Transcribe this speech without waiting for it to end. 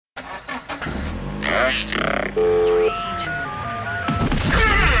HashTag.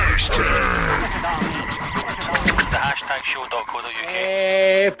 TheHashtagShow.co.uk.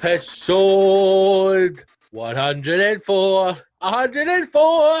 Episode 104.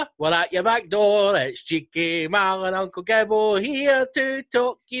 104. We're at your back door. It's Cheeky Mal and Uncle Gibbo here to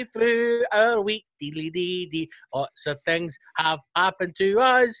talk you through our week. Dee. Lots of things have happened to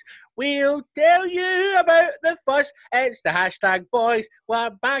us. We'll tell you about the fuss. It's the hashtag boys.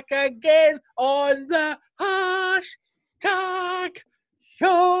 We're back again on the hashtag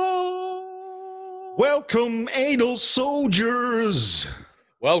show. Welcome, anal soldiers.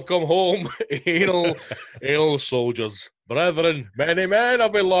 Welcome home, anal soldiers. Brethren, many men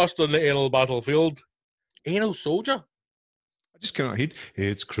have been lost on the anal battlefield. Anal soldier? I just cannot hit.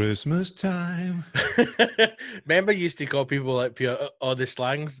 It's Christmas time. Remember you used to call people like all the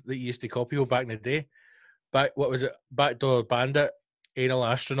slangs that you used to call people back in the day? What was it? Backdoor bandit, anal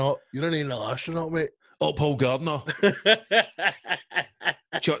astronaut. You're an anal astronaut, mate. Uphill gardener.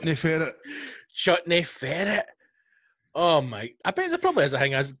 Chutney ferret. Chutney ferret. Oh my! I bet there probably is a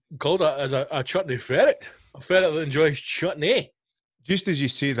thing as called as a chutney ferret. A ferret that enjoys chutney. Just as you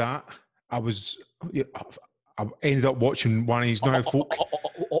say that, I ended up watching one of his now folk.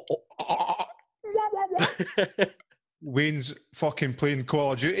 Wayne's fucking playing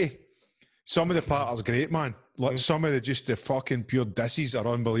Call of Duty. Some of the part is great, man. Like some of the fucking pure disses are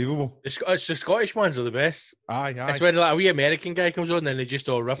unbelievable. It's the Scottish ones are the best. Aye. It's when like a wee American guy comes on and they just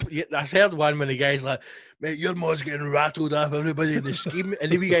all rip. I heard one when the guy's like, "Mate, your mom's getting rattled off everybody in the scheme,"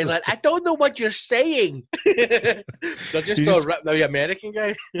 and the wee guy's like, "I don't know what you're saying." They're just all rip the wee American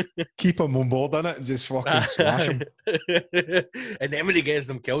guy. Keep him on board in it and just fucking slash him. And then when he gets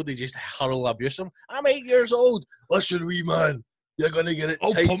them killed, they just hurl abuse him. I'm 8 years old. Listen, wee man. You're going to get it.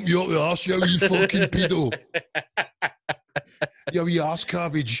 I'll pump you up the arse, you wee fucking pedo. You wee arse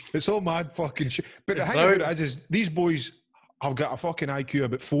cabbage. It's all mad fucking shit. But the thing about it is these boys have got a fucking IQ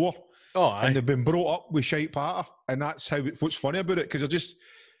about 4. Oh, aye. And they've been brought up with shite patter. And that's what's funny about it, because they're just...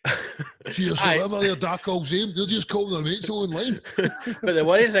 Cheers, whatever their dark calls aim, they're just calling their mates online. But the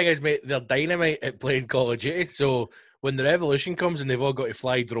worrying thing is, mate, they're dynamite at playing Call of Duty. So when the revolution comes and they've all got to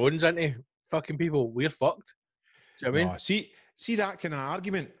fly drones into fucking people, we're fucked. Do you know what I mean? No, see that kind of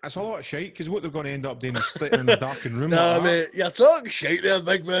argument? It's a lot of shite, because what they're going to end up doing is sitting in a darkened room. No, like mate, you're talking shite there,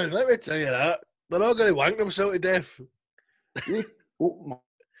 big man. Let me tell you that. They're all going to wank themselves to death. Oh,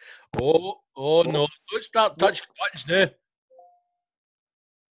 no. Don't start touching buttons now.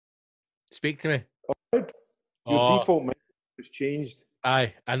 Speak to me. Your default menu has changed.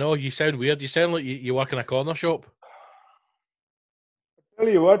 Aye, I know. You sound weird. You sound like you work in a corner shop. Tell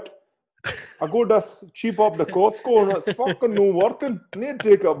you what, I go this cheap up the Costco and it's fucking no working. Need to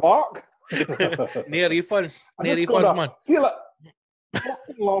take it back. Near refunds. Near refunds, man. See, like,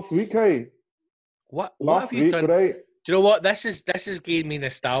 fucking last week, hey. What Last have you week, done? right? Do you know what? This is giving me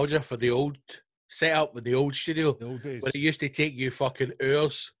nostalgia for the old setup with the old studio. The old days. Where it used to take you fucking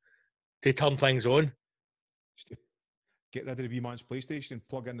hours to turn things on. Just to get rid of the wee man's PlayStation and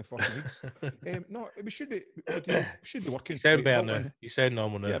plug in the fucking leads. No, we should be working. You sound better properly. now. You sound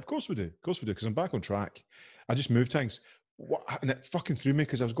normal now. Yeah, of course we do. Of course we do, because I'm back on track. I just moved things. And it fucking threw me,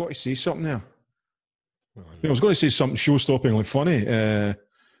 because I was going to say something there. Oh, no. I was going to say something show-stoppingly funny,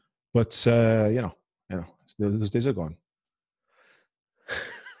 but those days are gone.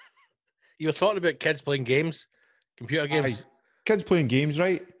 You were talking about kids playing games, computer games. Aye. Kids playing games,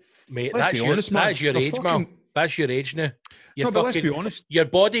 right? Mate, Let's be honest, man. that's your They're age, fucking... man. That's your age now. No, but let's be honest. Your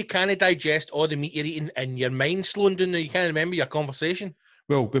body can't digest all the meat you're eating, and your mind's slowing down now. You can't remember your conversation.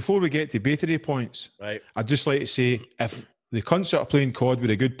 Well, before we get to battery points, right? I'd just like to say, if the cunts that are playing COD with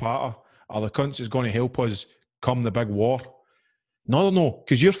a good patter are the cunts that's going to help us come the big war, no,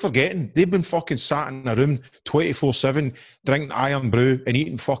 because you're forgetting. They've been fucking sat in a room 24/7, drinking iron brew and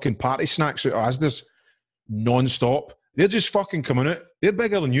eating fucking party snacks out of Asda's non-stop. They're just fucking coming out. They're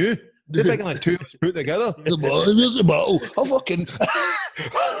bigger than you. They're bigger than two of us put together. Where's the battle? I fucking...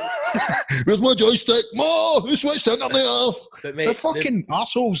 Where's my joystick? Ma, who switched the internet off? But mate, they're fucking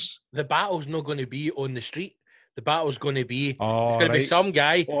assholes. The battle's not going to be on the street. The battle's going to be... Oh, it's going to be some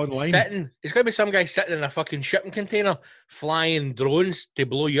guy online. It's going to be some guy sitting in a fucking shipping container flying drones to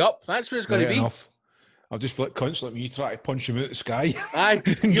blow you up. That's what it's going to be. Enough. I'll just let cunts like me try to punch him out of the sky. Aye,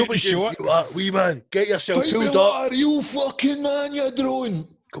 you'll be shot. Wee man, get yourself Fight tooled me up. like a real fucking man, you drone.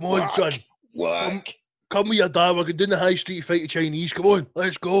 Come on, Whack, son. Whack. Come with your dad. We're going down the high street to fight the Chinese. Come on,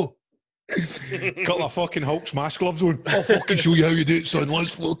 let's go. Couple of fucking Hulk's mask gloves on. I'll fucking show you how you do it, son.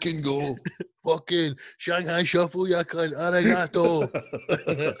 Let's fucking go. fucking Shanghai Shuffle, you cunt, arigato.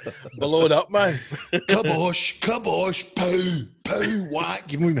 Blown up, man. Kabosh, kabosh, pow, pow,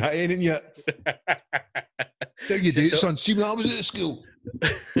 whack. You've not even hit anything yet. How you do it, son? See when I was at school.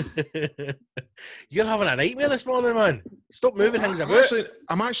 You're having a nightmare this morning, man. Stop moving things about.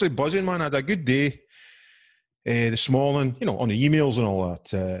 I'm actually buzzing, man. I had a good day this morning, on the emails and all that.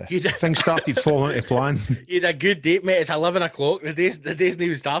 Things started falling into plan. You had a good date, mate. It's 11 o'clock. The day's not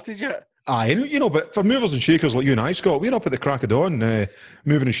even started yet. Aye, but for movers and shakers like you and I, Scott, we're up at the crack of dawn,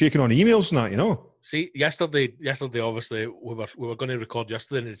 moving and shaking on emails and that, See, yesterday, obviously, we were going to record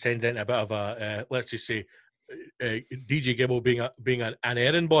yesterday and send in a bit of a, let's just say, DJ Gibbo being an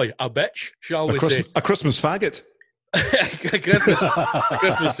errand boy, a bitch, shall we say? A Christmas faggot. Christmas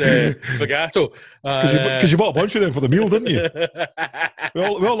fagato. Because you bought a bunch of them for the meal, didn't you?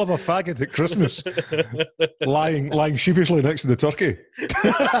 we all have a faggot at Christmas, lying sheepishly next to the turkey,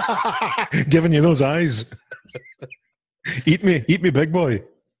 giving you those eyes. Eat me, big boy.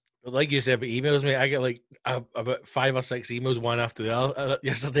 Like you said about emails, mate, I get like about 5 or 6 emails one after the other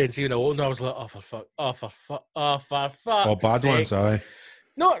yesterday, and see when I opened, I was like, for fuck. Oh, bad sake. Ones, aye.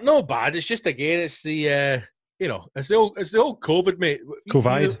 No bad. It's just again, it's the it's the old COVID, mate.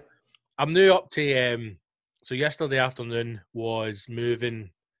 COVID. I'm now up to so yesterday afternoon was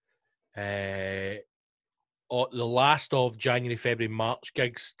moving the last of January, February, March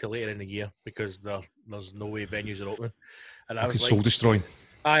gigs to later in the year because there's no way venues are open. And I was like, soul destroying.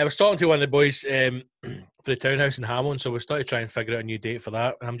 I was talking to one of the boys for the townhouse in Hammond, so we started trying to figure out a new date for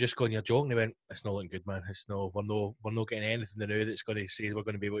that. And I'm just going, you're joking. They went, it's not looking good, man. We're not getting anything to know that's going to say we're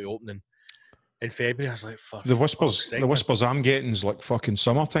going to be able to open in February. I was like, fuck. The whispers I'm getting is like fucking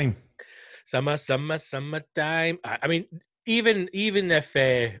summertime. Summertime. I mean, even if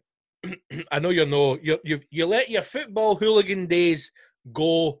I know you let your football hooligan days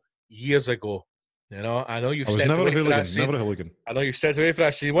go years ago. I know you've stepped away from that scene. Never a hooligan. I know you've stepped away from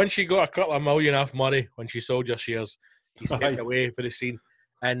that scene. Once you got a couple of million off Murray, when she sold your shares, you stepped away for the scene.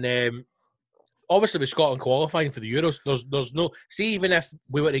 And obviously with Scotland qualifying for the Euros, there's no... See, even if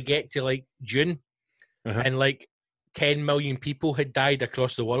we were to get to, like, June, and, like, 10 million people had died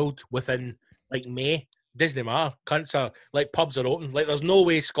across the world within, like, May, doesn't matter. Cunts are... Like, pubs are open. Like, there's no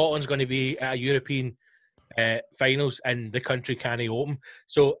way Scotland's going to be at a European finals and the country can't open.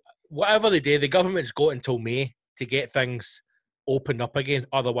 So... Whatever they do, the government's got until May to get things opened up again.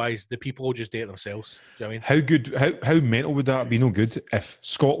 Otherwise, the people will just do it themselves. Do you know what I mean? How mental would that be? No good if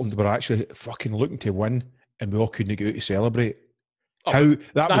Scotland were actually fucking looking to win and we all couldn't get out to celebrate.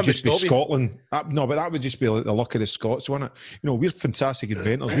 That would just be Scotland. But that would just be like the luck of the Scots, wouldn't it? We're fantastic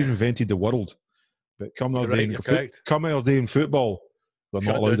inventors. We've invented the world. But come our day in football, we're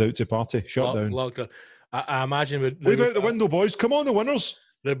not allowed out to party. Shut down. Lockdown. I imagine wave out the window, boys. Come on, the winners.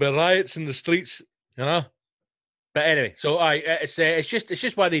 There'll be riots in the streets, But anyway, so it's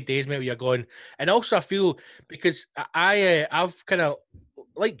just one of the days, mate, where you're going. And also, I feel because I've kind of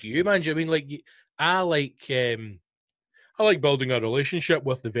like you, man. Do you know what I mean? Like I like building a relationship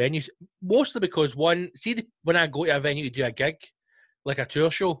with the venues, mostly because when I go to a venue to do a gig, like a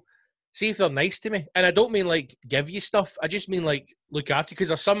tour show, see if they're nice to me, and I don't mean like give you stuff. I just mean like look after you, because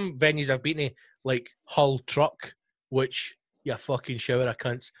there's some venues I've been to, like Hull Truck, which. You fucking shower of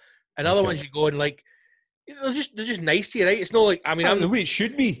cunts. And other ones you go and like, they're just nice to you, right? It's not like, I mean, the way it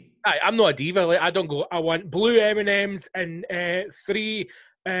should be. I'm not a diva. Like, I don't go, I want blue M&Ms and 3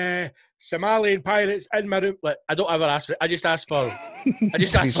 Somalian pirates in my room. Like, I don't ever ask for it. I just ask for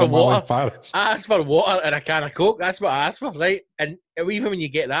water. Pirates. I ask for water and a can of Coke. That's what I ask for, right? And even when you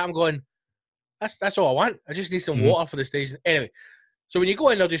get that, I'm going, that's all I want. I just need some water for the station. Anyway, so when you go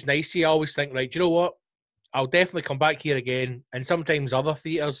in, they're just nice to you. I always think, right, do you know what? I'll definitely come back here again. And sometimes other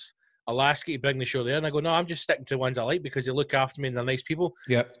theatres, I'll ask you to bring the show there. And I go, no, I'm just sticking to the ones I like because they look after me and they're nice people.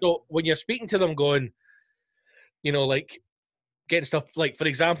 Yeah. So when you're speaking to them going, like getting stuff, like for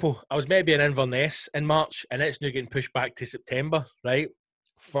example, I was maybe in Inverness in March and it's now getting pushed back to September, right?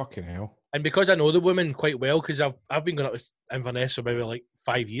 Fucking hell. And because I know the women quite well, because I've been going up to Inverness for maybe like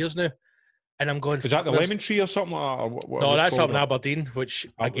 5 years now. And I'm going... Is that the Lemon Tree or something like that? Or what no, that's up in Aberdeen, which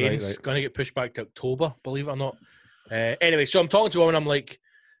again is going to get pushed back to October, believe it or not. Anyway, so I'm talking to a woman, I'm like,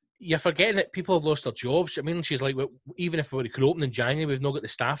 you're forgetting that people have lost their jobs. I mean, she's like, well, even if we could open in January, we've not got the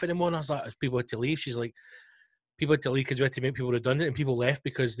staff anymore. And I was like, as people had to leave, she's like, people had to leave because we had to make people redundant, and people left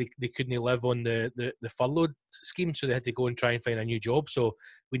because they couldn't live on the furlough scheme, so they had to go and try and find a new job. So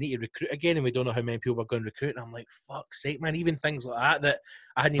we need to recruit again, and we don't know how many people we're going to recruit. And I'm like, fuck's sake, man. Even things like that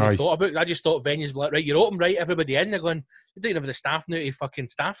I hadn't even thought about. I just thought venues were like, right, you're open, right, everybody in. They're going, you don't even have the staff now to fucking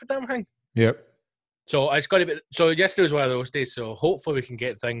staff for damn thing. Yep. So it's going to be. So yesterday was one of those days. So hopefully we can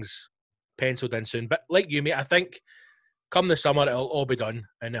get things penciled in soon. But like you, mate, I think come the summer it'll all be done,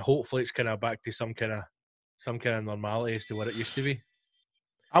 and then hopefully it's kind of back to some kind of normality as to what it used to be.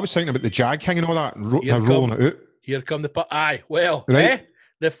 I was thinking about the Jag hanging all that, rolling it out. Here come the aye. Well, right.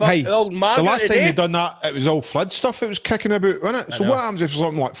 The old Margaret. The last time today. you done that, it was all flood stuff. It was kicking about, wasn't it? So what happens if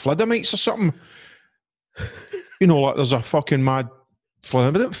something like floodamites or something? You know, like there's a fucking mad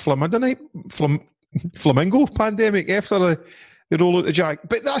flamingo pandemic after they roll out the Jag.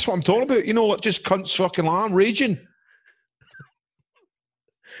 But that's what I'm talking about. You know, like just cunts fucking alarm raging.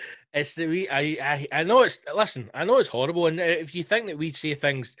 It's the wee. I know it's. Listen, I know it's horrible, and if you think that we say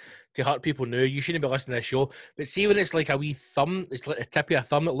things to hurt people now, you shouldn't be listening to this show. But see when it's like a wee thumb, it's like a tip of a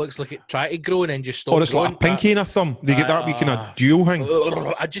thumb that looks like it tried to grow and then just stop. Or it's growing. like a pinky and a thumb. They get that wee kind of dual thing.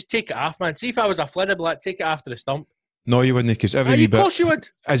 I just take it off, man. See if I was a flid, I'd be like, take it after the stump. No, you wouldn't, because every wee bit. Of course you would.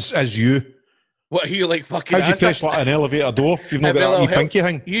 As you. What are you like fucking? How'd you press like an elevator door if you've not got that wee pinky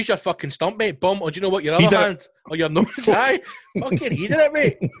thing? Use your fucking stump, mate. Bum. Or do you know what? Your other hand or your nose? Aye. Fucking heated it,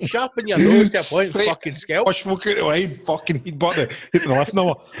 mate. Sharpen your nose to a point. Fucking scalp. Push fucking away. Fucking heat button. Hit the lift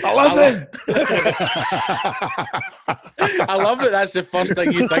number. I love it. I love it. That's the first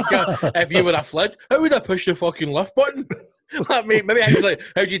thing you think of if you were a flid. How would I push the fucking lift button? Like, mate, maybe I was like,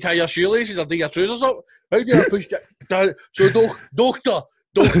 how do you tie your shoelaces or do your trousers up? How do I push that? So, doctor,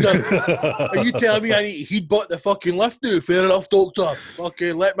 are you telling me I need to heat butt the fucking lift now? Fair enough, doctor.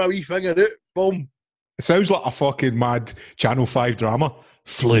 Fucking let my wee finger out. Boom. It sounds like a fucking mad Channel 5 drama.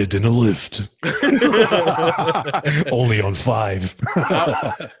 Fled in a lift. Only on 5.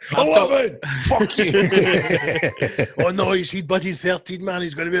 11! Fuck you. Oh no, he's heat butted 13, man.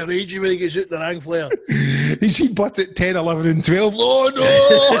 He's going to be raging when he gets out the rang flare. He's heat butted 10, 11 and 12. Oh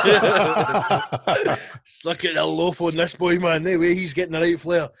no! Look at the loaf on this boy, man. No way he's getting the right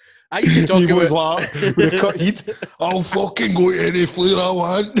flare. I used to talk about like, with a cut heat. I'll fucking go to any flare I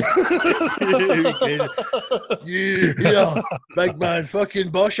want. Yeah, big man,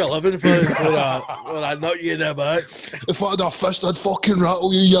 fucking Bosch 11 for a nut you in the back. If I had a fist, I'd fucking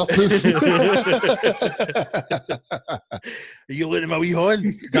rattle you, you poof. Are you looking at my wee horn?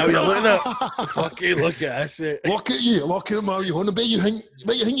 Is that what you're looking at? Fucking look at this. Mate. Look at you, looking at my wee horn. I bet you think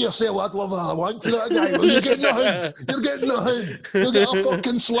yourself, I'd love a wank for that guy. Well, you're getting nothing. You're getting nothing. You'll get a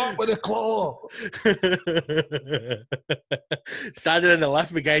fucking slap with a claw. Standing in the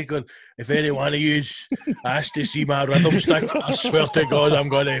lift, the guy going, if any one of yous asked to see my rhythm stick, I swear to God, I'm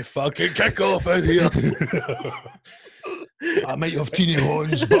going to fucking kick off out here. I might have teeny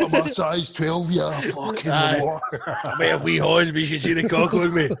horns, but I'm a size 12, yeah, fucking war. I might have wee horns, but you should see the cock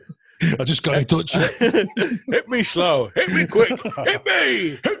on me. I just gotta touch it. Hit me slow, hit me quick, hit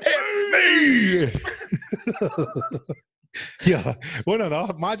me, hit me. Yeah, one and a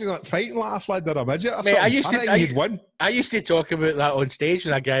half. Imagine that fighting like a fled or a midget or Mate, something. I used to talk about that on stage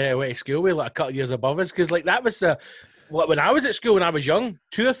with a guy I went to school with, like a couple of years above us, because like that was when I was at school when I was young,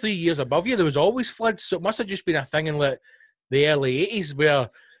 2 or 3 years above you, there was always floods. So it must have just been a thing in like the early 80s where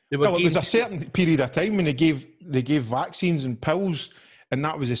they were. Well, it was a certain period of time when they gave vaccines and pills, and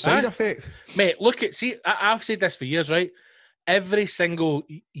that was a side effect. Mate, I've said this for years, right? Every single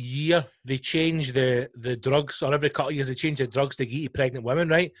year they change the drugs, or every couple of years they change the drugs to get you pregnant women,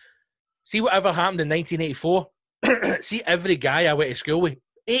 right? See whatever happened in 1984. See every guy I went to school with,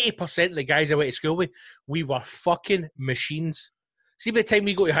 80% of the guys I went to school with, we were fucking machines. See, by the time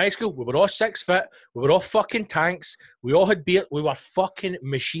we go to high school, we were all 6 foot, we were all fucking tanks, we all had beer, we were fucking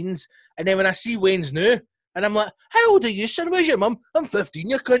machines. And then when I see Wayne's now, and I'm like, how old are you, son? Where's your mum? I'm 15,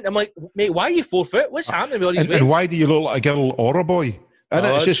 you cunt. I'm like, mate, why are you 4 foot? What's happening with all these and why do you look like a girl or a boy? And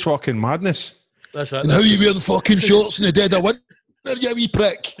it's just fucking madness. That's it. And how are you wearing fucking shorts in the dead of winter, you wee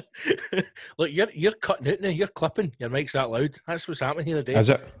prick? Look, you're cutting out now. You're clipping. Your mic's that loud. That's what's happening here today. Is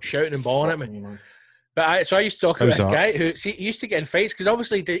it? Shouting and bawling at me. But I used to talk about this guy who he used to get in fights because he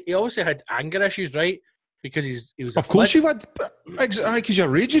obviously had anger issues, right? Because he was. Of course you would. Because you're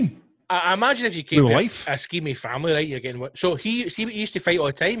raging. I imagine if you came from a schemy family, right, you're getting what. So he used to fight all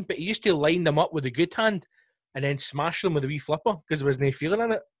the time, but he used to line them up with a good hand and then smash them with a wee flipper because there was no feeling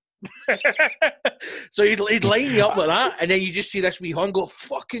in it. So he'd line you up like that, and then you just see this wee hand go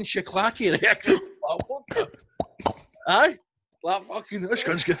fucking shiklaki. Aye, that fucking this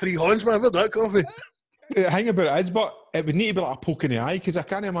gun's got 3 horns, man. Where'd that come from? The thing about it is, but it would need to be like a poke in the eye because I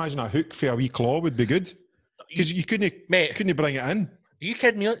can't imagine a hook for a wee claw would be good because you couldn't bring it in. Are you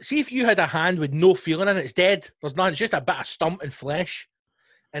kidding me? See if you had a hand with no feeling in it, it's dead. There's nothing, it's just a bit of stump and flesh.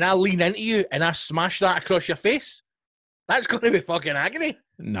 And I lean into you and I smash that across your face. That's going to be fucking agony.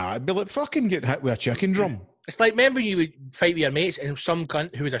 Nah, it'd be like fucking getting hit with a chicken drum. It's like, remember you would fight with your mates and some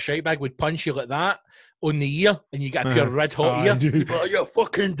cunt who was a shitebag would punch you like that on the ear and you get a pure red hot ear. You'd be like, you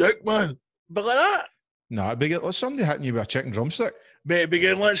fucking dick, man. But like that. Nah, it'd be like somebody hitting you with a chicken drumstick. Mate,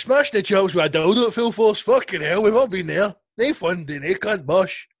 begin like smashing the chops with a dildo at full force. Fucking hell, we've all been there. They fun, they can't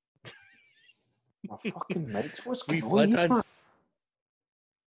bush. My fucking mates, what's We going on here, flat man?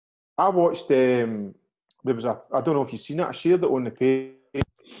 I watched, there was a, I don't know if you've seen it, I shared it on the page.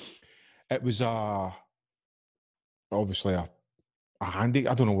 It was obviously a handy,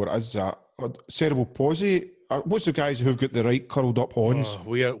 I don't know what it is, a cerebral palsy. What's the guys who've got the right curled up horns? Oh,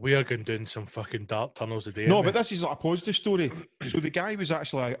 we are going down some fucking dark tunnels today. No, but this is like a positive story. So the guy was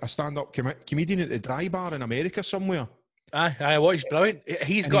actually a stand-up comedian at the Dry Bar in America somewhere. I watched brilliant.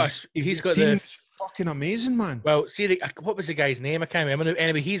 He's got the fucking amazing, man. Well, see, what was the guy's name? I can't remember.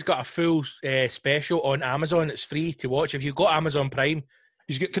 Anyway, he's got a full special on Amazon. It's free to watch if you've got Amazon Prime.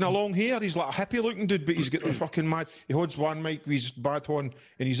 He's got kind of long hair. He's like a hippie-looking dude, but he's got the fucking mad. He holds one mic with his bad horn,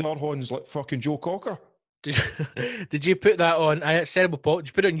 and his other horn's like fucking Joe Cocker. Did you put that on? It's Cerebral Palsy. Did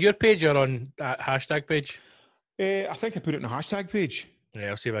you put it on your page or on that hashtag page? I think I put it on the hashtag page. Yeah,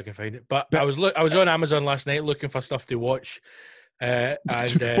 I'll see if I can find it. But I was on Amazon last night looking for stuff to watch. And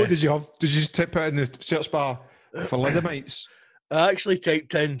what did you have? Did you just type it in the search bar for Lidamites? I actually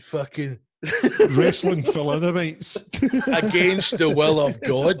typed in fucking wrestling for Lidamites against the will of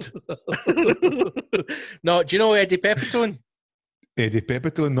God. No, do you know Eddie Pepitone? Eddie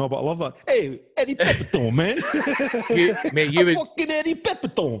Pepitone, no, but I love that. Hey, Eddie Pepitone, man. you would fucking Eddie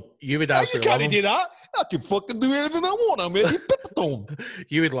Pepitone. You would you absolutely can't love him. do that. I can fucking do anything I want. I'm Eddie Pepitone.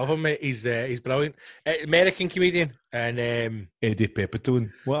 You would love him, mate. He's brilliant. American comedian, and Eddie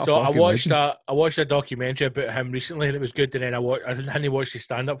Pepitone. What a so fucking legend. I watched a documentary about him recently, and it was good. And then I hadn't watched his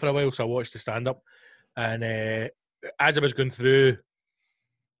stand up for a while, so I watched the stand up. And as I was going through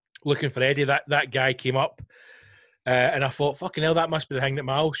looking for Eddie, that guy came up. And I thought, fucking hell, that must be the thing that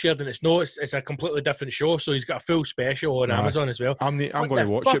Mal shared. And it's a completely different show. So he's got a full special on Amazon as well. I'm going to watch it.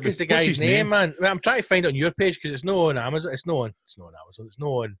 What the fuck is the guy's name, man? I'm trying to find it on your page because it's not on Amazon. It's not on Amazon. It's not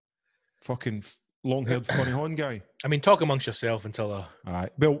on. Fucking long-haired funny horn guy. I mean, talk amongst yourself until All right.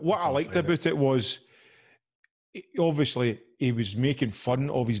 Well, what I liked about it was, obviously, he was making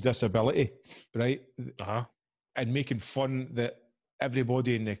fun of his disability, right? Uh-huh. And making fun that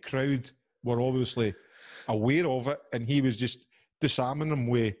everybody in the crowd were obviously aware of it, and he was just disarming them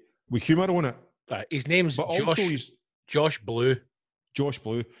with humour on it. His name's Josh Blue. Josh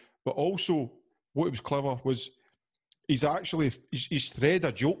Blue. But also, what was clever was his thread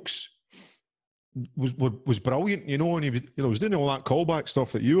of jokes was brilliant, and he was doing all that callback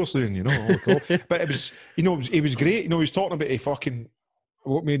stuff that you were saying, all the but it was, it was great. He was talking about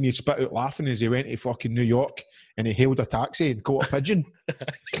what made me spit out laughing is he went to fucking New York and he hailed a taxi and caught a pigeon.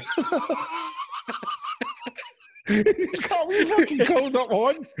 He's got me fucking called up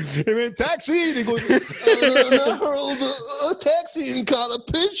on. He went, taxi, and he goes, I hurled a taxi and caught a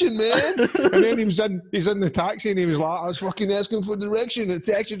pigeon, man. And then he's in the taxi and he was like, I was fucking asking for direction, and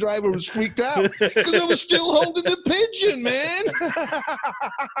the taxi driver was freaked out because I was still holding the pigeon, man.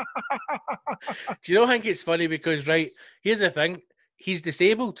 Do you know, I think it's funny because, right, here's the thing, he's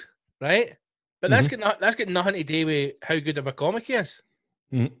disabled, right? But that's got nothing to do with how good of a comic he is.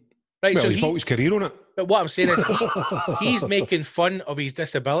 Mm-hmm. Right, well, so he's built his career on it. But what I'm saying is he's making fun of his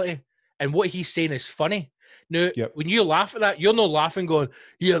disability, and what he's saying is funny. Now, when you laugh at that, you're not laughing going,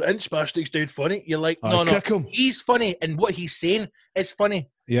 yeah, the spastic's dead funny. You're like, no, he's funny, and what he's saying is funny.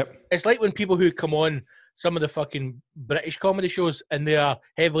 Yep. It's like when people who come on some of the fucking British comedy shows and they are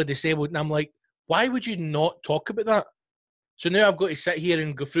heavily disabled, and I'm like, why would you not talk about that? So now I've got to sit here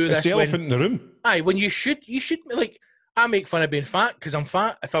and go through this. It's the elephant in the room. Aye, when you should like, I make fun of being fat because I'm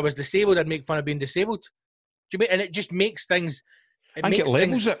fat. If I was disabled, I'd make fun of being disabled. Do you mean? And it just makes things. I think it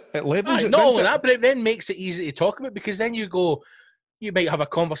levels it. It levels it. Not only that, but it then makes it easy to talk about because then you might have a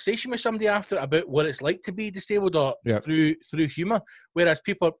conversation with somebody after it about what it's like to be disabled or through humour. Whereas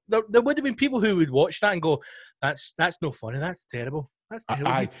people, there would have been people who would watch that and go, "That's no funny. That's terrible. That's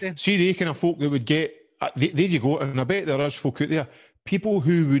terrible." See the kind of folk that would get. There you go, and I bet there is folk out there, people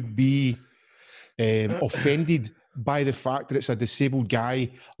who would be offended by the fact that it's a disabled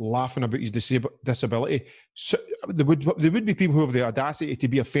guy laughing about his disability. So there would be people who have the audacity to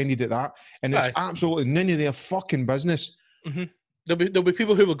be offended at that, and it's absolutely none of their fucking business. Mm-hmm. There'll be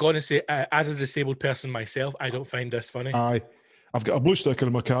people who will go on and say, as a disabled person myself, I don't find this funny. Aye. I've got a blue sticker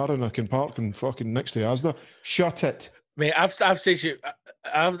in my car and I can park and fucking next to Asda. Shut it. Mate, I've said to you,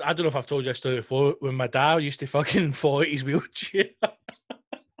 I don't know if I've told you a story before, when my dad used to fucking fall out his wheelchair.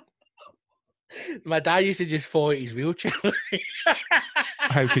 My dad used to just fall out his wheelchair.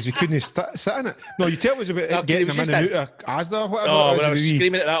 How? Because he couldn't sit in it? No, you tell us about getting him in and out of Asda or whatever. Oh, when I was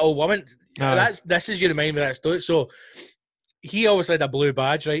screaming at that old woman. This is you remind me of that story. So he always had a blue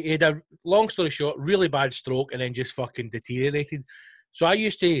badge, right? He had a, long story short, really bad stroke and then just fucking deteriorated. So I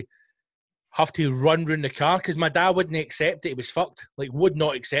used to have to run round the car because my dad wouldn't accept it. He was fucked. Like, would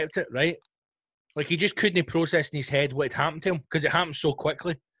not accept it, right? Like, he just couldn't process in his head what had happened to him because it happened so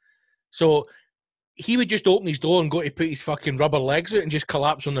quickly. So he would just open his door and go to put his fucking rubber legs out and just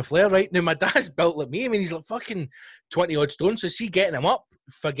collapse on the flare, right? Now, my dad's built like me. I mean, he's like fucking 20-odd stone. So see, getting him up,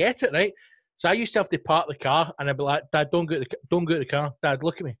 forget it, right? So I used to have to park the car and I'd be like, Dad, don't go to the car. Dad,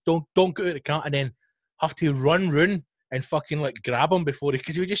 look at me. Don't go to the car. And then have to run round and fucking like grab him before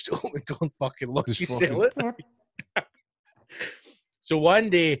because he would just open the door and fucking look, you sell it. So one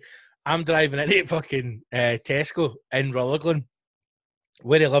day I'm driving into fucking Tesco in Rutherglen,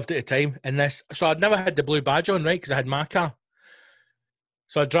 where I lived at the time, and this, so I'd never had the blue badge on, right, because I had my car.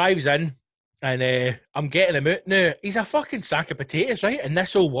 So I drives in, and I'm getting him out. Now, he's a fucking sack of potatoes, right? And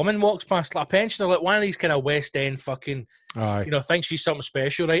this old woman walks past, like a pensioner, like one of these kind of West End fucking, thinks she's something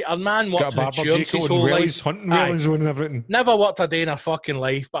special, right? Our man worked in insurance his whole life. Hunting wheelies and everything. Never worked a day in her fucking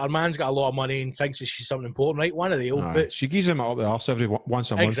life, but our man's got a lot of money and thinks that she's something important, right? One of the old bits. She gives him up the arse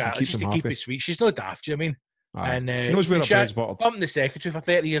once a month and keeps him happy. Keep it sweet. She's no daft, do you know what I mean? And she knows where her bread's buttered. Bumping the secretary for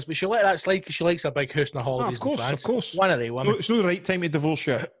 30 years, but she'll let that slide because she likes her big house and her holidays in France. Of course. One of the women. It's not the right time to divorce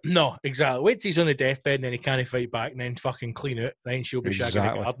yet. No, exactly. Wait till he's on the deathbed and then he can't fight back and then fucking clean out. Then she'll be shagging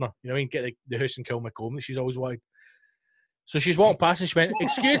the gardener. You know what I mean? Get the house and kill McComb that she's always wanted. So she's walking past and she went,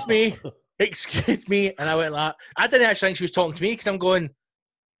 excuse me. And I went like, I didn't actually think she was talking to me because I'm going,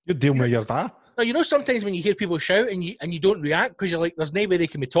 you're dealing with your dad. No, you know, sometimes when you hear people shout and you don't react because you're like, there's no way they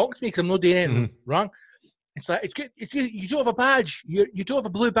can be talking to me because I'm not doing anything wrong. It's like, it's good. It's good. You don't have a badge. You don't have a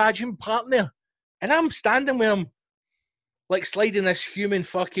blue badge. You're parked there. And I'm standing with him, like sliding this human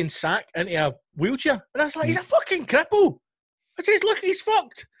fucking sack into a wheelchair. And I was like, he's a fucking cripple. I says, look, he's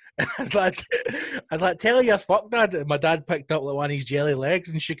fucked. And I was like, tell her you're fucked, Dad. And my dad picked up like one of his jelly legs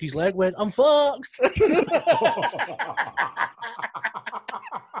and shook his leg, went, I'm fucked.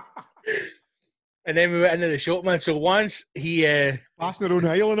 And then we went into the shop, man. So once he... passing their own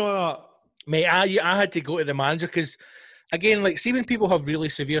aisle and all that. Mate, I had to go to the manager because, again, like, see when people have really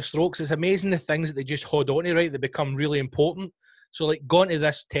severe strokes, it's amazing the things that they just hold on to, right, that become really important. So, like, going to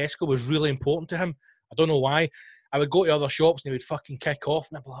this Tesco was really important to him. I don't know why. I would go to other shops and he would fucking kick off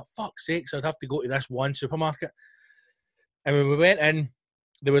and I'd be like, fuck's sake, so I'd have to go to this one supermarket. And when we went in,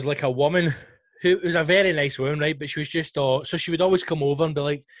 there was like a woman who was a very nice woman, right, but she was just, so she would always come over and be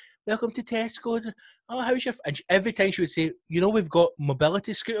like, welcome to Tesco. Oh, how's your... And every time she would say, you know, we've got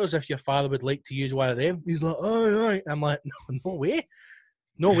mobility scooters if your father would like to use one of them. He's like, oh, right. I'm like, no way.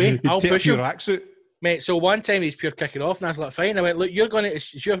 No way. I'll push you. Mate, so one time he's pure kicking off and I was like, fine. I went, look,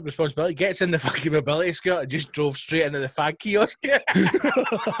 it's your responsibility. Gets in the fucking mobility scooter and just drove straight into the fag kiosk.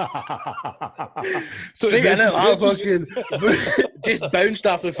 Straight in it, I fucking just bounced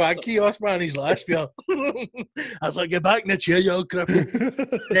after the fag kiosk, man. He's last year. I was like, get back in the chair, you old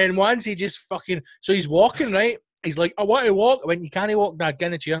cripple. Then once he just fucking, so he's walking, right? He's like, I want to walk. I went, you can't walk, Dad, get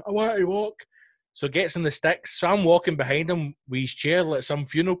in the chair. I want to walk. So gets in the sticks. So I'm walking behind him with his chair like some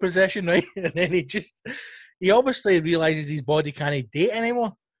funeral procession, right? And then he obviously realises his body can't date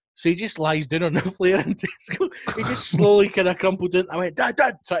anymore. So he just lies down on the floor and he just slowly kind of crumpled in. I went, Dad,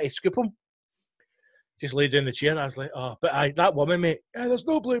 try to scoop him. Just lay down the chair. I was like, oh, but that woman, mate, there's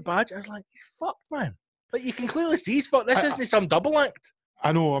no blue badge. I was like, he's fucked, man. Like, you can clearly see he's fucked. This isn't some double act.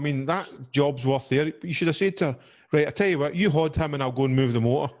 I know. I mean, that job's worth there. You should have said to her, right, I tell you what, you hold him and I'll go and move the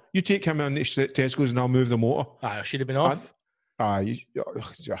motor. You take him in to Tesco's and I'll move the motor. I should have been off. You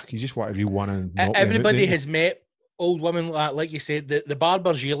just want to reel one and knock everybody has met old women like you said, the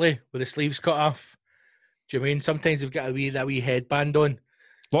barber gilet with the sleeves cut off. Do you know what I mean? Sometimes they've got that wee headband on.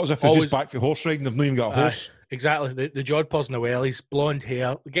 Not as if they're just back for horse riding, they've not even got a horse. Exactly. The jodhpurs and the wellies, blonde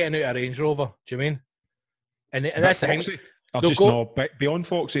hair, getting out a Range Rover. Do you know what I mean? And that's the thing. Beyond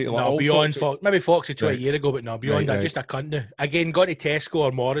Foxy. No, beyond Foxy. Maybe Foxy a year ago, but no, beyond that, just a cunt now. Again, got to Tesco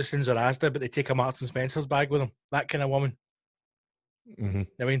or Morrison's or Asda, but they take a Marks and Spencer's bag with them. That kind of woman. Mm-hmm.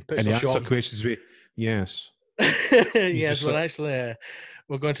 I mean, puts and her the answer shop. questions with yes. Yes, we're actually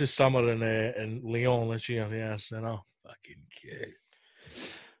we're going to summer in Lyon this year. Yes, I know. Fucking kid.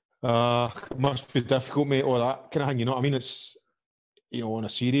 It must be difficult, mate. All that kind of thing. You know what I mean? It's, you know, on a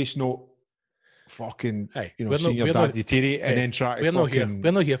serious note. Fucking, you know, seeing your dad deteriorate and then try to fucking...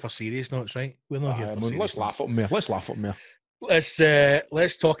 We're not here for serious notes, right? We're not here for serious Let's laugh at him there. Let's laugh at him there.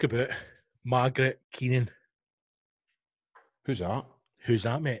 Let's talk about Margaret Keenan. Who's that? Who's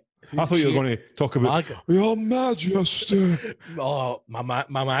that, mate? I thought you were going to talk about Your Majesty. Oh, my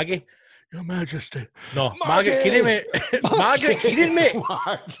Maggie. Your Majesty. No, Margaret Keenan, mate. Margaret Keenan, mate.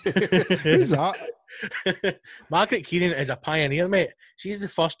 Who's that? Margaret Keenan is a pioneer, mate. She's the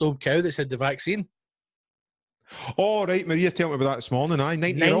first old cow that said the vaccine. Oh, right. Maria told me about that this morning.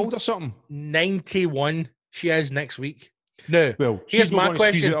 90-year-old or something. 91 she is next week. No. Well, Here's she's not my going to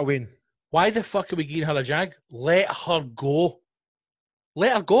squeeze question. it away. Why the fuck are we giving her a jag? Let her go.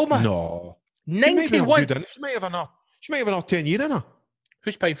 Let her go, man. No. 91. She might have another 10 years in her.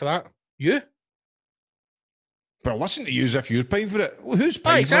 Who's paying for that? You? But listen to you as if you're paying for it. Well, who's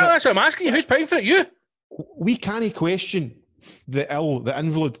paying Exactly, for it? that's what I'm asking you. Who's paying for it? You? We can't question the ill, the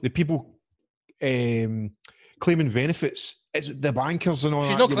invalid, the people claiming benefits. It's the bankers and all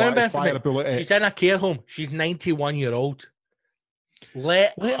She's that. not You claiming want to benefits. fire a bullet. She's in a care home. She's 91-year-old.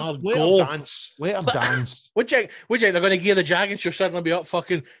 Let her Let go. her dance. Let her dance. Would you they're going to gear the jag and she'll suddenly be up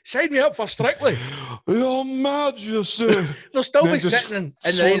fucking, sign me up for Strictly. Your Majesty. They'll still Then be just sitting in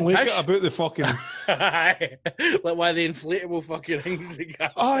the Swan rain Lake pish. it about the fucking. Like why the inflatable fucking things they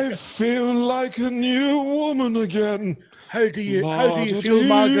got. I feel like a new woman again. How do you feel,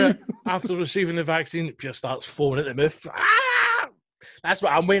 Margaret, after receiving the vaccine? Pierce starts foaming at the mouth. Ah! That's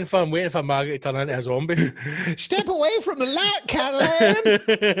what I'm waiting for. I'm waiting for Margaret to turn into a zombie. Step away from the light,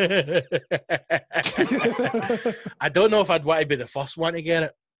 Catalan. I don't know if I'd want to be the first one to get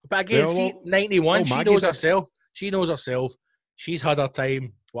it. But again, Well, see, 91, she Maggie knows did. herself. She knows herself. She's had her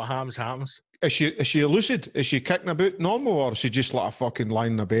time. What happens, happens. Is she lucid? Is she kicking about normal, or is she just like a fucking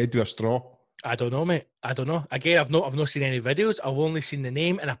lying in a bed with a straw? I don't know, mate. I don't know. Again, I've not seen any videos. I've only seen the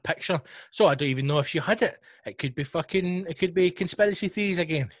name and a picture. So I don't even know if she had it. It could be conspiracy theories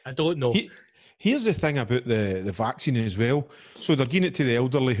again. I don't know. Here's the thing about the vaccine as well. So they're giving it to the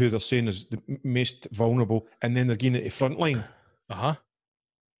elderly, who they're saying is the most vulnerable, and then they're giving it to frontline. Uh-huh.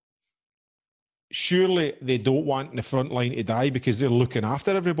 Surely they don't want the front line to die because they're looking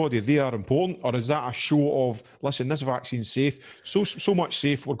after everybody. They are important. Or is that a show of, listen, this vaccine's safe, so much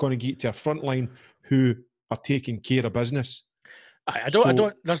safe, we're going to get to a front line who are taking care of business?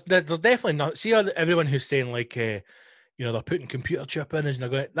 There's definitely not. See everyone who's saying like, they're putting computer chip in, and they're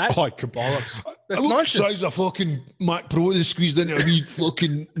going, that's bollocks. That's nonsense. Size of fucking Mac Pro is squeezed into a wee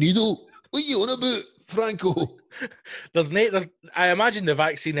fucking needle. What are you on about, Franco? I imagine the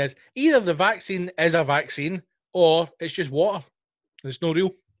vaccine is either the vaccine is a vaccine or it's just water. It's no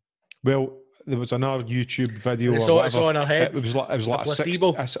real. Well, there was another YouTube video. It's or on our heads. It was like a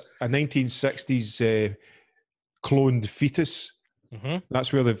placebo. a 1960s cloned fetus. Mm-hmm.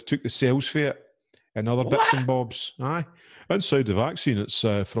 That's where they've took the cells for it and other bits and bobs. Aye, inside the vaccine, it's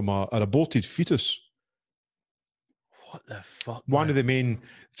from an aborted fetus. What the fuck? One of the main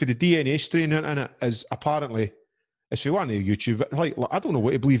for the DNA strain in it is apparently. It's for one of the YouTube. Like I don't know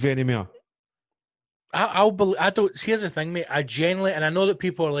what to believe anymore. I don't. Here's the thing, mate. I genuinely, and I know that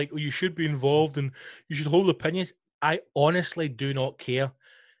people are like, "Oh, you should be involved and you should hold opinions." I honestly do not care.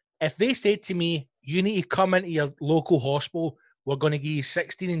 If they say to me, "You need to come into your local hospital. We're going to give you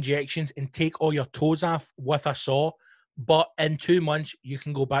 16 injections and take all your toes off with a saw, but in 2 months you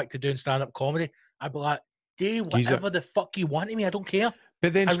can go back to doing stand-up comedy," I'd be like, "Do whatever the fuck you want of me. I don't care."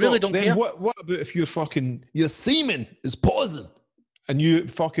 But then, I really don't care. What about if your semen is poison and you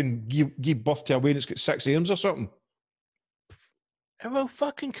fucking give birth to a whale that's got 6 arms or something? Well,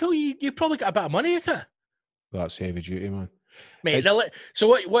 fucking cool. You probably got a bit of money at it. That's heavy duty, man. Mate, so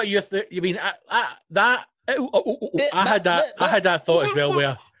what you mean? I had that thought as well,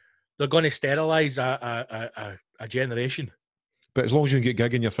 where they're going to sterilise a generation. But as long as you can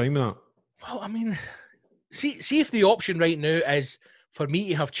get gigging, you're fine with that. Well, I mean, see if the option right now is for me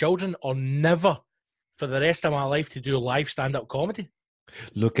to have children or never for the rest of my life to do live stand-up comedy.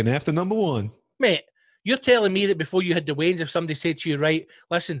 Looking after number one. Mate, you're telling me that before you had the Waynes, if somebody said to you, right,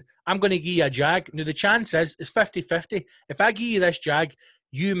 listen, I'm going to give you a jag. Now, the chance is 50-50. If I give you this jag,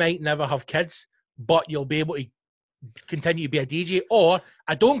 you might never have kids, but you'll be able to continue to be a DJ. Or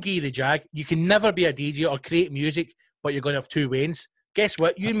I don't give you the jag. You can never be a DJ or create music, but you're going to have 2 Waynes. Guess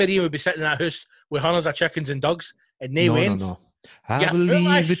what? You and Maria would be sitting in that house with hundreds of chickens and dogs and no Waynes. No. I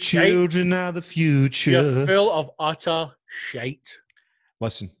believe the children are the future. You're full of utter shite.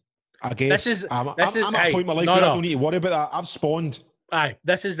 Listen, I guess I'm at a point in my life no, where I don't need to worry about that. I've spawned. Aye,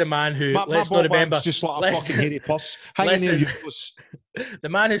 this is the man who, my let's not remember. Just like a fucking hairy purse. Hanging there, the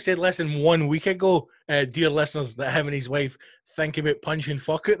man who said, listen, 1 week ago, dear listeners, that him and his wife think about punching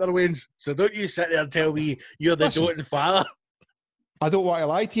fuck out their Waynes. So don't you sit there and tell me you're the doting father. I don't want to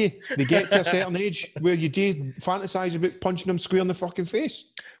lie to you. They get to a certain age where you do fantasise about punching them square in the fucking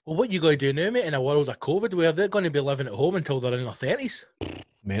face. Well, what you going to do now, mate, in a world of COVID where they're going to be living at home until they're in their 30s?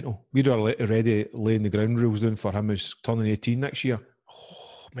 Mental. We're already laying the ground rules down for him who's turning 18 next year.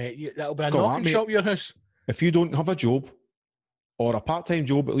 Oh, mate, that'll be a Got that, knocking mate. shop at your house. If you don't have a job or a part-time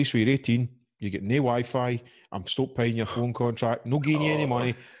job, at least when you're 18, you get no Wi-Fi. I'm still paying your phone contract. No giving you any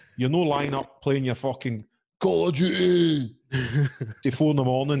money. You're no lying up playing your fucking Call of Duty till 4 in the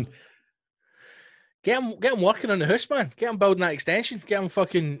morning. Get him working on the house, man. Get him building that extension. Get him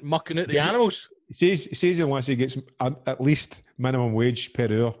fucking mucking out the animals. He says unless he gets at least minimum wage per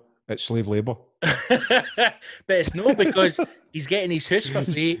hour, it's slave labour. But it's not, because he's getting his house for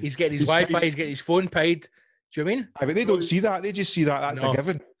free. He's getting his Wi-Fi. paid. He's getting his phone paid. Do you know what I mean? But they don't see that. They just see that that's No. a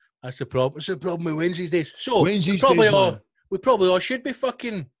given. That's the problem. It's the problem with Wednesdays days. So Wednesdays we days, probably all should be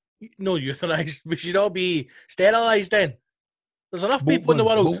fucking euthanized. We should all be sterilised then. There's enough people in the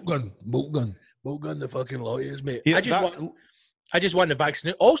world. Bolt gun, the fucking lawyers, mate. Yeah, I just want the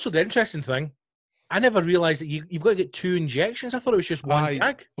vaccine. Also, the interesting thing, I never realised that you've got to get 2 injections. I thought it was just one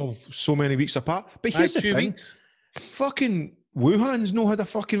gag. Of so many weeks apart. But here's the 2 thing. weeks. Fucking Wuhan's no had a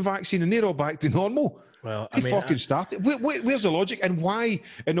fucking vaccine and they're all back to normal. Well, They fucking started. Where's the logic? And why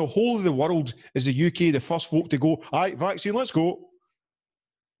in the whole of the world is the UK the first folk to go, aye, vaccine, let's go?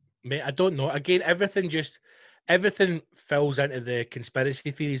 Mate, I don't know. Again, everything falls into the conspiracy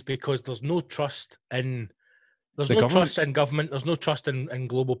theories because there's no trust in trust in government. There's no trust in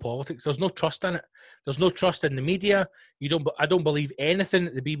global politics. There's no trust in it. There's no trust in the media. I don't believe anything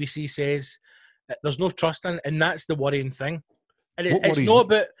that the BBC says. There's no trust in it, and that's the worrying thing. And it's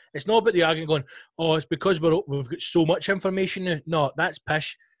not about the argument going, oh, it's because we've got so much information now. No, that's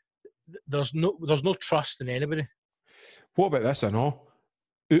pish. There's no trust in anybody. What about this? I know.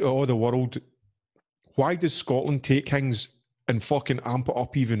 Out of all the world, why does Scotland take things and fucking amp it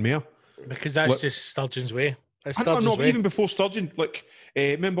up even more? Because that's just Sturgeon's way. No, but even before Sturgeon,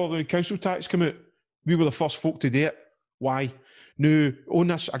 remember when council tax came out? We were the first folk to do it. Why? No, on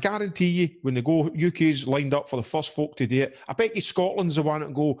this, I guarantee you, when they go, UK's lined up for the first folk to do it. I bet you Scotland's the one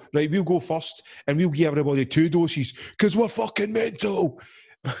that go, right, we'll go first and we'll give everybody 2 doses because we're fucking mental.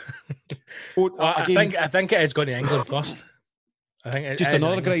 I think it is going to England first. I think it just is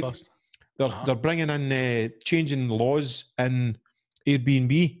another gripe. First. They're bringing in changing laws in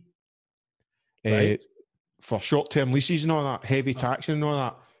Airbnb for short-term leases and all that, heavy taxing and all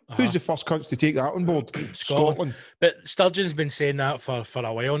that. Who's the first cunts to take that on board? Scotland. But Sturgeon's been saying that for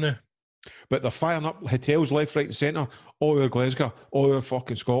a while now. But they're firing up hotels left, right, and centre all over Glasgow, all over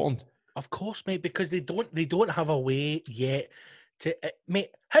fucking Scotland. Of course, mate, because they don't have a way yet to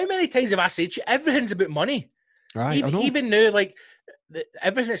mate. How many times have I said to you, everything's about money? Right, even now,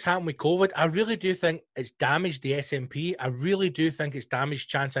 everything that's happened with COVID, I really do think it's damaged the SNP. I really do think it's damaged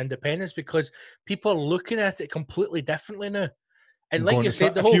Chance of Independence because people are looking at it completely differently now. And like you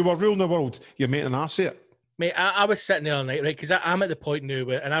said, if you were ruling the world, you're making an asset. Mate, I was sitting the other night, right? Because I'm at the point now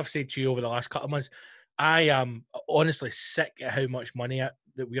where, and I've said to you over the last couple of months, I am honestly sick at how much money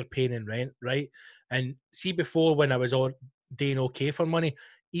that we're paying in rent, right? And see, before when I was all doing okay for money,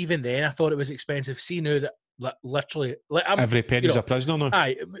 even then I thought it was expensive. See now that literally, every penny's a prisoner now.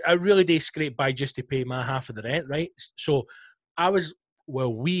 I really do scrape by just to pay my half of the rent, right? So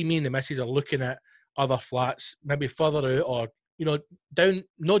me and the missus are looking at other flats, maybe further out or, no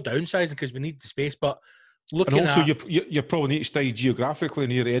downsizing because we need the space, but looking and also at... you probably need to stay geographically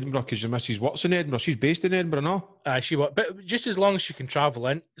near Edinburgh because your missus works in Edinburgh. She's based in Edinburgh, no? But just as long as she can travel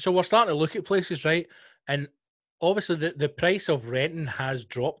in. So we're starting to look at places, right? And obviously the price of renting has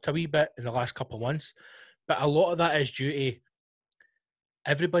dropped a wee bit in the last couple of months, but a lot of that is due to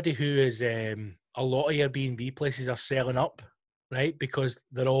everybody who is... a lot of Airbnb places are selling up, right? Because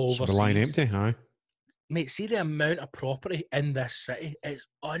they're all overseas. They're lying empty, aye. Mate, see the amount of property in this city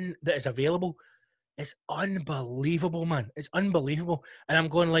that is available. It's unbelievable, man. It's unbelievable. And I'm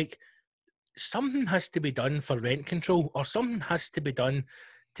going something has to be done for rent control or something has to be done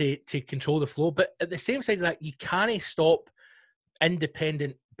to control the flow. But at the same side of that, you can't stop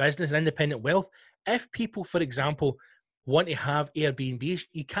independent business and independent wealth. If people, for example, want to have Airbnbs,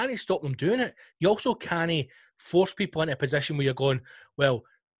 you can't stop them doing it. You also can't force people into a position where you're going, well,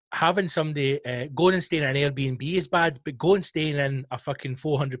 having somebody going and staying in an Airbnb is bad, but going and staying in a fucking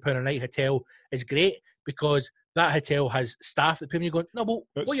 £400 a night hotel is great because that hotel has staff that people are going, no,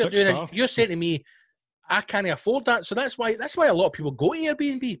 but what you're doing is you're saying to me, I can't afford that. So that's why a lot of people go to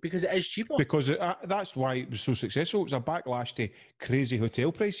Airbnb because it is cheaper. Because that's why it was so successful. It was a backlash to crazy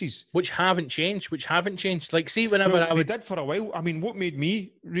hotel prices. Which haven't changed. Like, see, whenever they did for a while. I mean, what made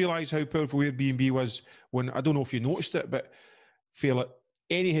me realise how powerful Airbnb was when, I don't know if you noticed it, but feel it.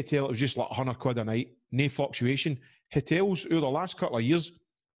 Any hotel, it was just like £100 a night, no fluctuation. Hotels, over the last couple of years,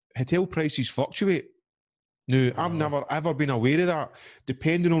 hotel prices fluctuate. Now, I've never ever been aware of that.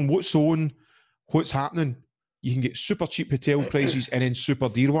 Depending on what's on, what's happening, you can get super cheap hotel prices and then super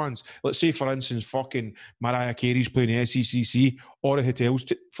dear ones. Let's say, for instance, fucking Mariah Carey's playing the SECC, or the hotels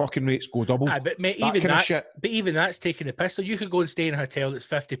fucking rates go double. But mate, that even kind of that, shit. but even that's taking the piss. So you could go and stay in a hotel that's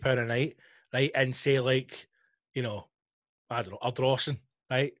 £50 a night, right, and say like, you know, I don't know, Ardrossan,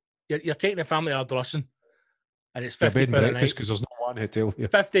 right? You're taking a family to Ardrossan, and it's For bed £50 and a breakfast, night. because there's no one hotel here.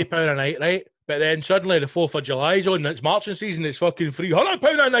 £50 a night, right? But then suddenly the 4th of July is on, and it's marching season. It's fucking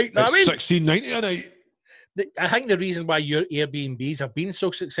 £300 a night. Know what I mean? It's $16.90 a night. I think the reason why your Airbnbs have been so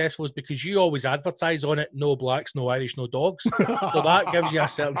successful is because you always advertise on it: no blacks, no Irish, no dogs. So that gives you a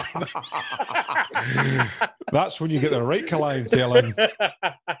certain type of... That's when you get the right clientele in.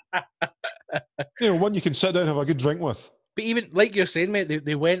 You know, one you can sit down and have a good drink with. But even like you're saying, mate,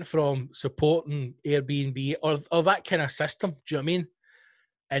 they went from supporting Airbnb or that kind of system. Do you know what I mean?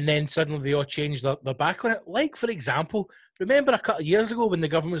 And then suddenly they all changed their back on it. Like, for example, remember a couple of years ago when the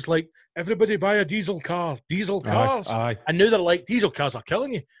government was like, everybody buy a diesel car, diesel cars. Aye. And now they're like, diesel cars are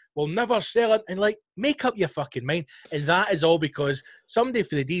killing you. We'll never sell it. And like, make up your fucking mind. And that is all because somebody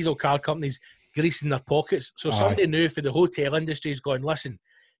for the diesel car companies greasing their pockets. So somebody new for the hotel industry is going, listen,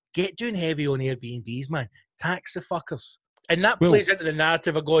 get doing heavy on Airbnbs, man. Tax the fuckers. And that plays into the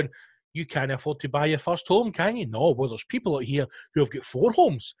narrative of going, you can't afford to buy your first home, can you? No, well, there's people out here who have got 4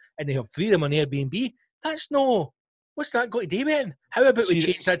 homes and they have 3 of them on Airbnb. That's no... What's that got to do with it? How about we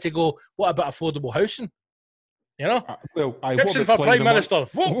change that to go, what about affordable housing? You know? Gibson for Prime Minister.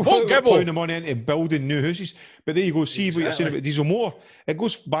 Vote Gibbo. Putting them on into building new houses. But there you go. See what you're saying about diesel motor. It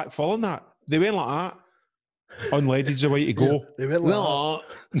goes back further than that. They went like that. Unleaded's the way to go. They went like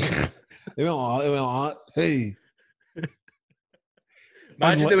that. They went like that. Hey.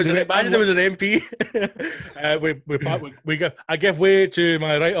 Imagine there was an MP. I give way to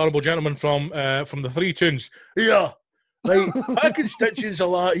my right honourable gentleman from the Three Tunes. Yeah, right. My constituents are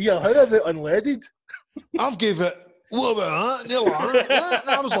like, yeah, how about unleaded? I've gave it. What about that? They were like that.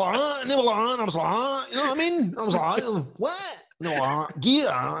 I was like that. And they were like that. And I was like that. You know what I mean? I was like, what? And they were like, gear.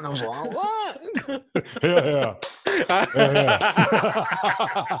 And I was like, what? Yeah.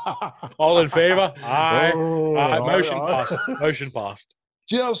 All in favour? Aye. Motion passed.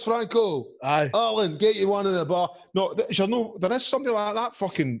 Cheers, Franco. Aye. Alan, get you one in the bar. No, there is somebody like that,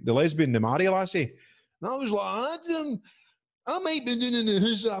 fucking the lesbian, the Mary lassie. And I was like, I might be doing in the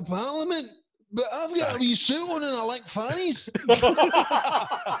House of Parliament, but I've got a wee suit on and I like fannies.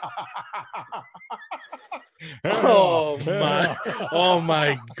 Oh, man. Oh,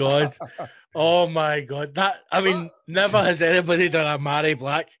 my God. Oh, my God. Never has anybody done a Mary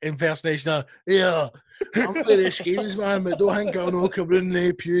Black impersonation. Yeah, I'm very schemes, man, but don't think I'll not come in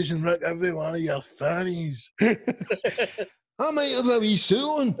the pews and wreck every one of your fannies. I might have a wee suit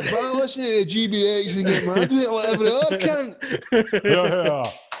on, but I listen to the GBH and get mad with it like every other cunt.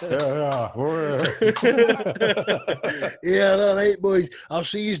 Yeah, all right, boys. I'll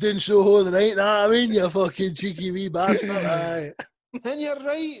see you doing Soho tonight. Know what I mean? You fucking cheeky wee bastard. Aye. And you're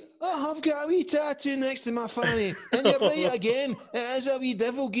right. Oh, I've got a wee tattoo next to my fanny. And you're right again. It is a wee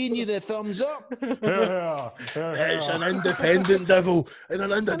devil giving you the thumbs up. It's an independent devil in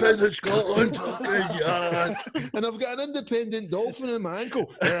an independent Scotland. Yes. And I've got an independent dolphin in my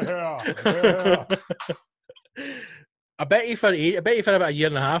ankle. I bet you for about a year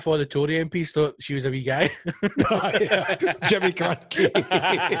and a half, all the Tory MPs thought she was a wee guy. Jimmy Cranky.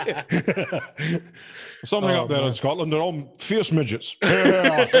 Something up there in Scotland, they're all fierce midgets.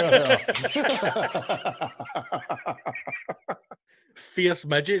 Fierce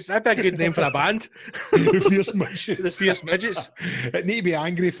Midgets. That'd be a good name for a band. Fierce Midgets. The Fierce Midgets. It need to be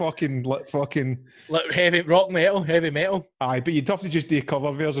angry fucking... Like heavy metal. Aye, but you'd have to just do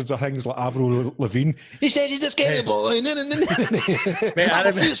cover versions of things like Avril Lavigne. He said he's a scary boy. Mate, I'm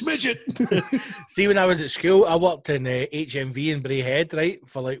a fierce midget. See, when I was at school, I worked in HMV in Braehead, right,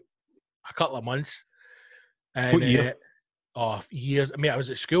 for like a couple of months. And, what year? Years. I mean, I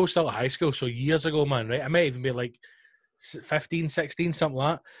was at school, still at high school, so years ago, man, right? I might even be like 15, 16, something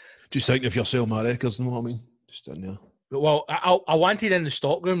like that. Just thinking of yourself, my records, you know what I mean? Just in there. Well, I wanted in the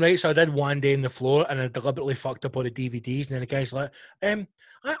stockroom, right? So I did one day in the floor and I deliberately fucked up all the DVDs. And then the guy's like,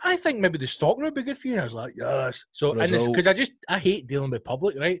 I think maybe the stockroom would be good for you. And I was like, yes. So, because I hate dealing with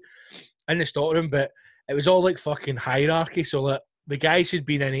public, right? In the stockroom, but it was all like fucking hierarchy. So, like, the guys who'd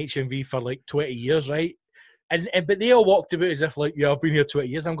been in HMV for like 20 years, right? But they all walked about as if like, yeah, I've been here 20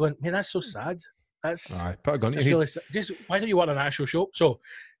 years. I'm going, man, that's so sad. That's put a gun to really sad. Just why don't you want an actual shop? So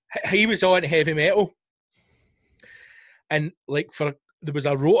he was on heavy metal, and like there was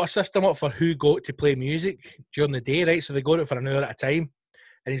a rota system up for who got to play music during the day, right? So they got it for an hour at a time.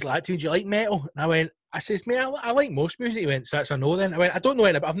 And he's like, "Do you like metal?" And I says, "Mate, I like most music." He went, "So that's a no then." I went, "I don't know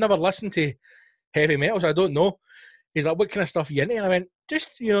any, but I've never listened to heavy metals. I don't know. He's like, what kind of stuff are you into? And I went,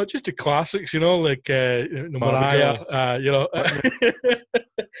 just the classics, like Mariah,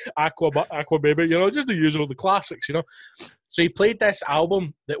 Aqua Baby, just the usual, the classics, So he played this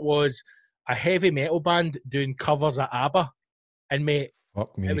album that was a heavy metal band doing covers of ABBA, and mate,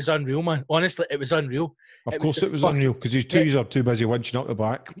 fuck me, it was unreal, man. Honestly, it was unreal. Of course, it was unreal because you two are too busy winching up the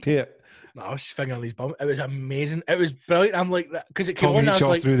back to it. No, I was just fingering his bum. It was amazing. It was brilliant. I'm like that because it came Tongue on. I each was off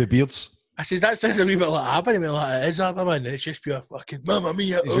like, through the beards. I says that sounds a wee bit like ABBA. And I'm like, it is ABBA, man. And it's just pure fucking Mamma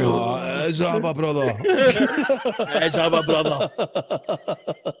Mia. He's like, it is ABBA, brother. It is ABBA, brother.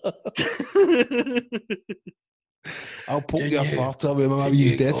 I'll poke your fart away, my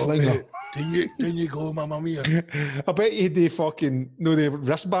wee death finger. Can you go, Mamma Mia? I bet you do fucking the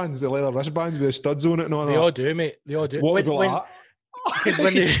wristbands, the leather wristbands with the studs on it and all that. They all do, mate. They all do. What about that? Because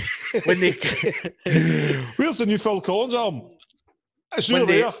when they where's the new Phil Collins album? It's when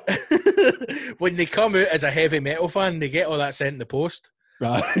really there. When they come out as a heavy metal fan, they get all that sent in the post.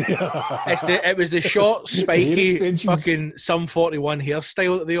 Right. It was the short, spiky, extensions. fucking Sum 41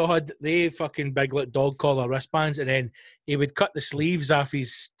 hairstyle that they all had. They fucking big like dog collar wristbands, and then he would cut the sleeves off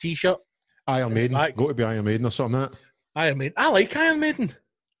his t-shirt. Iron Maiden. Go to be Iron Maiden or something like that. Iron Maiden. I like Iron Maiden.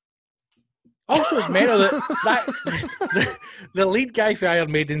 Also, it's mental that the lead guy for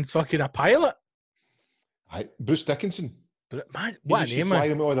Iron Maiden's fucking a pilot. Bruce Dickinson. But man, what a name, fly man.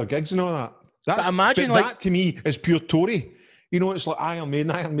 them to other gigs and all that. But imagine, that to me is pure Tory. It's like Iron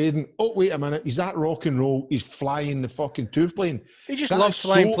Maiden. Oh, wait a minute. Is that rock and roll? He's flying the fucking tube plane. He just loves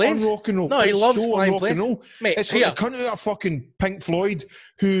flying planes. Rock and roll. No, he loves flying planes. Mate, it's like a cunt out of fucking Pink Floyd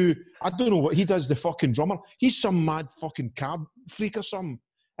who, I don't know what he does, the fucking drummer. He's some mad fucking cab freak or something.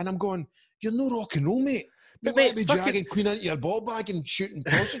 And I'm going, you're no rock and roll, mate. But mate, be dragging Queen into your ball bag and shooting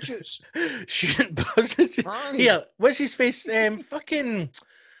prostitutes. Shooting prostitutes? Here, what's his face? Fucking...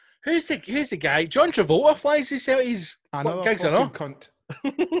 Who's the guy? John Travolta flies his another gigs fucking cunt.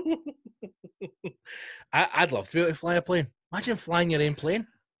 I'd love to be able to fly a plane. Imagine flying your own plane.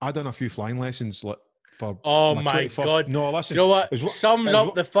 I done a few flying lessons for. Oh my god! No, listen. You know what? Sums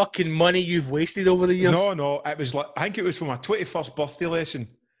up the fucking money you've wasted over the years. No. It was I think it was for my 21st birthday lesson.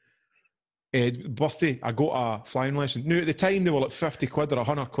 I got a flying lesson. Now, at the time, they were like 50 quid or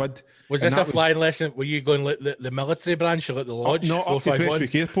 100 quid. Was this a flying lesson? Were you going like the military branch or like the lodge? No, up to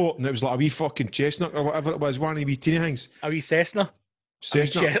Prestwick Airport, and it was like a wee fucking chestnut or whatever it was, one of the wee teeny things. A wee Cessna?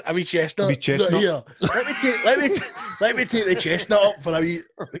 A wee chestnut? A wee chestnut. Here. let me take the chestnut up for a wee...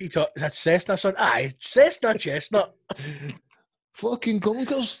 What are you talking? Is that Cessna, son? Aye, Cessna chestnut. Fucking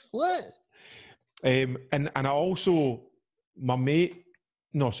conkers. What? And I also... My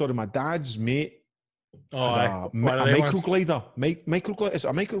dad's mate had a microglider. Is it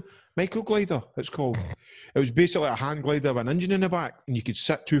a microglider? It's called. It was basically a hand glider with an engine in the back, and you could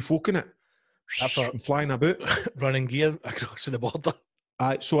sit two folk in it and flying about, running gear across the border.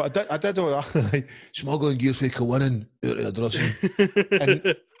 So I did all that. Smuggling gear for Cowanin out of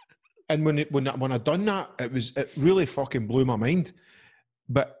Drussen. and when I done that, it really fucking blew my mind.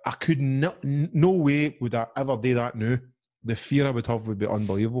 But I could no way would I ever do that now. The fear I would have would be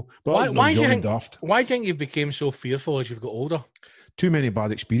unbelievable. But why do you think you've become so fearful as you've got older? Too many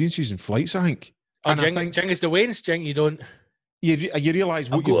bad experiences in flights, I think. And I think it's the Waynes, you don't. You realise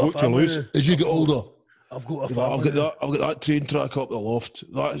what you've got to lose as you get older. I've got that train track up the loft.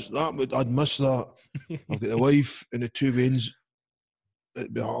 I'd miss that. I've got the wife and the two Waynes.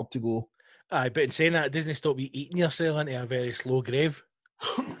 It'd be hard to go. Aye, but in saying that, it doesn't stop you eating yourself into a very slow grave.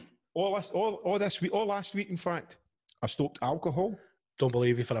 all last week, in fact. I stopped alcohol. Don't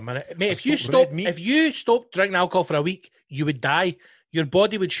believe you for a minute. Mate, if you stopped drinking alcohol for a week, you would die. Your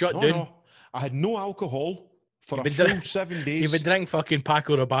body would shut down. No. I had no alcohol for a full 7 days. You've been drinking fucking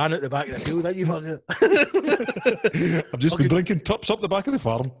Paco Rabanne at the back of the field, you fucking... I've just been drinking tups up the back of the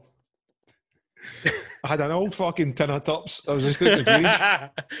farm. I had an old fucking tin of tups. I was just in the garage.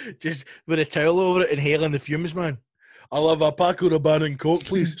 Just with a towel over it, inhaling the fumes, man. I'll have a Paco Rabanne and Coke,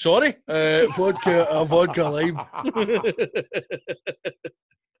 please. Sorry? Vodka lime.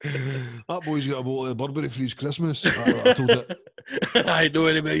 That boy's got a bottle of Burberry for his Christmas. I told it. I know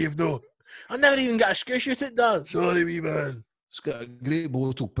anybody you've no. I never even got a squish at it, Dad. Sorry, wee man. It's got a great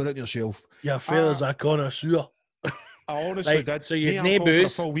bottle. Put it on yourself. Your fella's a connoisseur. I honestly did. So you'd no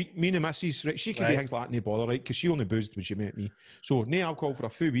booze for a full week. Me and the missus, right? She could do things like that, no bother, right? Because she only boozed when she met me. So no alcohol for a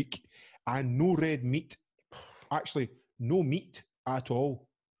full week and no red meat. Actually, no meat at all.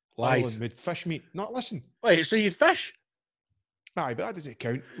 Lies. With fish meat. No, listen. Wait, so you'd fish? Aye, but that doesn't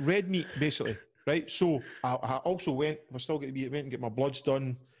count. Red meat, basically. Right? So I also went and get my bloods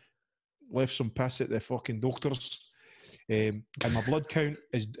done, left some piss at the fucking doctors. And my blood count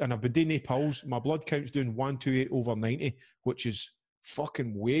is, and I've been doing pills, my blood count's doing 128/90, which is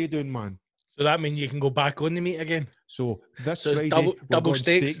fucking way down, man. So that means you can go back on the meat again. So this So it's Friday, we're double going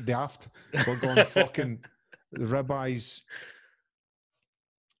steaks. steak daft. We're going fucking ribeyes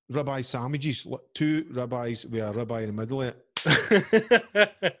sandwiches, 2 ribeyes with a ribeye in the middle of it.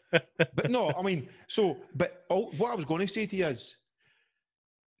 But no, I mean, what I was going to say to you is,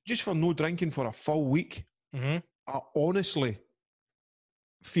 just for no drinking for a full week, I honestly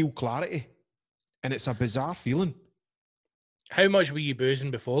feel clarity, and it's a bizarre feeling. How much were you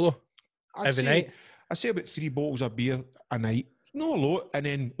boozing before, though? Every night? I say about 3 bottles of beer a night. Not a lot. And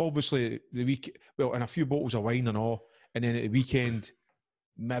then obviously the week, well, and a few bottles of wine and all. And then at the weekend,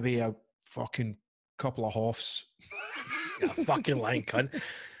 maybe a fucking couple of halves. Yeah, fucking lying cunt.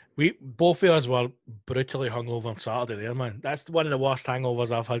 Both of us were brutally hungover on Saturday there, man. That's one of the worst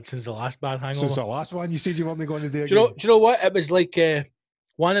hangovers I've had since the last bad hangover. Since the last one, you said you weren't going to do again. Do you know what? It was like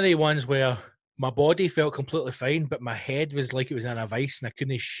one of the ones where my body felt completely fine, but my head was like it was in a vice and I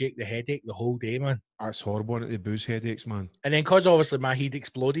couldn't shake the headache the whole day, man. That's horrible, isn't it, the booze headaches, man. And then because obviously my head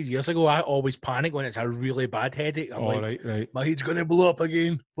exploded years ago, I always panic when it's a really bad headache. I'm like, right. My head's going to blow up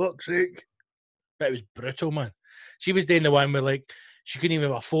again. Fuck's sake. But it was brutal, man. She was doing the one where like she couldn't even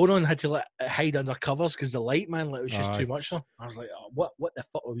have a phone on, had to hide under covers because the light, man, like, it was just too much for her. I was like, what the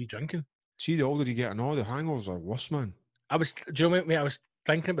fuck were we drinking? See, the older you get and all, the hangovers are worse, man. Do you know what, mate? I was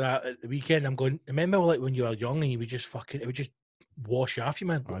thinking about that at the weekend. I'm going, remember like when you were young and you would just it would just wash off you,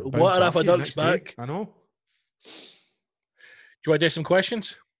 man. Water off a duck's back. I know. Do you want to do some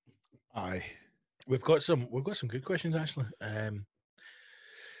questions? Aye. We've got some good questions actually.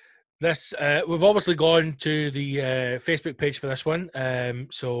 We've obviously gone to the Facebook page for this one.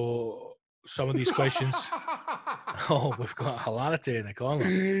 So some of these questions. Oh, we've got hilarity in the corner.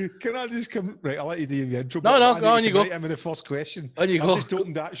 Can I just come? Right, I'll let you do your intro. No, go on, you go. I'm in the first question. On you go. I've just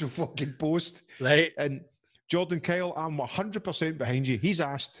opened the actual fucking post. Right. And Jordan Kyle, I'm 100% behind you. He's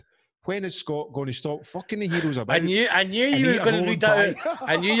asked, when is Scott going to stop fucking the heroes about? I knew you were going to read that out.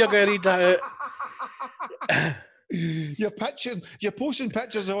 I knew you were going to read that out. You're posting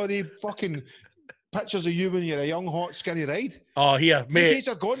pictures of all the fucking pictures of you when you're a young, hot, skinny ride. Oh, here, mate. The days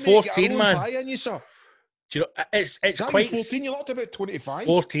are gone, 14, man. Pie in you, sir. Do you know, it's quite 14. You looked about 25.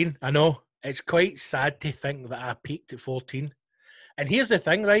 14. I know. It's quite sad to think that I peaked at 14. And here's the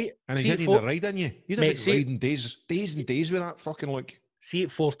thing, right? And he didn't even ride in you. You'd have been riding days and days with that fucking look. See,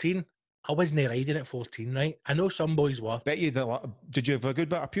 at 14, I wasn't riding at 14, right? I know some boys were. Bet you did you have a good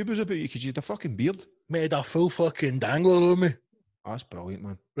bit of pubes about you because you had a fucking beard? Mate, had a full fucking dangler on me. That's brilliant,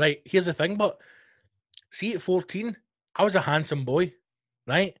 man. Right, here's the thing, but see, at 14, I was a handsome boy,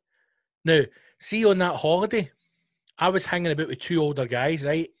 right? Now, see, on that holiday, I was hanging about with 2 older guys,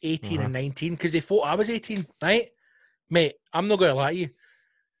 right? 18 and 19, because they thought I was 18, right? Mate, I'm not going to lie to you.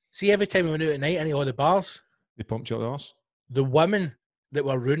 See, every time we went out at night, any of the bars, They pumped you up the arse? The women that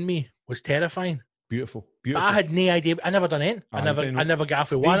were around me was terrifying. Beautiful. But I had no idea. I never done it. I never got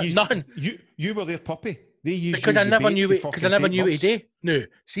off with one. Nothing. You were their puppy. They used because I never knew it. Because I never knew it. what to do. No.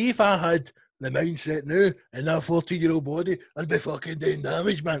 See, if I had the mindset now and that 14-year-old body, I'd be fucking doing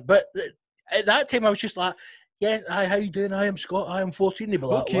damage, man. But at that time, I was just like, yes, hi, how you doing? I am Scott. I am 14. They'd be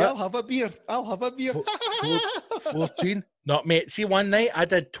like, okay, what? I'll have a beer. 14? No, mate. See, one night I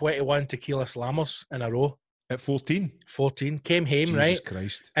did 21 tequila slammers in a row. At 14? 14. Came home, Jesus right?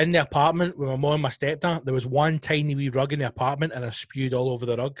 Christ. In the apartment with my mum and my stepdad, there was one tiny wee rug in the apartment and I spewed all over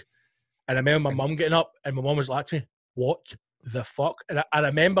the rug. And I remember my mum getting up and my mum was like to me, what the fuck? And I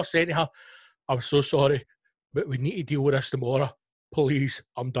remember saying to her, I'm so sorry, but we need to deal with this tomorrow. Please,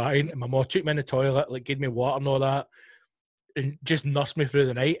 I'm dying. And my mum took me in the toilet, like gave me water and all that, and just nursed me through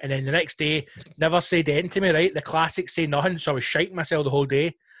the night. And then the next day, never said anything to me, right? The classic say nothing. So I was shiting myself the whole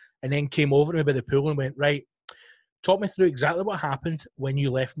day. And then came over to me by the pool and went, right, talk me through exactly what happened when you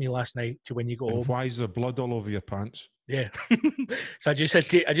left me last night to when you got home. Why is there blood all over your pants? Yeah. So I just said,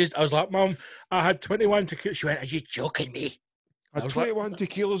 I was like, Mum, I had 21 tequilas. She went, are you joking me? I had 21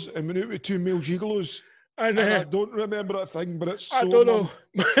 tequilas and went out with 2 male gigolos. And I don't remember a thing, but it's so I don't know.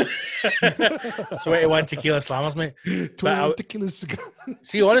 21 tequila slammers, mate. 21 tequilas.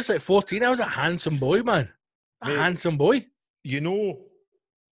 See, honestly, at 14, I was a handsome boy, man. Handsome boy. You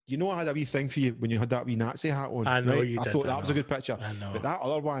know, I had a wee thing for you when you had that wee Nazi hat on. I know right? you did. I thought that was a good picture. I know. But that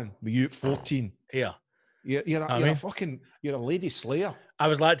other one, with you at 14. Yeah. You're a lady slayer. I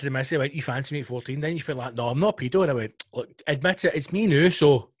was like to the missus, I went, you fancy me at 14? Then she went like, no, I'm not pedo. And I went, look, admit it, it's me now.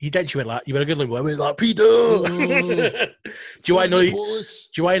 So you did. She went like, you were a good looking woman. Like, pedo. Do you want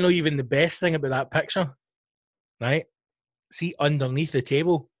to know even the best thing about that picture? Right? See, underneath the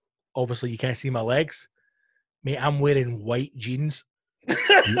table, obviously you can't see my legs. Mate, I'm wearing white jeans.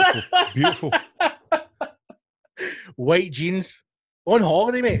 Beautiful. Beautiful. White jeans. On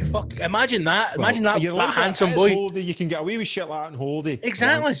holiday, mate. Fuck. Imagine that. Imagine that handsome boy. Holiday. You can get away with shit like that on holiday.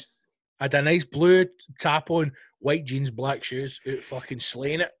 Exactly. Once. I had a nice blue top on, white jeans, black shoes, out fucking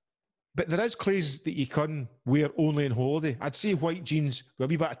slaying it. But there is clothes that you can wear only on holiday. I'd say white jeans with a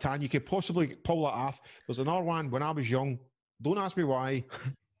wee bit of tan. You could possibly pull that off. There's another one when I was young. Don't ask me why.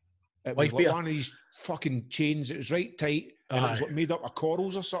 It was like one of these fucking chains. It was right tight. And it was like made up of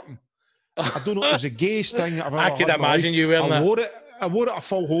corals or something. I don't know. It was the gayest thing I've ever I could imagine you wearing that. I wore it a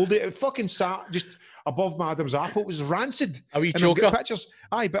full holiday. It fucking sat just above my Adam's apple. It was rancid. A wee choker. Pictures.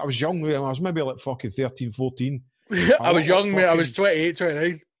 Aye, but I was young. I was maybe like fucking 13, 14. I was young, mate. I was 28,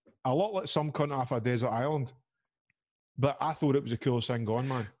 29. A lot like some cunt off a desert island. But I thought it was the coolest thing going,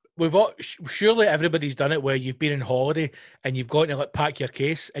 man. Surely everybody's done it where you've been on holiday and you've got to like pack your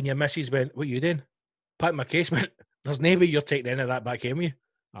case and your missus went, "What are you doing?" Pack my case, man. There's no way you're taking any of that back in with you.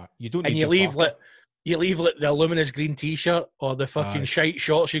 You don't. And you leave the luminous green t-shirt or the fucking shite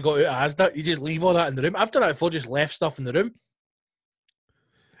shorts you got out of Asda. You just leave all that in the room. I've done it before, just left stuff in the room.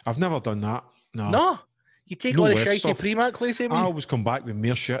 I've never done that. No. You take all the shitey Primark clothes, I always come back with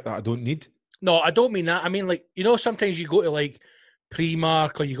mere shit that I don't need. No, I don't mean that. I mean, like, you know, sometimes you go to like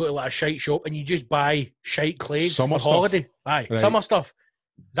Primark or you go to like a shite shop and you just buy shite clothes for holiday. Aye, right. Summer stuff.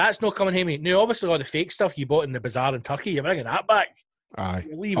 That's not coming home, mate. No, obviously all the fake stuff you bought in the bazaar in Turkey, you're bringing that back. Aye.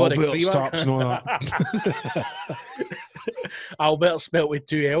 You leave all the Primark. And all that. Albert spelt with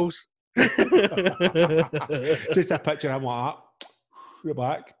 2 L's. Just a picture of him like that. You're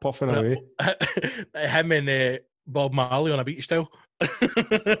back, puffing away. Him and Bob Marley on a beach style.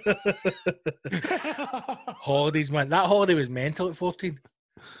 Holidays, man. That holiday was mental at 14.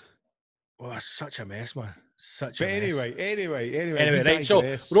 Oh, such a mess, man. Anyway, right.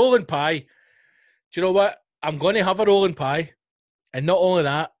 So, rolling pie. Do you know what? I'm going to have a rolling pie, and not only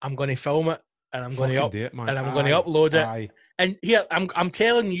that, I'm going to film it, and I'm going to upload it. Aye. And here, I'm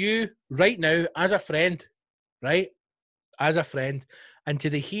telling you right now, as a friend, right? As a friend, and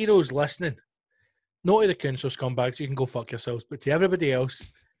to the heroes listening, not to the council scumbags, you can go fuck yourselves, but to everybody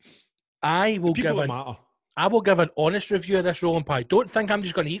else, I will give an honest review of this rolling pie. Don't think I'm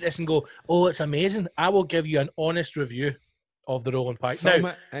just going to eat this and go, "Oh, it's amazing." I will give you an honest review of the rolling pie. Film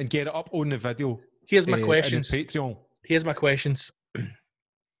it and get it up on the video. Here's my questions. Patreon. Here's my questions.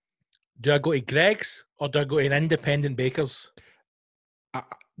 Do I go to Greg's or do I go to an independent baker's?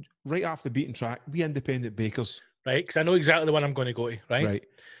 Right off the beaten track, we independent bakers. Right, because I know exactly the one I'm going to go to, right? Right.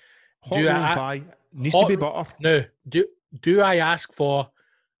 Hot rolling pie needs to be butter. No. Do I ask for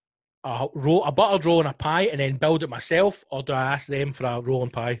a buttered roll and a pie and then build it myself, or do I ask them for a roll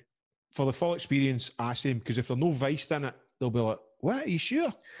and pie? For the full experience, ask them, because if there's no vice in it, they'll be like, "What? Are you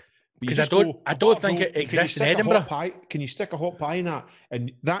sure?" Because I don't think it exists in Edinburgh. Can you stick a hot pie in that?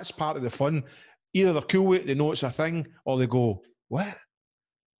 And that's part of the fun. Either they're cool with it, they know it's a thing, or they go, "What?"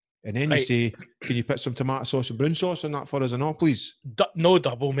 And then you say, "Can you put some tomato sauce and brown sauce in that for us and all, please?" No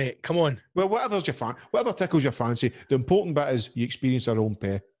double, mate. Come on. Well, whatever tickles your fancy. The important bit is you experience our own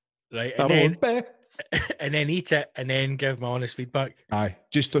pie. Right. And then eat it and then give my honest feedback. Aye.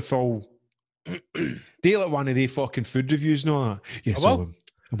 Just to full deal at one of the fucking food reviews and all that. Yeah, so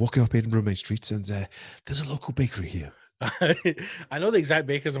I'm walking up Edinburgh main streets and there's a local bakery here. I know the exact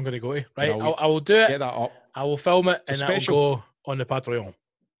bakers I'm going to go to. Right. I will do it. Get that up. I will film it and it'll go on the Patreon.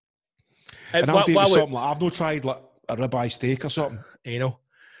 And I'll do something like, I've not tried like a ribeye steak or something. You know,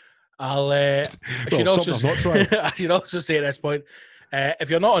 I should also say at this point, if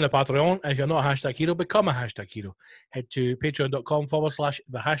you're not on the Patreon and if you're not a hashtag hero, become a hashtag hero. Head to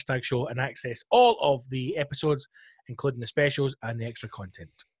patreon.com/the hashtag show and access all of the episodes, including the specials and the extra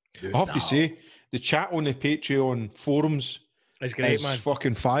content. I have to say, the chat on the Patreon forums is great, man. It's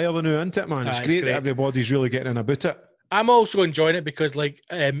fucking fire the new, isn't it, man? It's great that everybody's really getting in about it. I'm also enjoying it because, like,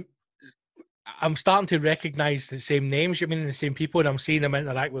 I'm starting to recognise the same names, and the same people, and I'm seeing them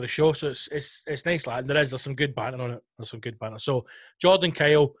interact with the show. So it's nice, like there's some good banter on it. There's some good banter. So Jordan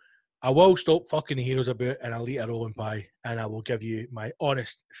Kyle, I will stop fucking the heroes about, and I'll eat a rolling pie, and I will give you my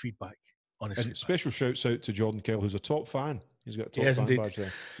honest feedback. Special shouts out to Jordan Kyle, who's a top fan. He's got a top fan badge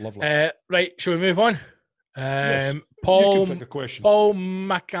there. Lovely. Right, shall we move on? Yes. Paul you can pick a question. Paul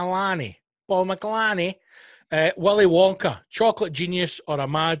McElhenney. Willy Wonka, chocolate genius or a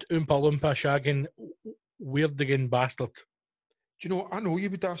mad Oompa Loompa shagging weirdigan bastard? Do you know, I know you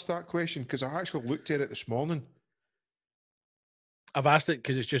would ask that question because I actually looked at it this morning. I've asked it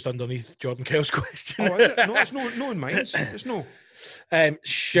because it's just underneath Jordan Kyle's question. Oh, is it? No, it's no in mine. It's no.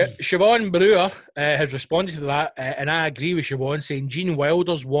 Siobhan Brewer has responded to that, and I agree with Siobhan, saying Gene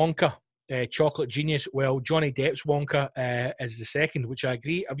Wilder's Wonka chocolate genius. Well, Johnny Depp's Wonka is the second, which I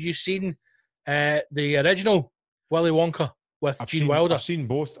agree. Have you seen the original Willy Wonka with Gene Wilder? I've seen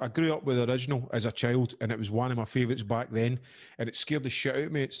both. I grew up with the original as a child, and it was one of my favourites back then, and it scared the shit out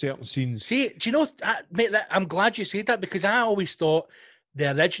of me at certain scenes. See, do you know, mate, I'm glad you said that, because I always thought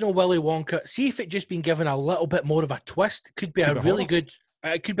the original Willy Wonka, see if it just been given a little bit more of a twist, it could be a really good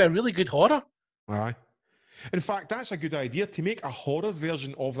horror. Aye. In fact, that's a good idea, to make a horror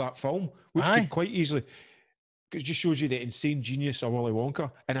version of that film, which Aye. could quite easily, because it just shows you the insane genius of Willy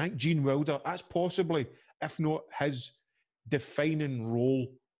Wonka. And I think Gene Wilder, that's possibly, if not his defining role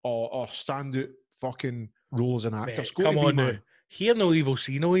or standout fucking role as an actor. Mate, come on now. Hear no evil,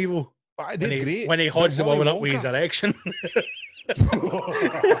 see no evil. They're great. When he hods the woman up with his erection.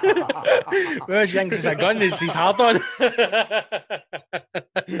 Well, she thinks it's a gun, it's his hard on.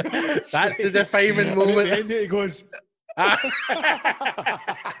 That's the defining moment. And then he goes, home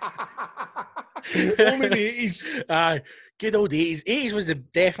in the 80s. Good old 80s. 80s was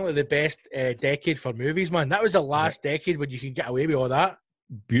definitely the best decade for movies, man. That was the last decade when you could get away with all that.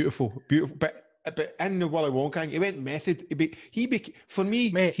 Beautiful, beautiful. But in the Willy Wonka, he went method. For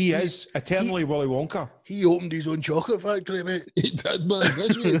me, mate, he is eternally Willy Wonka. He opened his own chocolate factory, mate. He did, man.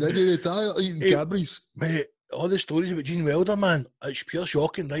 That's what he did. He retired eating Cadbury's. Mate, all the stories about Gene Wilder, man, it's pure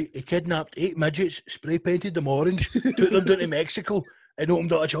shocking, right? He kidnapped 8 midgets, spray painted them orange, took them down to Mexico, and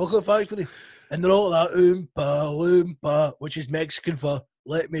opened up a chocolate factory. And they're all like, oompa, which is Mexican for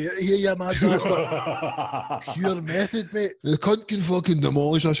let me out here, you mad bastard. Pure method, mate. The cunt can fucking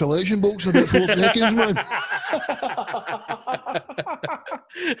demolish a selection box in about 4 seconds, man.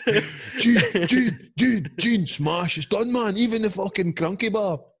 Gene, smash, it's done, man. Even the fucking cranky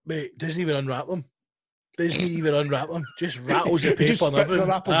bar. Mate, doesn't even unwrap them. Just rattles the paper and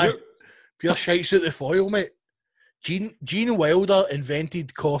everything. Pure shites out the foil, mate. Gene Wilder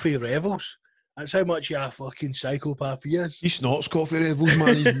invented coffee revels. That's how much a fucking psychopath he is. He snorts coffee revels,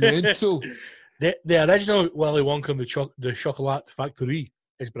 man. He's mental. The original Willy Wonka and the Chocolate Factory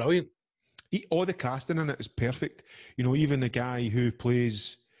is brilliant. All the casting in it is perfect. You know, even the guy who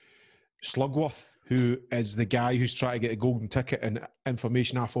plays Slugworth, who is the guy who's trying to get a golden ticket and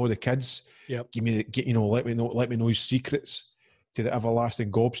information off all the kids. Yep. Let me know his secrets to the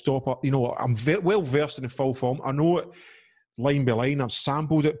everlasting gobstopper. You know, I'm well versed in the full film. I know it line by line. I've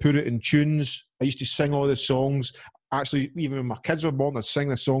sampled it, put it in tunes. I used to sing all the songs. Actually, even when my kids were born, I'd sing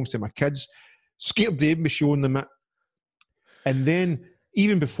the songs to my kids. Scared they'd be showing them it. And then,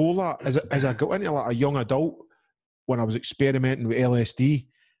 even before that, as I got into like a young adult, when I was experimenting with LSD,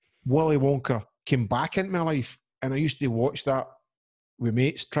 Willy Wonka came back into my life, and I used to watch that with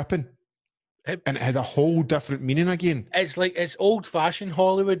mates tripping. And it had a whole different meaning again. It's old-fashioned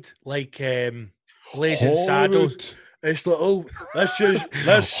Hollywood, like Blazing Saddles. It's like, oh,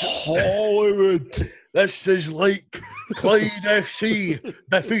 this Hollywood. This is like Clyde FC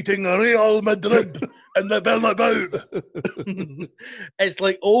defeating Real Madrid in the Bernabeu. It's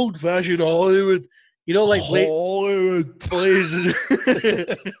like old-fashioned Hollywood. You know, like Hollywood Blazing.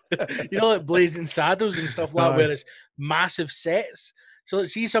 You know, like Blazing Saddles and stuff like that, where it's massive sets. So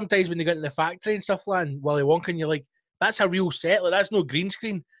see, sometimes when they get in the factory and stuff like that, and Willy Wonka, and you're like, that's a real set. Like, that's no green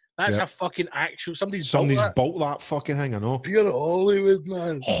screen. That's a fucking actual. Somebody's built that fucking thing, I know. Pure Hollywood,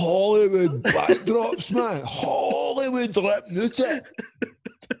 man. Hollywood backdrops, man. Hollywood hypnotic.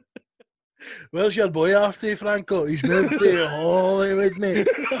 Where's your boy after, Franco? He's moved to Hollywood, mate.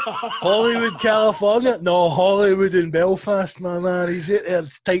 Hollywood, California? No, Hollywood in Belfast, my man. He's out there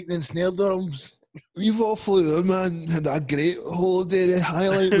tightening snare drums. We've all flew there, man. Had a great holiday. The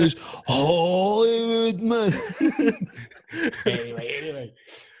highlight was Hollywood, man. Anyway.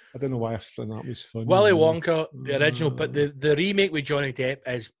 I don't know why I thought that was funny. Willy Wonka, the original, but the remake with Johnny Depp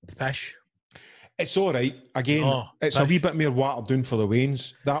is pish. It's all right. Again, it's a wee bit more watered down for the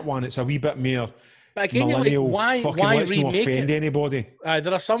Waynes. That one, it's a wee bit more but again, millennial. Like, why let's remake not offend it? anybody.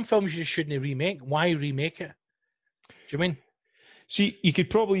 There are some films you shouldn't remake. Why remake it? Do you mean? See, you could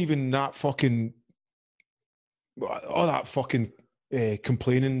probably even all that fucking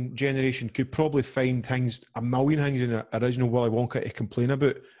complaining generation could probably find a million things in the original Willy Wonka to complain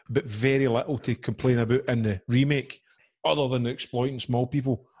about, but very little to complain about in the remake, other than exploiting small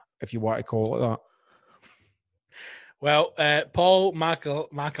people, if you want to call it that. Well, Paul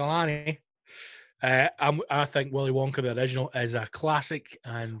Macalani, I think Willy Wonka, the original, is a classic,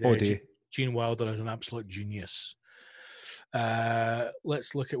 and Gene Wilder is an absolute genius.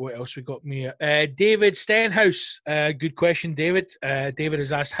 Let's look at what else we got here. David Stenhouse, good question, David. David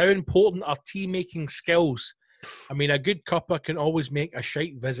has asked, how important are tea making skills? I mean, a good cuppa can always make a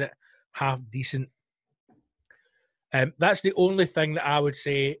shite visit half decent. That's the only thing that I would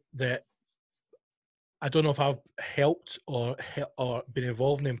say that I don't know if I've helped or been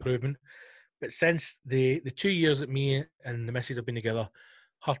involved in the improvement, but since the 2 years that me and the missus have been together,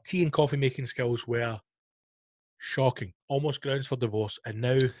 her tea and coffee making skills were shocking, almost grounds for divorce, and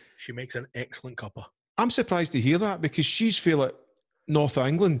now she makes an excellent cuppa. I'm surprised to hear that because she's feel it North of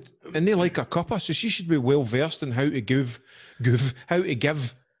England and they like a cuppa, so she should be well versed in how to give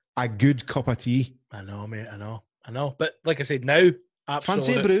a good cup of tea. I know, mate. I know. But like I said, now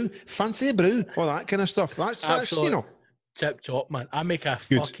fancy a brew, all that kind of stuff. That's you know, tip top, man. I make a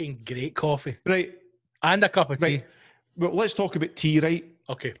Good. fucking great coffee, right? And a cup of tea. Right. Well, let's talk about tea, right?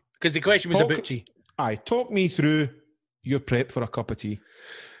 Okay, because the question was about tea. Aye, talk me through your prep for a cup of tea.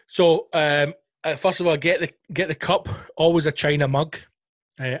 So, first of all, get the cup, always a china mug,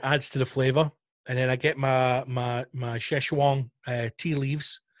 adds to the flavour, and then I get my Szechuan tea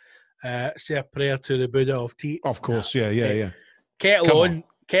leaves, say a prayer to the Buddha of tea. Of course, yeah. Kettle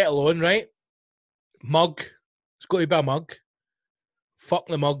on, right? Mug, it's got to be a mug. Fuck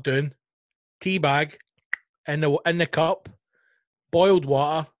the mug down. Tea bag in the cup, boiled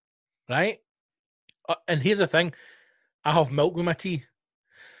water, right? And here's the thing, I have milk with my tea.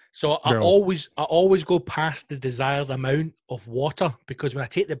 So I always go past the desired amount of water because when I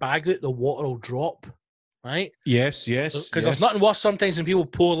take the bag out, the water will drop, right? Yes. Because there's nothing worse sometimes when people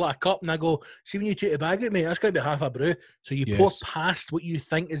pour like a cup and I go, see when you take the bag out, mate, that's going to be half a brew. So you pour past what you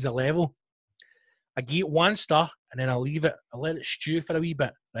think is the level. I give it one stir and then I'll leave it. I'll let it stew for a wee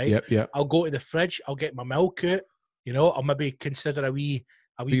bit, right? Yep. I'll go to the fridge. I'll get my milk out. You know, I'll maybe consider a wee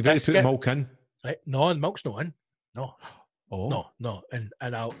You've got to put the milk in. Right? No, the milk's not in. No. Oh. No.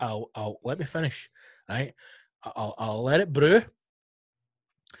 And I'll let me finish. Right? I'll let it brew.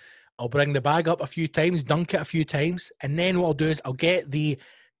 I'll bring the bag up a few times, dunk it a few times, and then what I'll do is I'll get the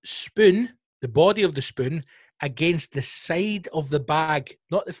spoon, the body of the spoon, against the side of the bag,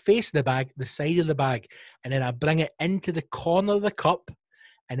 not the face of the bag, the side of the bag. And then I bring it into the corner of the cup,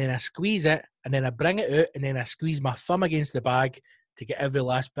 and then I squeeze it, and then I bring it out, and then I squeeze my thumb against the bag to get every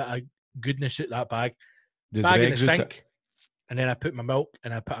last bit of goodness out that bag. Bag in the sink, and then I put my milk,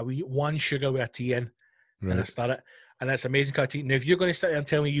 and I put one sugar with a tea in, and I start it. And that's amazing cup of tea. Now, if you're going to sit there and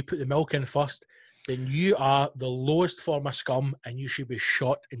tell me you put the milk in first, then you are the lowest form of scum, and you should be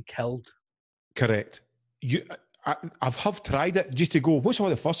shot and killed. Correct. I've tried it just to go, what's all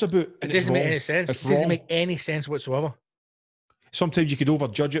the fuss about? And it doesn't make any sense. It doesn't make any sense whatsoever. Sometimes you could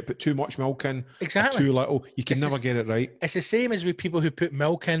overjudge it, put too much milk in, exactly, too little. You can never get it right. It's the same as with people who put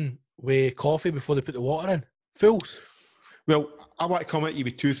milk in with coffee before they put the water in. Fools. Well, I want to come at you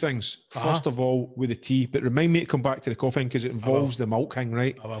with two things. First of all, with the tea, but remind me to come back to the coffee because it involves the milk thing,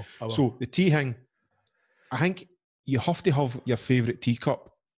 right? I will. So the tea thing, I think you have to have your favourite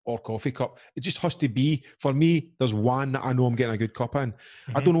teacup or coffee cup. It just has to be, for me, there's one that I know I'm getting a good cup in.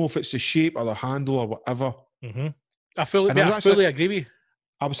 Mm-hmm. I don't know if it's the shape or the handle or whatever. Mm-hmm. I fully agree with you.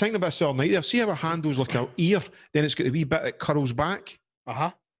 I was thinking about this the other night there. See how a handle's like an ear, then it's got a wee bit that curls back?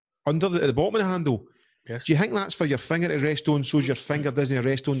 Under at the bottom of the handle. Yes. Do you think that's for your finger to rest on so your finger doesn't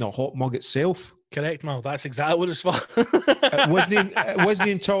rest on the hot mug itself? Correct, Mal. That's exactly what it's for. It wasn't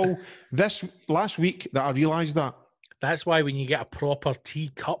until this last week that I realised that. That's why when you get a proper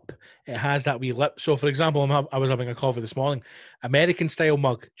tea cup, it has that wee lip. So, for example, I was having a coffee this morning. American-style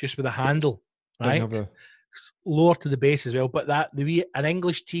mug, just with a handle, right? Lower to the base as well. But an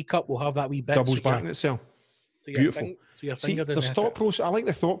English teacup will have that wee bit. Doubles back in itself. So Beautiful. See, there's thought process. I like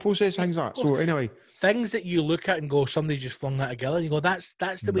the thought process things like that. So anyway, things that you look at and go, somebody just flung that together. And you go, that's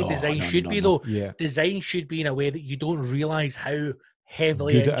the way design should be, though. Yeah. Design should be in a way that you don't realise how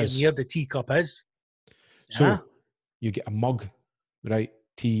heavily engineered the teacup is. So you get a mug, right?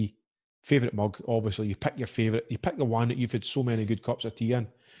 Tea, favourite mug. Obviously, you pick your favourite. You pick the one that you've had so many good cups of tea in.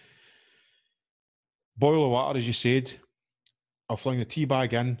 Boil the water, as you said. I'll fling the tea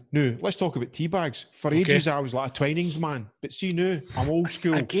bag in. Now, let's talk about tea bags. For ages, I was like a Twinings man. But see now, I'm old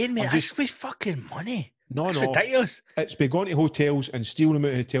school. Again, mate, that's with fucking money. That's ridiculous. It's been going to hotels and stealing them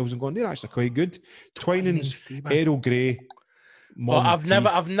out of hotels and going, they're actually quite good. Twinings, Earl Grey. Well, I've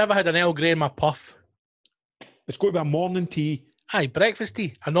never had an Earl Grey in my puff. It's got to be a morning tea. Aye, breakfast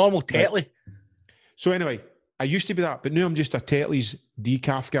tea. A normal Tetley. Right. So anyway, I used to be that, but now I'm just a Tetley's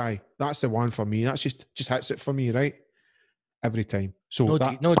decaf guy. That's the one for me. That's just hits it for me, right? Every time. So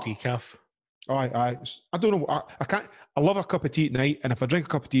no decaf. I don't know. I can't. I love a cup of tea at night, and if I drink a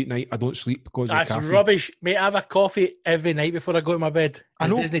cup of tea at night, I don't sleep because that's of caffeine. Rubbish, mate. I have a coffee every night before I go to my bed. I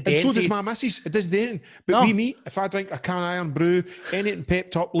know, and so does my missus. It does then. But me, if I drink a can of iron brew, anything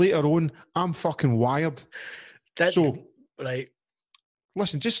pepped up later on, I'm fucking wired. Right.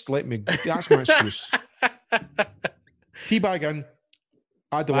 Listen, just let me. That's my excuse. Tea bag in.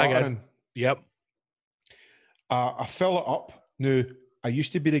 Add the water in. Yep. I fill it up. Now, I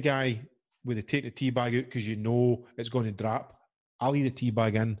used to be the guy with the take the tea bag out because you know it's going to drop. I leave the tea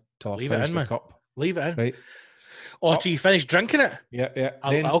bag in till I Leave it finish in, the man. cup. Leave it in. Right. Or Up. till you finish drinking it. Yeah.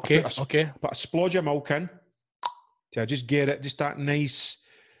 Okay, I put a okay. splodge of milk in. Till I just get it, just that nice,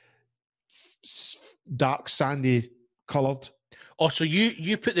 dark, sandy coloured. Oh, so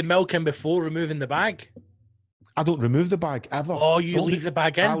you put the milk in before removing the bag? I don't remove the bag ever. Oh, you leave the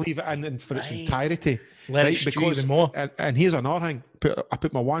bag in? I leave it in for its Right. entirety. Let it stew even more. And here's another thing. I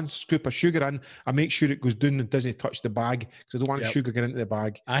put my 1 scoop of sugar in. I make sure it goes down and doesn't touch the bag because I don't want sugar getting into the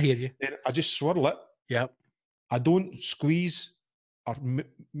bag. I hear you. Then I just swirl it. Yep. I don't squeeze or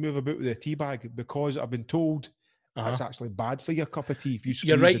move about with the tea bag because I've been told that's actually bad for your cup of tea if you squeeze.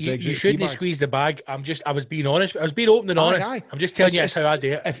 You're right. The dregs You out of the tea shouldn't bag. squeeze the bag. I was being honest. I was being open and honest. Aye. I'm just telling you that's how I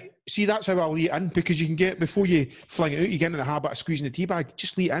do it. See, that's how I leave it in because you can get, before you fling it out, you get into the habit of squeezing the tea bag.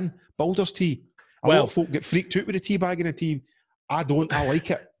 Just leave it in. Boulder's tea. A lot of folk get freaked out with the tea bag in the tea. I don't. I like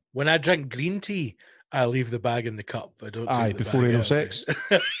it. When I drink green tea, I leave the bag in the cup. I don't. Aye, before anal sex.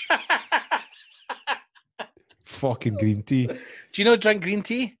 Fucking green tea. Do you not drink green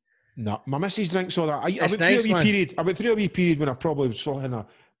tea? No, my missus drinks all that. I went nice, through a wee period when I probably was in a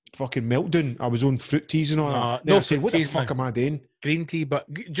fucking meltdown. I was on fruit teas and all that. Then I said, what the fuck am I doing? Green tea,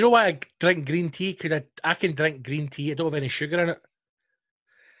 but do you know why I drink green tea? Because I can drink green tea. I don't have any sugar in it.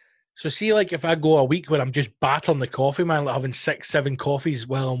 So see, like if I go a week where I'm just battering the coffee, man, like having 6-7 coffees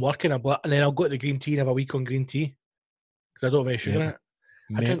while I'm working, and then I'll go to the green tea and have a week on green tea because I don't have any sugar in it.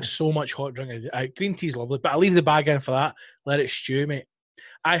 I drink so much hot drink. Green tea is lovely, but I leave the bag in for that. Let it stew, mate.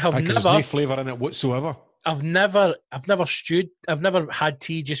 There's no flavour in it whatsoever. I've never stewed. I've never had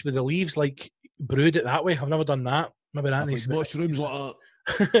tea just with the leaves, like brewed it that way. I've never done that. Maybe that needs mushrooms like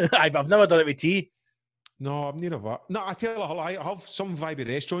that. I've never done it with tea. No, I'm near of that. No, I tell you a lie. I have some vibey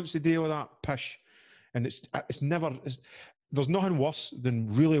restaurants to deal with that pish, and it's never. There's nothing worse than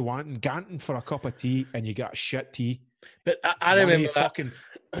really ganting for a cup of tea and you get a shit tea. But I remember fucking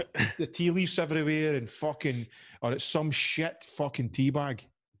the tea leaves everywhere and fucking, or it's some shit fucking tea bag.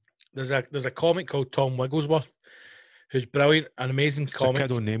 There's a comic called Tom Wigglesworth, who's brilliant, an amazing comic. It's a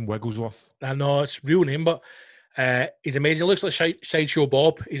kid on name, Wigglesworth. I know it's real name, but he's amazing. He looks like Sideshow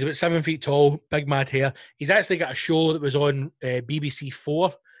Bob. He's about 7 feet tall, big mad hair. He's actually got a show that was on BBC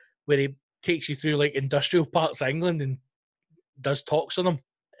 4 where he takes you through like industrial parts of England and does talks on them.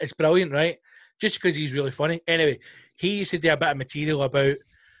 It's brilliant, right? Just because he's really funny. Anyway, he used to do a bit of material about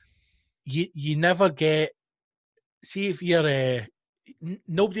you never get. See if you're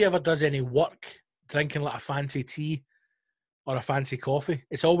nobody ever does any work drinking like a fancy tea or a fancy coffee.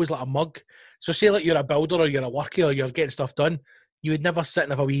 It's always like a mug. So say like you're a builder or you're a worker or you're getting stuff done, you would never sit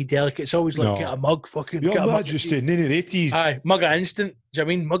and have a wee delicate. It's always like get a mug, fucking. Your Majesty, 1980s. Aye, mug of instant. Do you know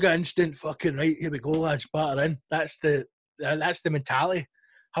what I mean? Mug of instant, fucking right. Here we go, lads. Batter in. That's the mentality.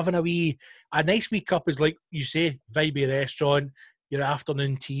 Having a nice wee cup is like you say, vibey restaurant, your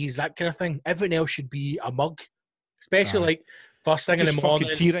afternoon teas, that kind of thing. Everything else should be a mug, especially like first thing just in the morning.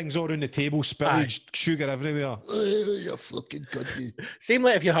 Fucking tea rings all around the table, spillage, sugar everywhere. You fucking country. Same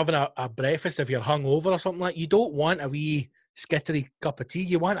like if you're having a breakfast, if you're hungover or something like, you don't want a wee skittery cup of tea.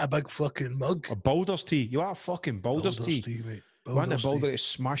 You want a big fucking mug. A Baldur's tea. You want a fucking Baldur's tea. Mate. You want a Baldur to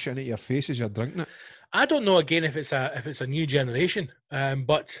smash into your face as you're drinking it. I don't know again if it's a new generation,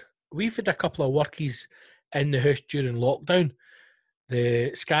 but we've had a couple of workies in the house during lockdown.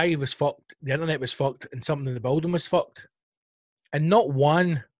 The Sky was fucked, the internet was fucked, and something in the building was fucked. And not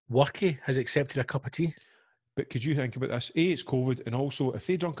one workie has accepted a cup of tea. But could you think about this? A, it's COVID, and also if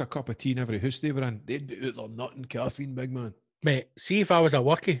they drank a cup of tea in every house they were in, they'd be out there nutting caffeine, big man. Mate, see if I was a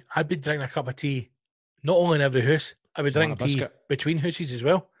workie, I'd be drinking a cup of tea, not only in every house, I would drink tea between houses as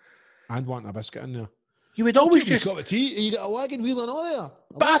well. And wanting a biscuit in there. You would always just a cup of tea. You got a wagon wheel and all there.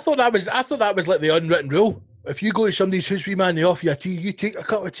 But I thought that was like the unwritten rule. If you go to somebody's house, wee man, they offer you a tea, you take a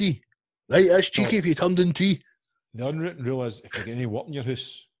cup of tea. Right, that's cheeky if you turned in tea. The unwritten rule is if you're getting any work in your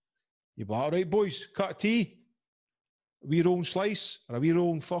house, you be all right, boys, cut of tea, a wee rolling slice, or a wee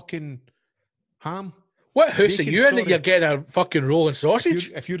rolling fucking ham. What house are you in that you're getting a fucking rolling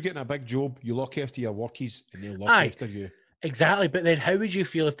sausage? If you're getting a big job, you look after your workies and they'll look after you. Exactly, but then how would you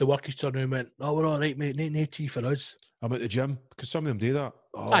feel if the workies turned around and went, "Oh, we're all right, mate, no tea for us." I'm at the gym, because some of them do that.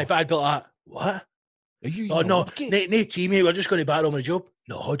 Aye, but I'd be like, what? Are you no, no tea, mate, we're just going to battle on the job.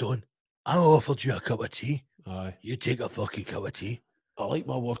 No, hold on. I offered you a cup of tea. Aye. You take a fucking cup of tea. I like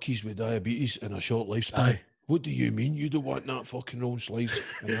my workies with diabetes and a short lifespan. Aye. What do you mean you don't want that fucking rolling slice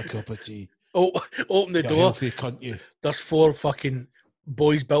and a cup of tea? Oh, open the door. Healthy, cunt you. There's 4 fucking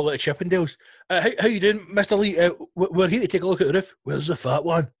boys built at Chippendales. How you doing, Mr. Lee? We're here to take a look at the roof. Where's the fat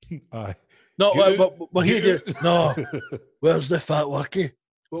one? Aye. No, we're here to Get- no. Where's the fat worky?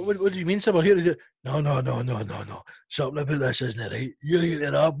 What do you mean, sir? We're here to do. No. Something about this isn't it right? You're here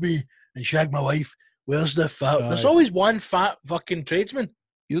to rob me and shag my wife. Where's the fat? There's Aye. always one fat fucking tradesman.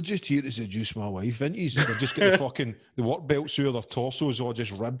 You're just here to seduce my wife, ain't you? They've just got the fucking the work belts through their torsos all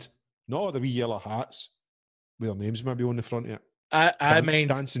just ribbed. Not the wee yellow hats with their names maybe on the front of it. I mean,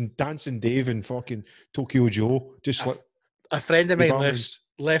 dancing Dave and fucking Tokyo Joe. Just like a friend of the mine barman's-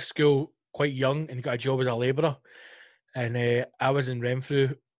 left school quite young and got a job as a labourer. And I was in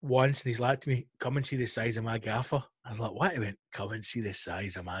Renfrew once, and he's like to me, "Come and see the size of my gaffer." I was like, "What?" He went, "Come and see the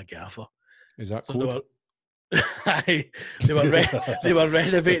size of my gaffer." Is that So code? they were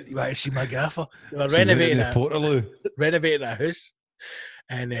renovating. You might see my gaffer. They were So you went in renovating the Portaloo. renovating a house,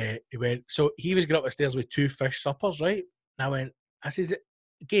 and he went. So he was going up the stairs with 2 fish suppers, right? And I says,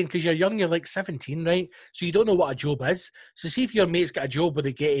 again, because you're young, you're like 17, right? So you don't know what a job is. So see if your mate's got a job where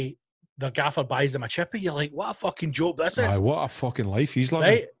their gaffer buys them a chippy, you're like, what a fucking job this is. Aye, what a fucking life he's living.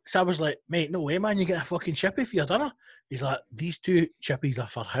 Right? So I was like, mate, no way, man, you get a fucking chippy for your dinner. He's like, these 2 chippies are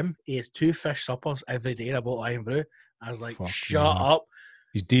for him. He has 2 fish suppers every day in a bottle of Iron Brew. I was like, Fuck shut man. up.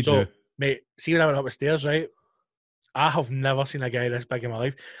 He's dead So, now. mate, see when I went up the stairs, right? I have never seen a guy this big in my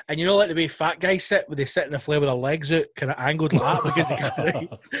life. And you know, like the way fat guys sit, where they sit in the flare with their legs out, kind of angled like that, because they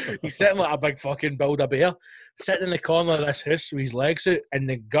can't, he's sitting like a big fucking Build-A-Bear, sitting in the corner of this house with his legs out, and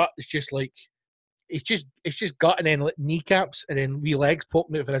the gut is just like, it's just gut and then like kneecaps and then wee legs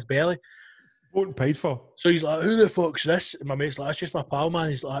poking out for his belly. Won't paid for. So he's like, who the fuck's this? And my mate's like, it's just my pal, man.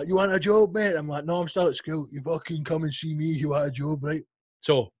 He's like, you want a job, mate? I'm like, no, I'm still at school. You fucking come and see me if you want a job, right?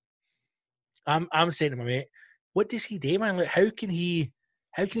 So I'm saying to my mate, what does he do, man? Like, how can he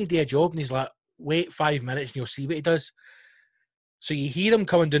do a job? And he's like, wait 5 minutes and you'll see what he does. So you hear him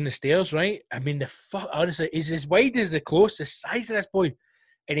coming down the stairs, right? I mean, honestly, he's as wide as the close, the size of this boy.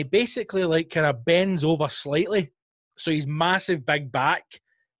 And he basically like kind of bends over slightly. So his massive big back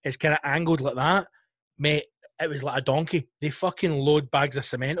is kind of angled like that. Mate, it was like a donkey. They fucking load bags of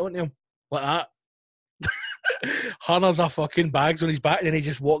cement onto him like that. Hunters are fucking bags on his back, and then he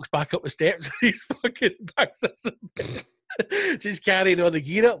just walks back up the steps with his fucking bags of cement. Just carrying all the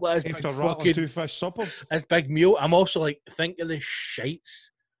gear up like this After big rattling fucking 2 fish suppers. this big meal. I'm also like, think of the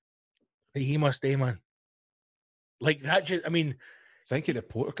shites that he must do, man. Like that just, I mean, Think of the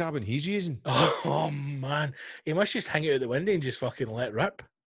porter cabin he's using. oh man, he must just hang it out the window and just fucking let rip.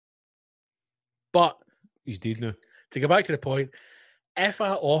 But He's dead now. to go back to the point, if I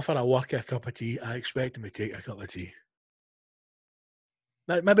offer a worker a cup of tea, I expect him to take a cup of tea.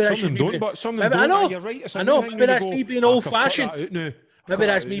 Maybe Some that's of them don't, but some of them maybe, I don't. know, You're right. It's a I new know. thing Maybe now to that's go, me being "Ah, I've cut old-fashioned. that out now. I've cut Maybe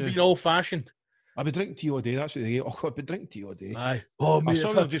that's that me out being now." old-fashioned. I've been drinking tea all day. That's what they get. Oh, I've been drinking tea all day. Aye. Oh, Or mate,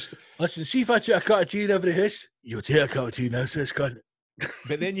 some if of I, them just. listen, see if I take a cup of tea in every house, you'll take a cup of tea now, sis cunt.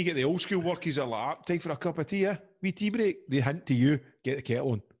 But then you get the old school workies that are like, "Ah, time for a cup of tea, wee tea break." They hint to you, get the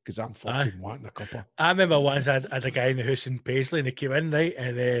kettle on, because I'm fucking wanting a cuppa. I remember once I had a guy in the house in Paisley, and he came in, right?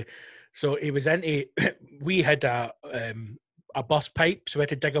 And so he was into, we had a bus pipe, so we had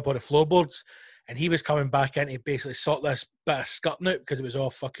to dig up all the floorboards, and he was coming back in to basically sort this bit of skirting out because it was all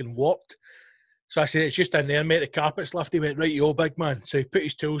fucking warped. So I said, it's just in there, mate, the carpet's left. He went, right, you old big man. So he put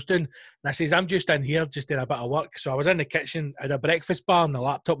his tools down, and I says, I'm just in here, just doing a bit of work. So I was in the kitchen, I had a breakfast bar, and the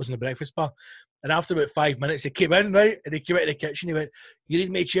laptop was in the breakfast bar. And after about 5 minutes, he came in, right? And he came out of the kitchen, he went, you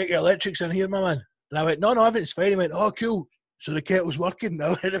need me to check your electrics in here, my man? And I went, no, everything's fine. He went, oh, cool. So the kettle's working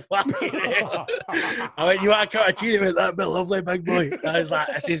now. I went, you want a cup of tea? He went, that'd be lovely, big boy. I was like,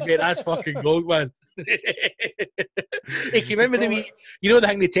 I says, mate, that's fucking gold, man. He came in with the wee, you know the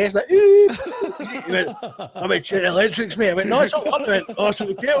thing they test, like, ooh. He went, I went, check the electrics, mate. I went, no, it's not working. He went, oh, so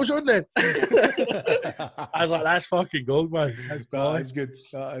the kettle's on then. I was like, that's fucking gold, man. That's That is good.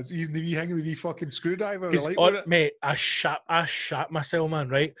 That is. Even the wee hanging the wee fucking screwdriver. I like on, it. mate, I shat myself, man,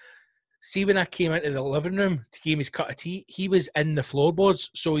 right? See, when I came into the living room to give him his cup of tea, he was in the floorboards,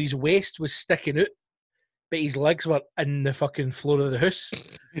 so his waist was sticking out, but his legs were in the fucking floor of the house.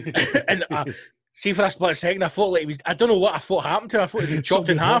 And see, for a split second, I thought like he was, I don't know what I thought happened to him. I thought he was chopped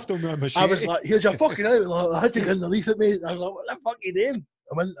in half. I was like, here's your fucking out. Like, I had to get underneath it, mate. I was like, what the fuck are you doing?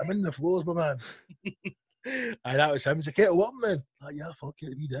 I'm in the floors, my man. And that was him. He's like, kettle what, man? Like, yeah, fuck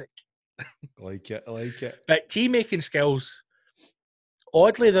it, wee dick. I like it. But tea making skills,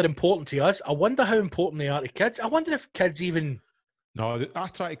 oddly, they're important to us. I wonder how important they are to kids. I wonder if kids even... No, I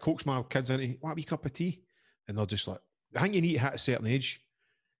try to coax my kids into, want a wee cup of tea? And they're just like, I think you need to hit a certain age.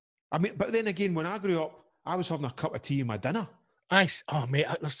 I mean, but then again, when I grew up, I was having a cup of tea in my dinner. Nice. Oh, mate,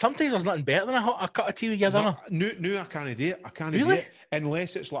 sometimes there's nothing better than a cup of tea with your dinner. No, I can't do it. I can't do Really? it.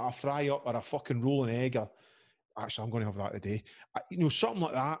 Unless it's like a fry up or a fucking rolling egg. Or, actually, I'm going to have that today. You know, something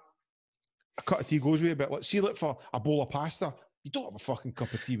like that. a cup of tea goes with it, but let's see, look for a bowl of pasta. You don't have a fucking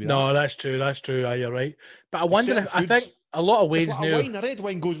cup of tea with that. No, that's true. That's true. Aye, you're right. But I wonder certain if I think foods- a lot of It's ways like now. a wine, a red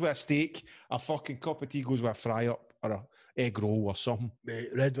wine goes with a steak, a fucking cup of tea goes with a fry up or a egg roll or something. Mate,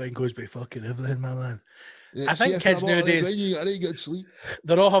 red wine goes by fucking everything, my man. Yeah, I think after a kids bottle of red nowadays- wine, you get a really good sleep.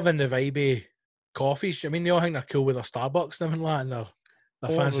 They're all having the vibey coffees. I mean, they all think they're cool with their Starbucks and everything like that, and they're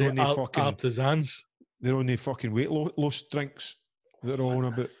Oh, fancy they're only fucking- artisans. They're only fucking weight loss drinks that are all on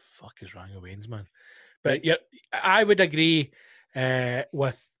What the about. fuck is wrong with Wayne's, man? But yeah, I would agree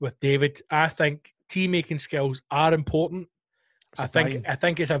with David. I think tea making skills are important. I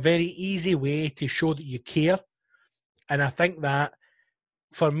think it's a very easy way to show that you care, and I think that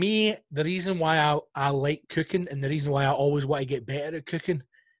for me, the reason why I like cooking and the reason why I always want to get better at cooking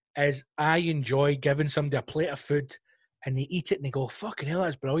is I enjoy giving somebody a plate of food and they eat it and they go, fucking hell,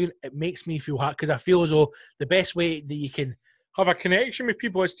 that's brilliant. It makes me feel happy because I feel as though the best way that you can have a connection with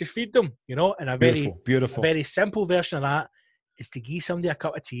people is to feed them, you know, and a Beautiful. very simple version of that is to give somebody a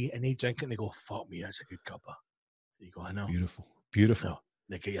cup of tea and they drink it and they go, fuck me, that's a good cuppa. You go, I know. Beautiful. No,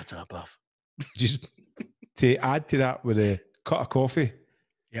 they get your tap off. Just to add to that with a cut of coffee.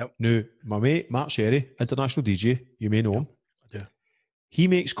 Yep. Now, my mate, Mark Sherry, international DJ, you may know him. I do. He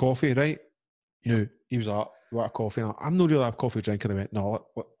makes coffee, right? Now, he was like, what a coffee? And I'm not really a coffee drinker. I went, no,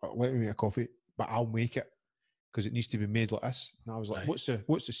 let me make a coffee, but I'll make it because it needs to be made like this. And I was like, Right.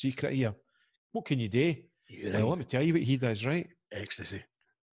 what's the secret here? What can you do? You're Well, right. let me tell you what he does, right? Ecstasy.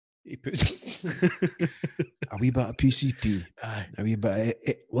 He puts A wee bit of PCP, Aye. a wee bit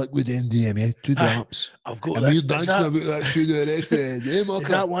of liquid MDMA, 2 Aye. drops. I've got And this. we're dancing about that through the rest of the day, Is mucker.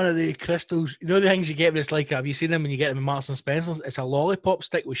 that one of the crystals? You know the things you get, but it's like, have you seen them when you get them in Marks and Spencer's? It's a lollipop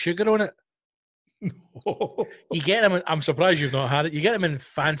stick with sugar on it. You get them, I'm surprised you've not had it. You get them in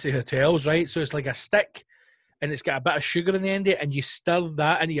fancy hotels, right? So it's like a stick and it's got a bit of sugar in the end of it, and you stir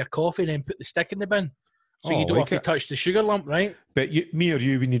that into your coffee and then put the stick in the bin. So you don't have to touch the sugar lump, right? But me or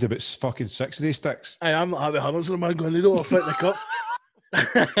you, we need about fucking 6 of these sticks. I'm not having hundreds of them, man, going, they don't fit in the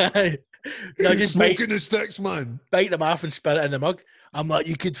cup. No, just Smoking the sticks, man. bite them off and spit it in the mug. I'm like,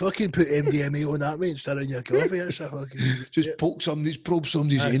 you could fucking put MDMA on that, mate, and stir it in your coffee. That's a fucking... Just Yeah. probe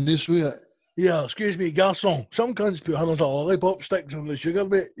somebody's Aye. anus with it. Yeah, excuse me, garçon. Some cunts put hundreds of lollipop sticks on the sugar,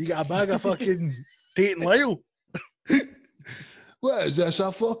 mate. You get a bag of fucking Tate and Lyle. What is this,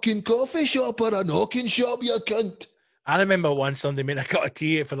 a fucking coffee shop or a knocking shop, you cunt? I remember once somebody made a cup of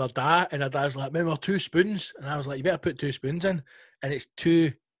tea for their dad, and their dad's like, remember 2 spoons? And I was like, you better put 2 spoons in. And it's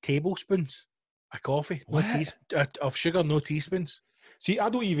 2 tablespoons of coffee. No What? of sugar, no teaspoons. See, I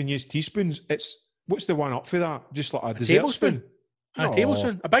don't even use teaspoons. It's what's the one up for that? Just like a dessert tablespoon? spoon. A No.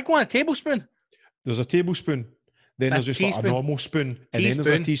 tablespoon. A big one, a tablespoon. There's a tablespoon. Then That's there's just like a teaspoon. normal spoon, and then there's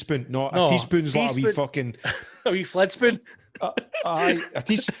a teaspoon. No, No, a teaspoon's like a wee teaspoon. fucking. A wee flit spoon. Aye,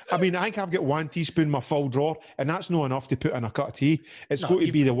 I mean, I think I've got 1 teaspoon in my full drawer, and that's not enough to put in a cup of tea. It's No, got to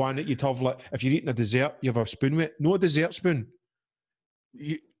you've- be the one that you'd have, like, if you're eating a dessert, you have a spoon with it. No dessert spoon. Do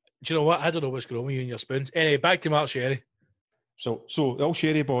you know what? I don't know what's going on with you and your spoons. Anyway, back to Mark Sherry. So the old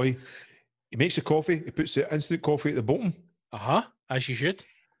sherry boy, he makes the coffee, he puts the instant coffee at the bottom, Uh-huh. As you should.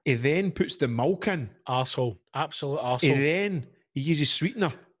 he then puts the milk in, Arsehole. Absolute he arsehole. then he uses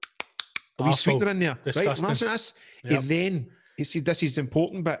sweetener. A wee Arsehole. sweetener in there. Disgusting. Right? And that's this. Yep. He then, you see, this is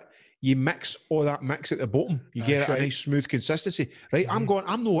important, but you mix all that mix at the bottom. You get That's a right. nice smooth consistency. Right? I'm Mhm. going,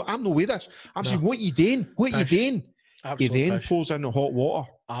 I'm no with this. I'm No. saying, what you doing? What Pish. you doing? He Absolute then fish. pours in the hot water.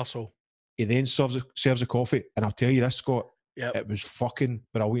 Arsehole. He then serves the coffee. And I'll tell you this, Scott, Yep. it was fucking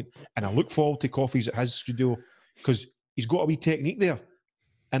brilliant. And I look forward to coffees at his studio because he's got a wee technique there.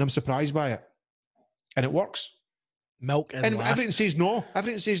 And I'm surprised by it. And it works. Milk and And last. everything says no.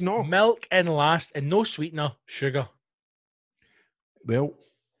 Everything says no. Milk and last, and no sweetener, sugar. Well,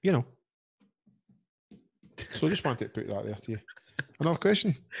 you know. So I just wanted to put that there to you. Another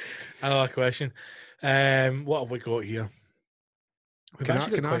question? Another question. What have we got here? We've Can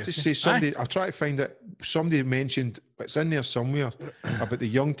actually got I quite a just few. say somebody? I'll try to find it. Somebody mentioned it's in there somewhere about the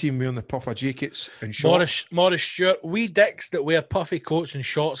young team wearing the puffer jackets and shorts. Morris Stewart, we dicks that wear puffy coats and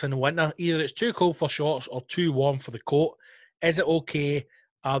shorts in the winter. Either it's too cold for shorts or too warm for the coat. Is it okay?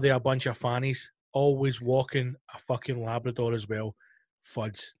 Are they a bunch of fannies? Always walking a fucking Labrador as well.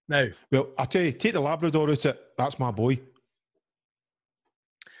 Fuds. Now, Well, I tell you, take the Labrador out it. That's my boy.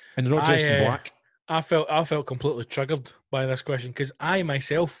 And they're all dressed in black. I felt completely triggered by this question because I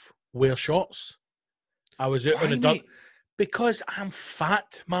myself wear shorts. I was out Why, on the dirt mate? because I'm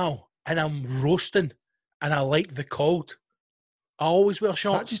fat, Mal, and I'm roasting, and I like the cold. I always wear That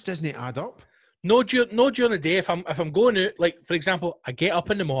shorts. just doesn't add up. No during the day. If I'm going out, like for example, I get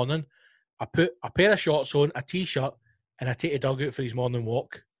up in the morning, I put a pair of shorts on, a t-shirt, and I take a dog out for his morning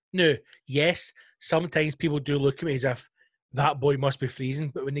walk. No, yes, sometimes people do look at me as if that boy must be freezing,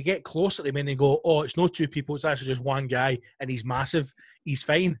 but when they get closer to me and they go, oh, it's no two people, it's actually just one guy, and he's massive, he's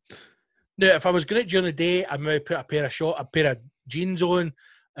fine. Now, if I was going out during the day, I might put a pair of jeans on,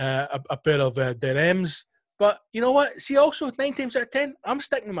 a pair of denims. But you know what? See, also 9 times out of 10, I'm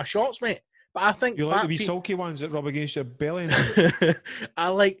sticking to my shorts, mate. But I think You like the wee sulky ones that rub against your belly?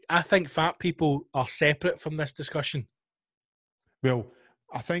 I think fat people are separate from this discussion. Well,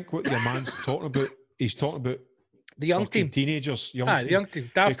 I think what your man's talking about, he's talking about the young team, teenagers, the young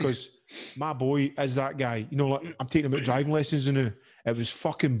team, Dafties. Because my boy is that guy. You know, like, I'm taking him out driving lessons now. It was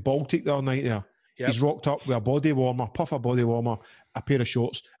fucking Baltic the other night there. Yep. He's rocked up with a body warmer, puffer body warmer, a pair of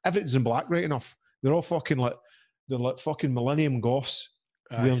shorts. Everything's in black, right enough. They're all fucking they're like fucking millennium goths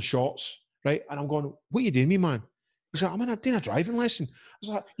wearing shorts, right? And I'm going, what are you doing, me man? He's like, I'm doing a driving lesson. I was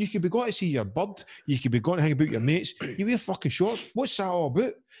like, you could be going to see your bud. You could be going to hang about your mates. You wear fucking shorts. What's that all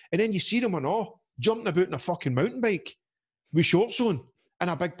about? And then you see them and all jumping about in a fucking mountain bike with shorts on and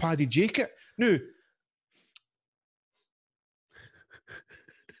a big padded jacket. Now,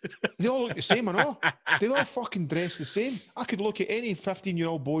 they all look the same and all. They all fucking dress the same. I could look at any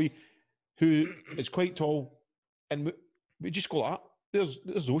 15-year-old boy who is quite tall and we just go like that.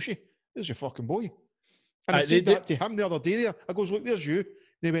 There's Oshie. There's your fucking boy. And I said that to him the other day there. I goes, look, there's you. And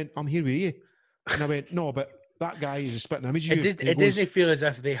he went, I'm here with you. And I went, no, but that guy is a spitting image of you. It doesn't feel as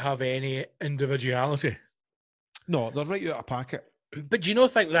if they have any individuality. No, they're right out of pocket. But do you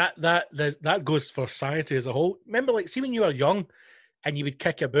not think that goes for society as a whole? Remember, like, see when you were young and you would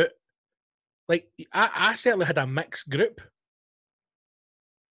kick about, like, I certainly had a mixed group.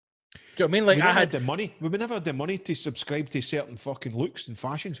 Do you know what I mean? Like, I had the money. We never had the money to subscribe to certain fucking looks and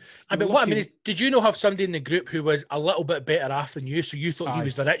fashions. But what I mean is, did you not have somebody in the group who was a little bit better off than you? So you thought he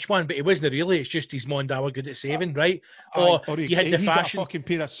was the rich one, but he wasn't really. It's just his mom and dad were good at saving, right? Or you had the fashion. Got a fucking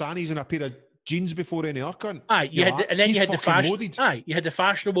pair of sannies and a pair of jeans before any haircut. You had the fashion. You had the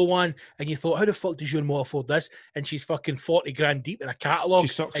fashionable one, and you thought, how the fuck does your mom afford this? And she's fucking 40 grand deep in a catalogue. She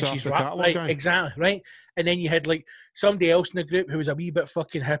sucks and off she's the catalogue, right, guy. exactly, right. And then you had like somebody else in the group who was a wee bit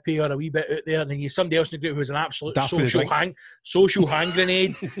fucking hippie or a wee bit out there, and then you had somebody else in the group who was an absolute social hand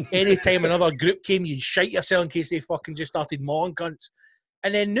grenade. Anytime another group came, you'd shite yourself in case they fucking just started mauling cunts.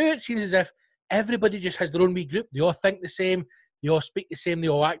 And then now it seems as if everybody just has their own wee group. They all think the same, they all speak the same, they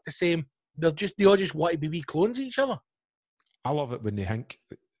all act the same. They all just want to be wee clones of each other. I love it when they think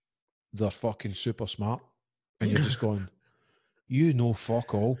they're fucking super smart, and you're just going, you know,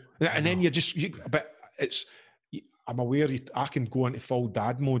 fuck all. And then but I'm aware I can go into full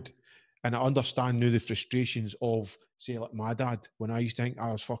dad mode, and I understand now the frustrations of, say, like my dad. When I used to think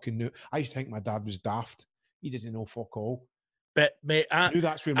I was fucking new, I used to think my dad was daft. He didn't know fuck all. But mate, I knew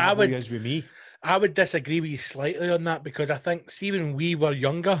that's where my boy is with me. I would disagree with you slightly on that, because I think, see, when we were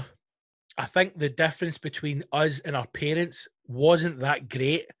younger, I think the difference between us and our parents wasn't that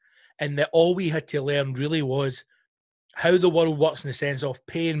great, and that all we had to learn really was how the world works in the sense of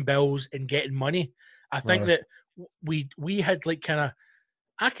paying bills and getting money. I think that we had like kind of,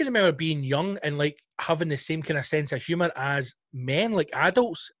 I can remember being young and like having the same kind of sense of humor as men, like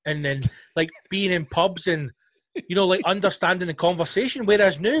adults, and then like being in pubs and, you know, like understanding the conversation.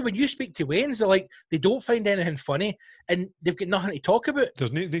 Whereas now, when you speak to Waynes, they're like, they don't find anything funny and they've got nothing to talk about.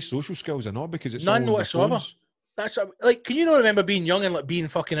 There's no social skills or not, because it's none all whatsoever. That's like, can you not remember being young and like being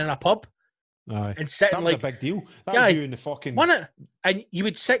fucking in a pub? Aye. And sitting, that was like a big deal. That was you in the fucking. And you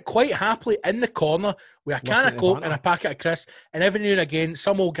would sit quite happily in the corner with a can of Coke and a packet of crisps, and every now and again,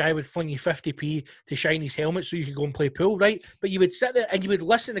 some old guy would fling you 50p to shine his helmet so you could go and play pool, right? But you would sit there and you would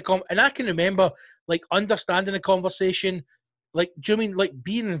listen to and I can remember like understanding the conversation, like, do you mean like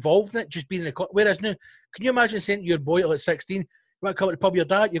being involved in it, just being in the whereas now, can you imagine saying to your boy at like 16, you want to come to the pub with your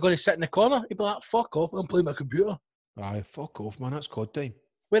dad, you're going to sit in the corner? He'd be like, fuck off, I'm playing my computer. Aye, fuck off, man, that's COD time.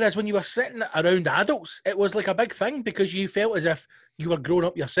 Whereas when you were sitting around adults, it was like a big thing because you felt as if you were growing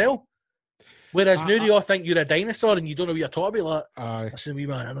up yourself. Whereas now they all think you're a dinosaur and you don't know what you're talking about. Like, listen, wee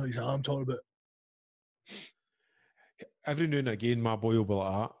man, I know what I'm talking about. Every now and again, my boy will be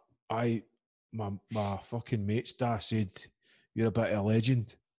like that. My fucking mate's dad said, you're a bit of a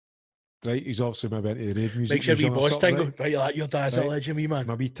legend. Right? He's obviously maybe into the rave music. Makes your wee boss tingle. Right, you're like, your dad's a legend, wee man.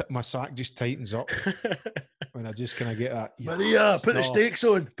 My sack just tightens up. And I just kind of get that. Yes, Maria, put the steaks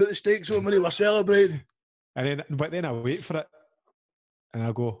on. Put the steaks on, Maria. We're celebrating. But then I wait for it, and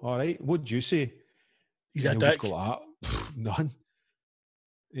I go, "All right, what'd you say?" He's a dick. Just go like that. None. And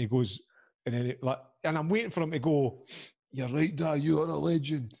he goes, and I'm waiting for him to go. You're right, Dad. You are a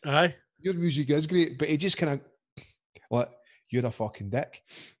legend. Aye, your music is great, but he just kind of like, you're a fucking dick.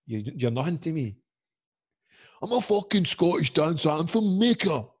 You're nothing to me. I'm a fucking Scottish dance anthem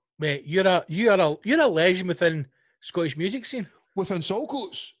maker. Mate, you're a legend within Scottish music scene. Within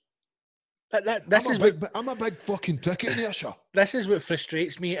Saltcoats. I'm a big fucking ticket in here, sir. This is what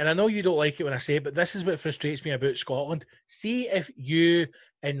frustrates me, and I know you don't like it when I say it, but this is what frustrates me about Scotland. See if you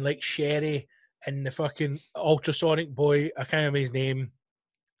and like Sherry and the fucking ultrasonic boy, I can't remember his name.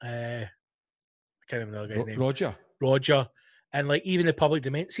 I can't remember the other guy's name. Roger, and like even the public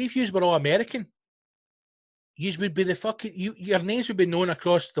domain. See if you were all American, you would be the fucking your names would be known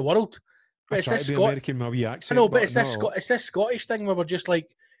across the world. But I try to be American, my wee accent. I know, but it's this Scottish thing where we're just like,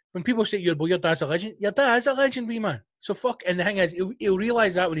 when people say your dad's a legend, your dad is a legend, wee man. So fuck. And the thing is, he'll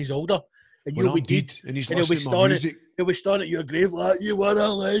realise that when he's older, and you'll be dead, and he'll be standing at your grave like, you were a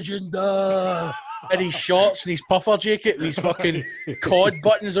legend, in his shorts and his puffer jacket with his fucking cod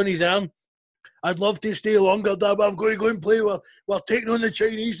buttons on his arm. I'd love to stay longer, Dad, but I'm going to go and play. We're taking on the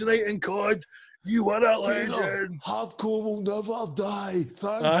Chinese tonight in cod. You were a legend. Hardcore will never die.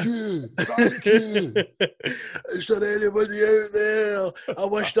 Thank you. Thank you. Is there anybody out there? I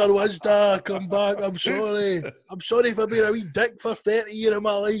wish there was, Dad. Come back. I'm sorry. I'm sorry for being a wee dick for 30 years of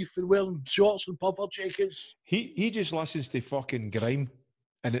my life and wearing shorts and puffer jackets. He just listens to fucking grime,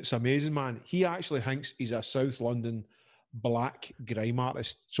 and it's amazing, man. He actually thinks he's a South London black grime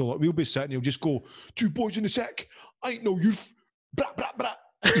artist. So like, we'll be sitting, he'll just go, 2 boys in the sick. I ain't no youth. Brat, brat, brat.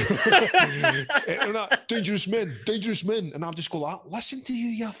 dangerous men, and I'll just go like, listen to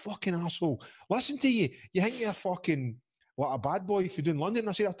you fucking asshole, listen to you think you're fucking like a bad boy if you're doing London. And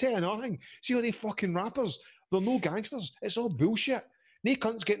I say, I'll tell you another thing, see all they fucking rappers, they're no gangsters, it's all bullshit. Nae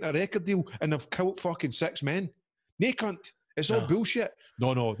cunt's getting a record deal and they've killed fucking 6 men. Nae cunt. It's all bullshit.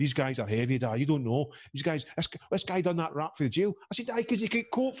 No, these guys are heavy, Dad. You don't know. These guys, this guy done that rap for the jail. I said, because you get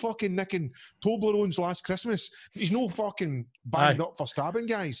caught fucking nicking Toblerones last Christmas. He's no fucking banged up for stabbing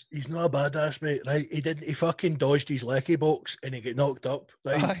guys. He's not a badass, mate, right? He fucking dodged his lecky box and he got knocked up,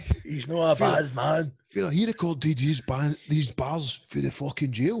 right? Aye. He's not a bad man. He recorded these bars for the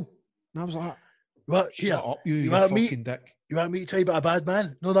fucking jail. And I was like, what? Shut up, you fucking dick. You want me to tell you about a bad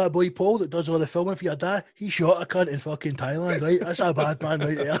man? No, that boy Paul that does all the filming for your dad? He shot a cunt in fucking Thailand, right? That's a bad man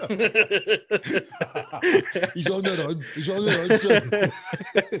right there. He's on the run. He's on the run,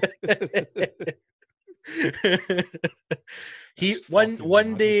 son.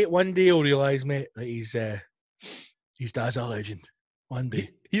 One day he'll realise, mate, that his dad's a legend. One day.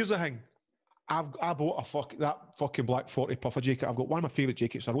 Here's the thing. I bought that fucking black 40 puffer jacket. I've got one of my favourite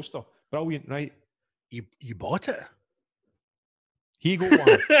jackets, a roaster. Brilliant, right? You bought it? He got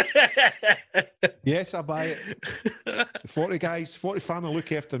one. Yes, I buy it. The 40 guys, 40 family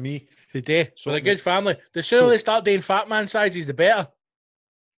look after me. They do. So they're a good family. The sooner they start doing fat man sizes, the better.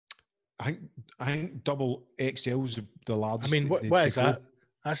 I think double XL's the largest. I mean, what is that?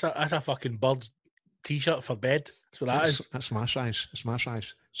 That's a fucking bird t-shirt for bed. That's what that is. That's my size. It's my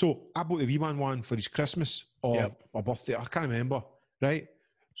size. So I bought the wee man one for his Christmas or birthday. I can't remember. Right.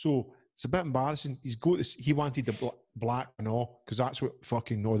 So it's a bit embarrassing. He's got this. He wanted the black and all because that's what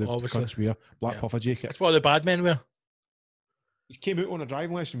fucking all the cunts wear. Black puffer jacket. That's what the bad men wear. He came out on a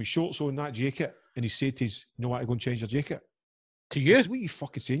driving lesson with shorts on that jacket, and he said to his, "You know what? I go and change your jacket." To you? I said, what are you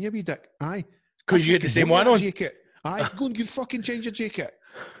fucking saying, you wee dick? Aye, because you had the same one on. Jacket. Aye, go and fucking change your jacket.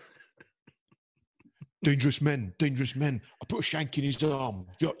 Dangerous men. I put a shank in his arm.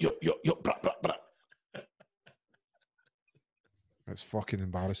 Yo, brat, brat, brat. That's fucking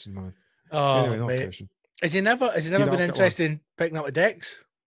embarrassing, man. Oh, anyway, mate. Question. Has he never been interested in picking up the decks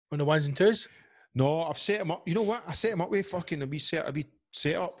on the 1s and 2s? No, I've set him up. You know what? I set him up with fucking a wee set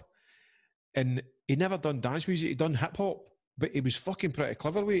up, and he never done dance music. He done hip hop, but he was fucking pretty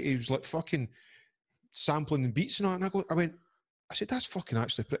clever with it. He was like fucking sampling the beats and all. And I said, that's fucking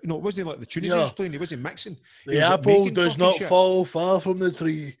actually pretty. No, it wasn't like the tunes he was playing. He wasn't mixing. The apple does not fall far from the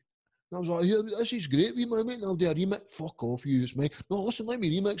tree. And I was like, here, this is great, wee man, mate. I'll do a remix. Fuck off, you, it's mine. No, listen, let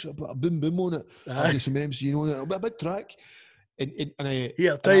me remix it. Put a boom boom on it. I'll do some MC on it. It'll be a big track.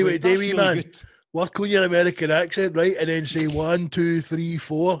 Here, tell you what, wee man. Good. Work on your American accent, right? And then say 1, 2, 3,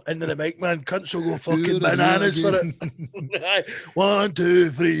 4 into the mic, man. Cunts will go fucking bananas for it. 1, 2,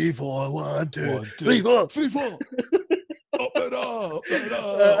 3, 4. 1, 2, 3, 4. 3, 4. Up and up,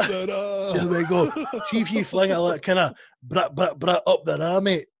 There we go. See if you fling it like kind of brat up there,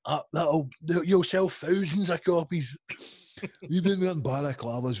 mate. You'll sell thousands of copies. You've been wearing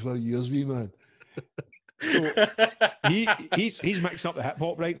balaclavas for years, wee man. So he's mixing up the hip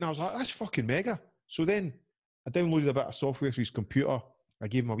hop, right? And I was like, that's fucking mega. So then I downloaded a bit of software for his computer. I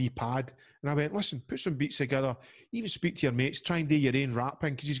gave him a wee pad and I went, listen, put some beats together. Even speak to your mates. Try and do your own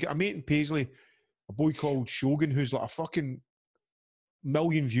rapping because he's got a mate in Paisley, a boy called Shogun, who's like a fucking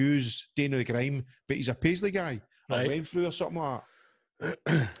million views doing the grime, but he's a Paisley guy, right. Or Renfrew or something like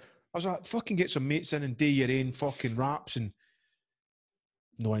that. I was like, fucking get some mates in and do your own fucking raps and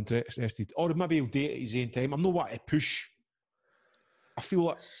no interested. Or maybe he'll do it at his own time. I'm not wanting to push. I feel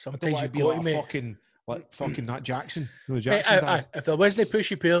like I don't Sometimes want you to be got like to, a mate. fucking that Jackson. You know, Mate, Jackson dad. if there wasn't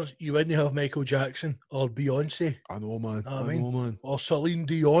pushy parents, you wouldn't have Michael Jackson or Beyonce. I know, man. I I mean, know, man. or Celine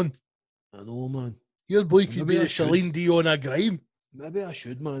Dion. I know, man. Your boy could Maybe be I the should. Celine Dion of grime. Maybe I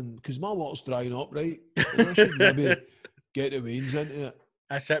should, man, because my water's drying up, right? And I should maybe get the veins into it.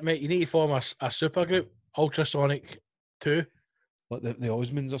 That's it, mate. You need to form a super group, Ultrasonic 2. Like the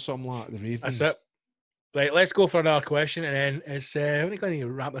Osmonds or something like that, the Ravens. That's it. Right, let's go for another question, and then it's we're going to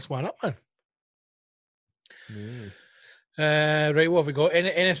wrap this one up, man. Yeah. Right, what have we got?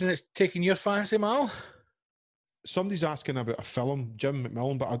 Anything that's taking your fancy, Mal? Somebody's asking about a film, Jim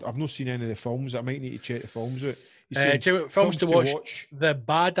McMillan, but I've not seen any of the films. I might need to check the films out. He's saying, Jim, films to watch. The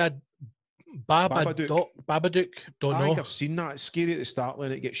Babadook. Don't I know. think I've seen that. It's scary at the start,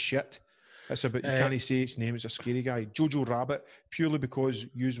 and it gets shit. It's about, you can't say its name, it's a scary guy. Jojo Rabbit, purely because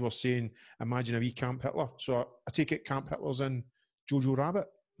you were saying, imagine a wee Camp Hitler. So I take it Camp Hitler's in Jojo Rabbit.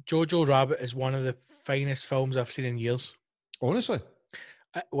 Jojo Rabbit is one of the finest films I've seen in years. Honestly?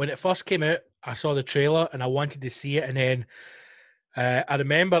 When it first came out, I saw the trailer and I wanted to see it. And then I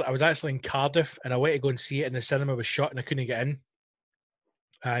remember I was actually in Cardiff and I went to go and see it, and the cinema was shut and I couldn't get in.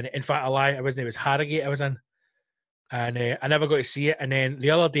 And in fact, I lie, it wasn't. It was Harrogate I was in. And I never got to see it. And then the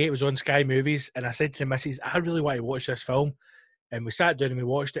other day it was on Sky Movies, and I said to the missus, I really want to watch this film. And we sat down and we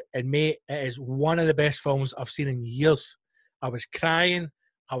watched it. And mate, it is one of the best films I've seen in years. I was crying,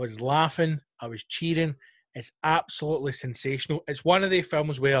 I was laughing, I was cheering. It's absolutely sensational. It's one of the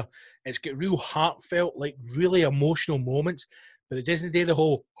films where it's got real heartfelt, like really emotional moments, but it doesn't do the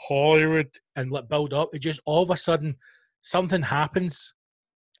whole Hollywood and let build up. It just all of a sudden something happens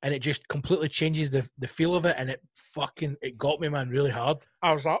and it just completely changes the feel of it, and it got me, man, really hard.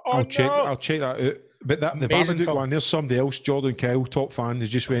 I was like, I'll check that out. But the Babadook film one, there's somebody else, Jordan Kyle, top fan, has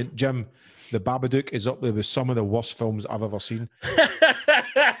just went, Jim, the Babadook is up there with some of the worst films I've ever seen. And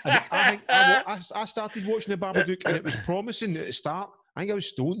I think I started watching the Babadook and it was promising at the start. I think I was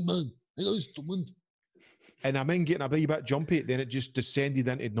stoned, man. I think I was stoned. And I'm in getting a wee bit jumpy, then it just descended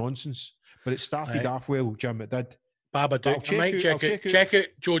into nonsense. But it started off well, Jim, it did. Babadook. I might check out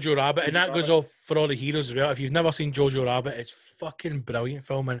Jojo Rabbit, and that goes off for all the heroes as well. If you've never seen Jojo Rabbit, it's fucking brilliant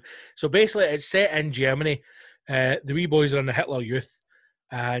film. And so basically, it's set in Germany. The wee boys are in the Hitler Youth,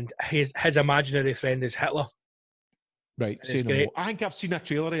 and his imaginary friend is Hitler. Right, say no more. I think I've seen a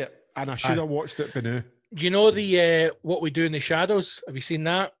trailer of it, and I should have watched it by now. Do you know the What We Do in the Shadows? Have you seen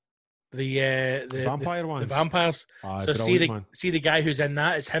that? The vampire ones. The vampires. So see the guy who's in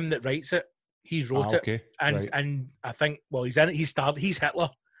that, it's him that writes it. He's wrote it, and I think he's in it. He's Hitler.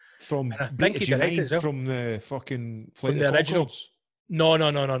 From I think he directed it as well. From the fucking from the original. No.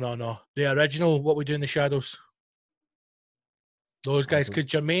 The original What We Do in the Shadows. Those guys, because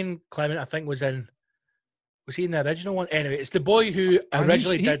Jermaine Clement, I think, was he in the original one? Anyway, it's the boy who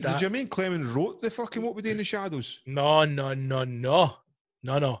originally did that. Jermaine Clement wrote the fucking What We Do in the Shadows? No.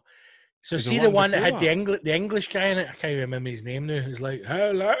 So see the one that had the English guy in it? I can't remember his name now. He's like,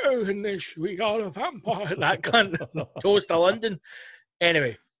 hello, we got a vampire. That cunt. Toast to London.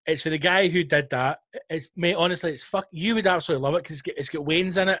 Anyway, it's for the guy who did that. Mate, honestly, you would absolutely love it because it's got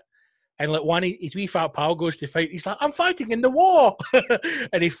Wayne's in it. And like his wee fat pal goes to fight. He's like, I'm fighting in the war.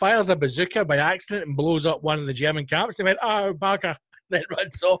 And he fires a bazooka by accident and blows up one of the German camps. They went, oh, bugger. Then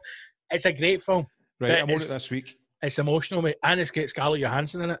runs off. It's a great film. Right, I'm on it this week. It's emotional, mate. And it's got Scarlett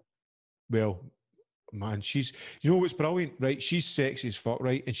Johansson in it. Well, man, you know what's brilliant, right? She's sexy as fuck,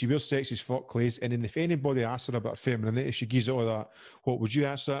 right? And she wears sexy as fuck clothes. And then if anybody asks her about femininity, she gives it all that. What would you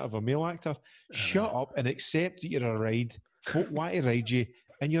ask that of a male actor? Shut up and accept that you're a ride. Folk want to ride you.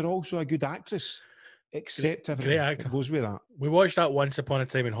 And you're also a good actress. Accept everything that goes with that. We watched that Once Upon a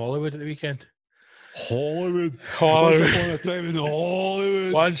Time in Hollywood at the weekend. Hollywood. Once Upon a Time in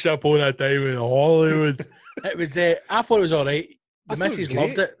Hollywood. Once Upon a Time in Hollywood. It was. I thought it was all right. The missus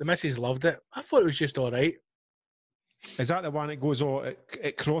loved it. The missus loved it. I thought it was just all right. Is that the one that goes,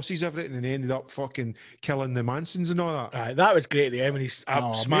 it crosses everything and ended up fucking killing the Mansons and all that? Aye, that was great at the end when he's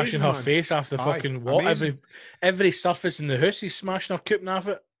smashing her face off the fucking wall. Every surface in the house, he's smashing her cooping off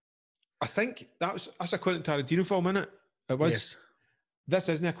it. I think that's a Quentin Tarantino film, isn't it? It was. Yes. This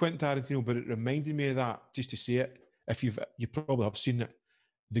isn't a Quentin Tarantino, but it reminded me of that, just to see it. If you probably have seen it.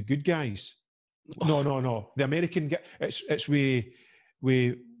 The Good Guys. No. The American guy. It's with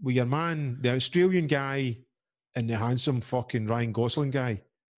your man, the Australian guy, and the handsome fucking Ryan Gosling guy.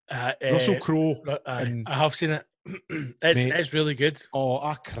 Russell Crowe. I have seen it. It's really good. Oh,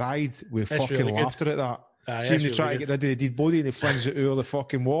 I cried with fucking really laughter at that. See him try to get rid of the dead body and he flings it over the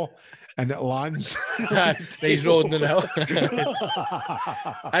fucking wall and it lands. He's rolling down the hill.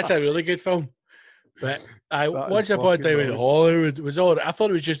 That's a really good film. But Once Upon a Time in Hollywood was all right. I thought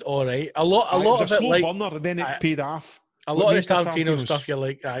it was just all right. A lot it was of a it, slow like burner, and then it paid off. A lot of the Tarantino stuff, you're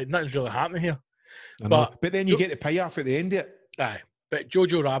like, nothing's really happening here. But then you get the payoff at the end of it. Aye. But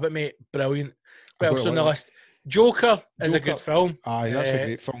Jojo Rabbit, mate, brilliant. What else on the list? Joker is a good film. Aye, that's a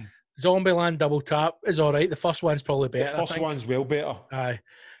great film. Zombieland Double Tap is all right. The first one's probably better. The first one's well better. Aye.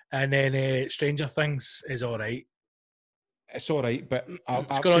 And then Stranger Things is all right. It's all right, but I've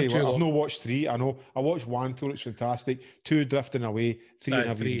not watched 3. I know. I watched 1, thought it's fantastic. 2, Drifting Away. 3, I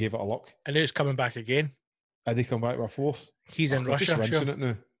never even gave it a look. And now it's coming back again. Are they come back with a 4th? He's in Russia. They're rinsing it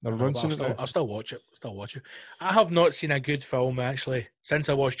now. They're rinsing it now. I'll still watch it. I have not seen a good film, actually, since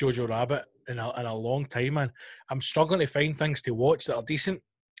I watched Jojo Rabbit in a long time, man. I'm struggling to find things to watch that are decent.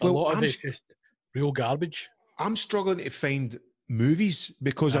 A lot of it's just real garbage. I'm struggling to find movies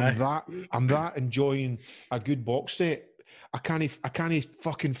because I'm that enjoying a good box set. I can't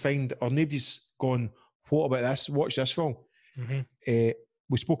fucking find, or nobody's gone, what about this? Watch this film. Mm-hmm.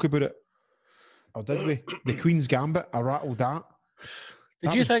 We spoke about it, or did we? The Queen's Gambit. I rattled that.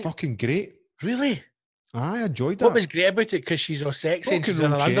 Did you think fucking great? Really? I enjoyed that. What was great about it? Because she's all sexy and she's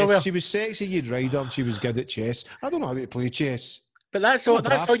in her underwear. She was sexy. You'd ride her. And she was good at chess. I don't know how to play chess. But that's all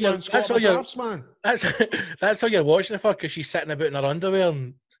you're watching it for, because she's sitting about in her underwear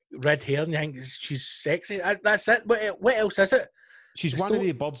and red hair, and you think she's sexy. That's it. What else is it? She's one of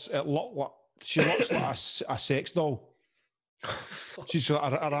the birds. She looks like a sex doll. She's her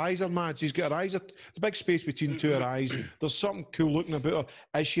eyes are mad. She's got her eyes. There's a big space between two of her eyes. There's something cool looking about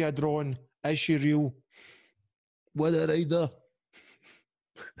her. Is she a drawing? Is she real? What a rider!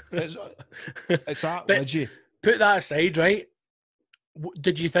 It's that legit. Put that aside, right?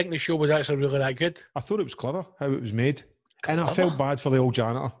 Did you think the show was actually really that good? I thought it was clever how it was made, and I felt bad for the old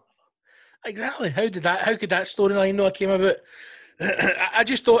janitor. Exactly. How could that storyline not came about? I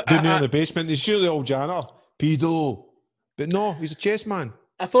just thought down there in the basement. He's sure the old janitor, pedo, but no, he's a chess man.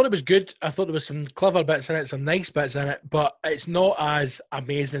 I thought it was good. I thought there was some clever bits in it, some nice bits in it, but it's not as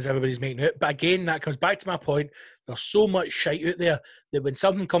amazing as everybody's making it. But again, that comes back to my point. There's so much shite out there that when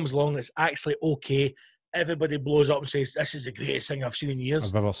something comes along that's actually okay, everybody blows up and says, "This is the greatest thing I've seen in years."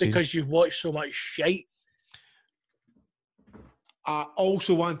 I've ever seen. Because you've watched so much shite. I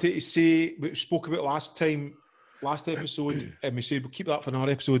also wanted to say, we spoke about last episode, and we said we'll keep that for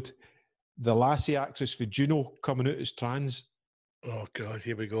another episode. The lassie actress for Juno coming out as trans. Oh God,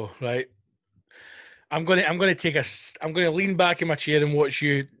 here we go. Right, I'm going to lean back in my chair and watch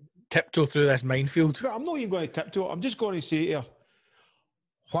you tiptoe through this minefield. But I'm not even going to tiptoe. I'm just going to say to her,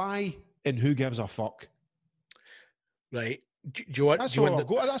 why and who gives a fuck? Right. Do you want?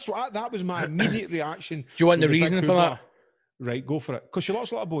 That was my immediate reaction. Do you want the reason for that? Right, go for it. Because she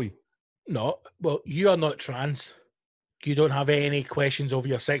looks like a boy. No, well, you are not trans. You don't have any questions over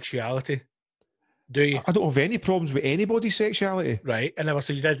your sexuality, do you? I don't have any problems with anybody's sexuality. Right, I never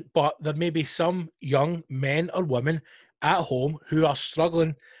said you did. But there may be some young men or women at home who are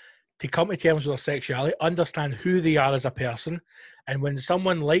struggling to come to terms with their sexuality, understand who they are as a person. And when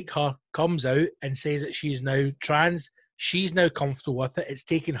someone like her comes out and says that she's now trans, she's now comfortable with it. It's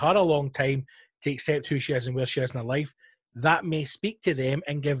taken her a long time to accept who she is and where she is in her life. That may speak to them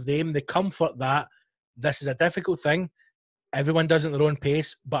and give them the comfort that this is a difficult thing. Everyone does it at their own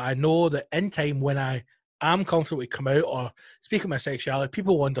pace, but I know that in time when I am comfortable to come out or speak of my sexuality,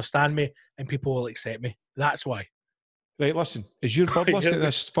 people will understand me and people will accept me. That's why. Right, listen, is your bird listening to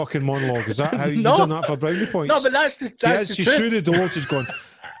this fucking monologue? Is that how you've done that for brownie points? No, but that's the truth. She's through the door, she's gone,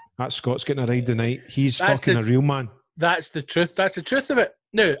 that Scott's getting a ride tonight. He's fucking a real man. That's the truth. That's the truth of it.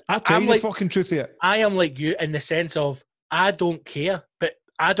 No, I'll tell you the fucking truth of it. I am like you in the sense of I don't care, but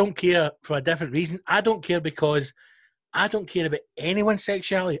I don't care for a different reason. I don't care because I don't care about anyone's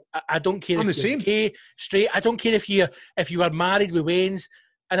sexuality. I don't care if you're gay, straight. I don't care if you are married with Waynes,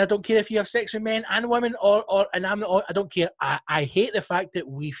 and I don't care if you have sex with men and women, and I'm not. I don't care. I hate the fact that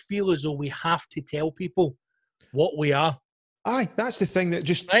we feel as though we have to tell people what we are. Aye, that's the thing that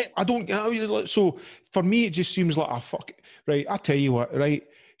just right. I don't. So for me, it just seems like a fuck. Right, I tell you what. Right,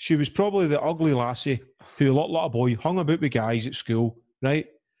 she was probably the ugly lassie who looked like a boy, hung about with guys at school. Right.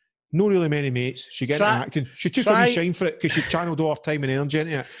 No really many mates. She got into acting. She took a wee shine for it because she channeled all her time and energy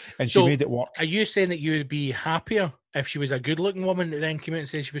into it, and she made it work. Are you saying that you would be happier if she was a good-looking woman that then came out and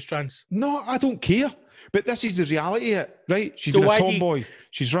said she was trans? No, I don't care. But this is the reality of it, right? She's been a tomboy.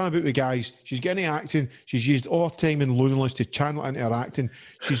 She's run about with guys. She's getting into acting. She's used all her time in loneliness to channel into her acting.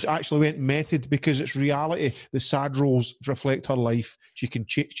 She's actually went method because it's reality. The sad roles reflect her life. She can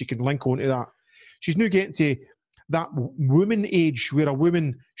link onto that. She's now getting to that woman age where a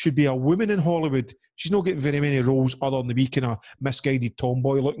woman should be a woman in Hollywood. She's not getting very many roles other than the wee kind of misguided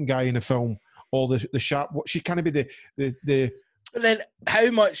tomboy-looking guy in the film, or the sharp. She can't be the But then, how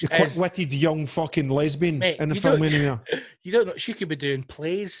much quick-witted young fucking lesbian Mate, in the you film don't- anyway. You don't know. She could be doing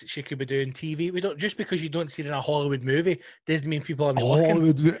plays. She could be doing TV. We don't just because you don't see it in a Hollywood movie doesn't mean people aren't looking.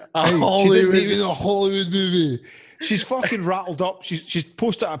 Hollywood. A Hey, she Hollywood- doesn't even a Hollywood movie. She's fucking rattled up. She's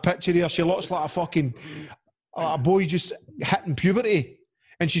posted a picture here. She looks like a fucking a boy just hitting puberty,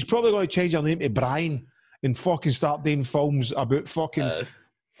 and she's probably going to change her name to Brian and fucking start doing films about fucking.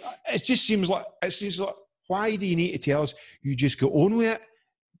 It just seems like why do you need to tell us? You just go on with it,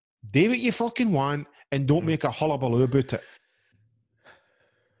 do what you fucking want, and don't make a hullabaloo about it.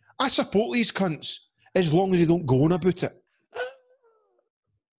 I support these cunts as long as they don't go on about it.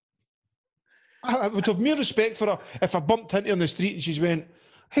 I would have more respect for her if I bumped into her on the street and she's went,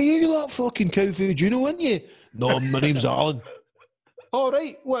 "Hey, you that fucking cow food, you know, aren't you?" "No, my name's Alan." "All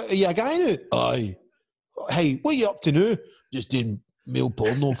right, what, are you a guy now?" "Aye." "Hey, what are you up to now?" "Just doing male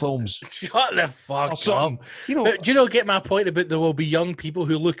porno films." Shut the Or fuck something. up. You know, But do you not get my point about there will be young people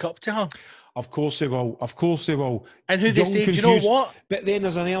who look up to her? of course they will. Of course they will. And who they Young, say, do you know confused- what? But then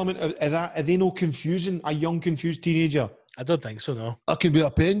there's an element of that. Are they not confusing a young, confused teenager? I don't think so, no. I can be a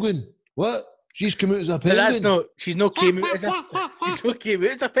penguin. What? She's come out as a But penguin. that's not, she's not came out as a, she's not came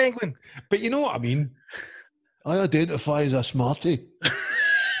out as a penguin. But you know what I mean? I identify as a smarty.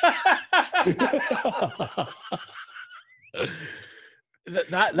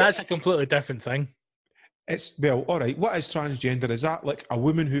 That's a completely different thing. It's, well, all right. What is transgender? Is that like a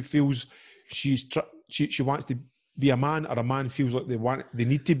woman who feels she wants to be a man, or a man feels like they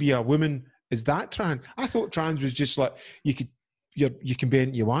need to be a woman? Is that trans? I thought trans was just like you can be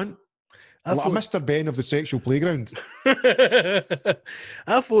anything you want. I Like a Mr. Ben of the sexual playground.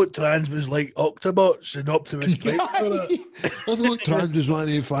 I thought trans was like Octobots and Optimus Prime. I thought trans was one of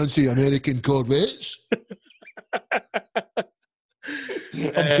the fancy American Corvettes.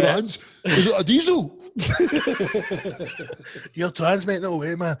 I'm trans. Is it a diesel? You're trans, mate. No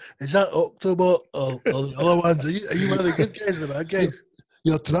way, man. Is that Octobot or the other ones? Are you one of the good guys or the bad guys?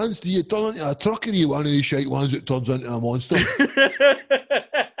 You're trans. Do you turn into a truck, or are you one of these shite ones that turns into a monster?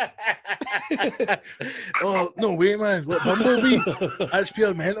 Oh, no way, man. Like Bumblebee. That's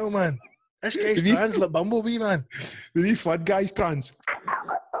pure mental, man. This guy's trans like Bumblebee, man. The wee flood guy's trans.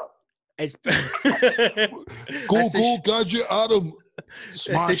 It's Go, Gadget Adam.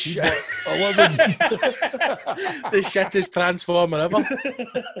 Smash. 11. The shittest transformer ever.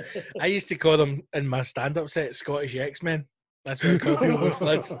 I used to call them in my stand-up set Scottish X-Men. That's what I call people with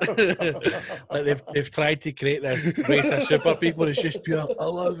floods. Like they've tried to create this race of super people. It's just pure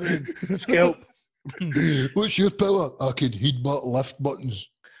 11 scalp. What's your power? I can headbutt lift buttons.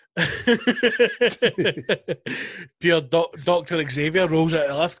 Pure Dr. Xavier rolls out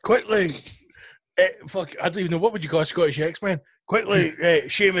of the lift quickly. Fuck, I don't even know, what would you call a Scottish X-Men? Quickly,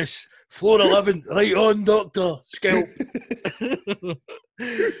 Seamus, floor 11, right on, Doctor, scalp.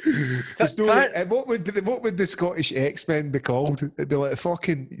 What would the Scottish X-Men be called? It'd be like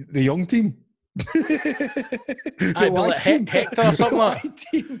fucking the young team. I'd be like Hector or something like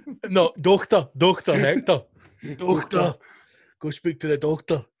that. No, Doctor Hector. Doctor. Go speak to the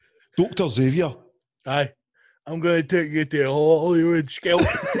doctor. Dr. Xavier. Aye. I'm going to take you to Hollywood, scalp.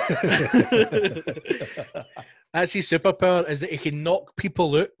 That's his superpower, is that he can knock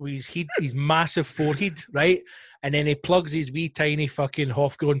people out with his massive forehead, right? And then he plugs his wee tiny fucking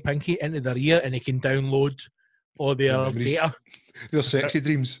half-grown pinky into their ear, and he can download all their data. Their sexy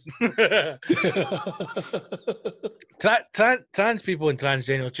dreams. Trans people and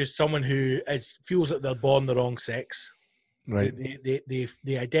transgender are just someone who feels that they're born the wrong sex. Right.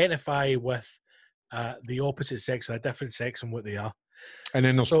 They identify with the opposite sex, or a different sex from what they are. And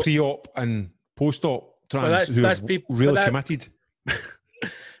then there's pre-op and post-op trans who are really committed.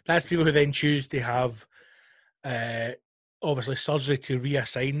 That's people who then choose to have obviously surgery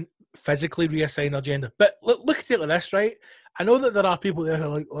to physically reassign their gender. But look at it like this, right? I know that there are people there who are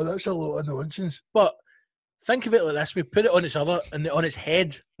like, oh, that's a lot of nonsense. But think of it like this: we put it on its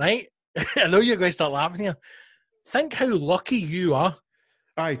head, right? I know you're going to start laughing here. Think how lucky you are.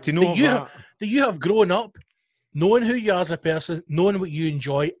 Aye, to know that you have grown up knowing who you are as a person, knowing what you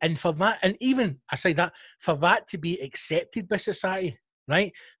enjoy, and for that, and even aside that, for that to be accepted by society,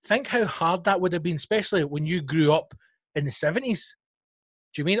 right? Think how hard that would have been, especially when you grew up in the 70s.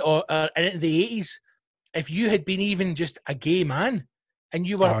 Do you mean, or in the 80s? If you had been even just a gay man and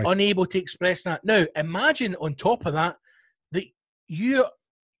you were unable to express that. Now, imagine on top of that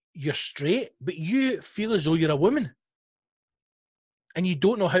you're straight, but you feel as though you're a woman. and you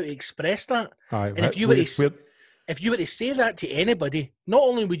don't know how to express that. Aye, And if you were to say that to anybody, not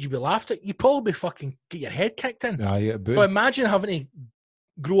only would you be laughed at, you'd probably fucking get your head kicked in. So imagine having to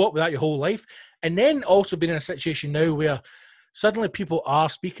grow up with that your whole life, and then also being in a situation now where suddenly people are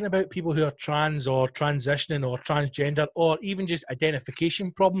speaking about people who are trans or transitioning or transgender or even just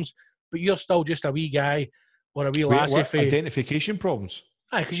identification problems, but you're still just a wee guy or a wee lassie. Identification problems?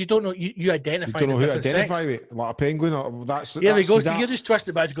 Aye, because you don't know, you identify. You don't know who to identify sex. With, like a penguin. Or that's. There we go. So that. you're just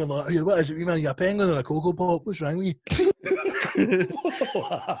twisted back to going like, what is it, you man? You're a penguin or a Cocoa Pop? What's wrong with you?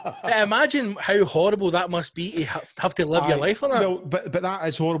 Imagine how horrible that must be to have to live your life on that. Well, but that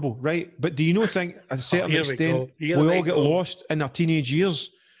is horrible, right? But do you not think, at a certain extent, we all get lost in our teenage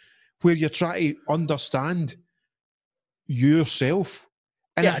years, where you're trying to understand yourself?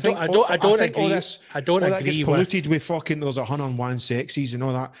 And yeah, I don't agree. All this, I don't all agree. That gets polluted with fucking. There's 101 sexies and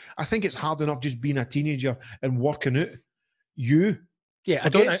all that. I think it's hard enough just being a teenager and working out you. Yeah,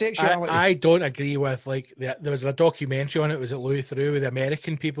 I don't agree with like there was a documentary on it. Was it Louis Theroux with the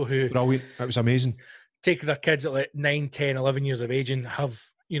American people who brilliant? It was amazing. Take their kids at like 9, 10, 11 years of age and have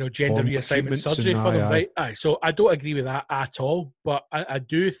gender reassignment surgery for them, right? Aye. So I don't agree with that at all. But I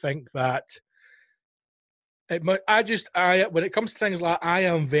do think that. When it comes to things like I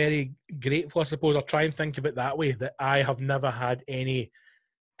am very grateful, I suppose. I'll try and think of it that way, that I have never had any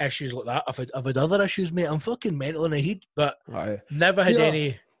issues like that. I've had other issues, mate. I'm fucking mental in the heat, but never had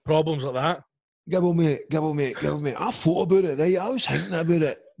any problems like that. Gibbo, mate. I thought about it, right? I was thinking about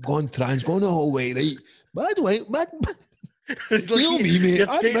it, going trans, going the whole way, right? But I don't like, you know me, mate.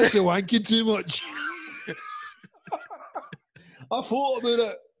 I miss the wanking too much. I thought about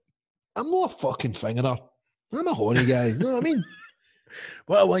it. I'm not a fucking fingerer. I'm a horny guy, you know what I mean?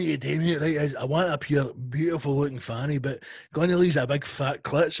 What I want you to do, mate, right, is I want a pure, beautiful looking fanny, but going to leave a big fat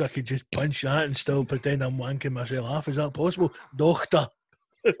clit so I could just punch that and still pretend I'm wanking myself off. Is that possible? Doctor.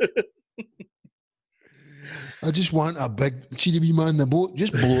 I just want a big, see the wee man in the boat,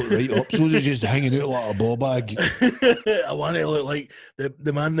 just blow it right up so it's just hanging out like a ball bag. I want it to look like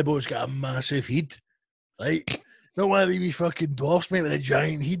the man in the boat's got a massive head, right? Not one of these wee fucking dwarfs, mate, with the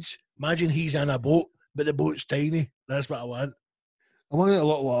giant heads. Imagine he's in a boat, but the boat's tiny. That's what I want. I want it to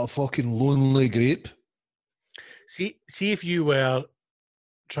look like a fucking lonely grape. See if you were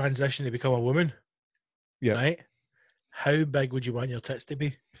transitioning to become a woman, right? How big would you want your tits to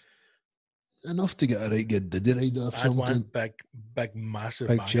be? Enough to get a right good diddy ride off something. Want big, massive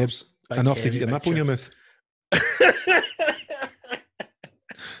big chips. Enough to get your nipple in your mouth.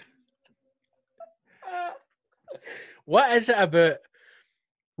 What is it about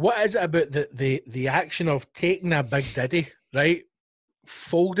the action of taking a big diddy, right,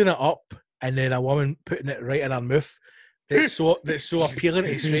 folding it up, and then a woman putting it right in her mouth? That's so appealing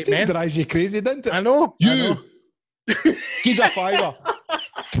to straight men. It drives you crazy, doesn't it? I know. He's a fiver.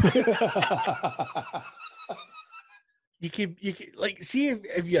 You keep like, see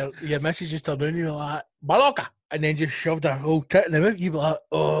if your missus just turned around and you're like Baloka, and then just shoved her whole tit in the mouth, you'd be like,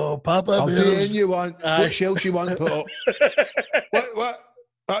 oh, Papa, I'll do anything you want. What shells you want put up? What?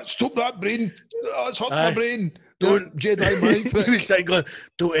 Stop that brain. That's hurt my brain. Don't Jedi mind trick. He was like going,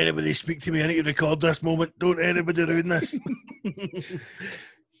 don't anybody speak to me. I need to record this moment. Don't anybody ruin this.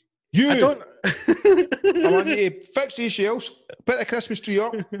 I want you to fix these shells, put the Christmas tree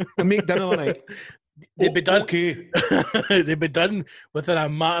up, and make dinner tonight. They'd be done. Okay. They'd be done within a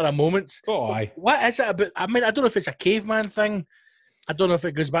matter of moments. Oh, aye. What is it about? I mean, I don't know if it's a caveman thing. I don't know if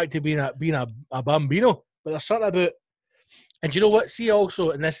it goes back to being a bambino, but there's something about. And do you know what? See,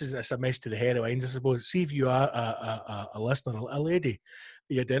 also, and this is a message to the heroines, I suppose. See if you are a listener, a lady,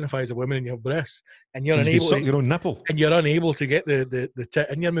 you identify as a woman and you have breasts, and you're unable to your own nipple, and you're unable to get the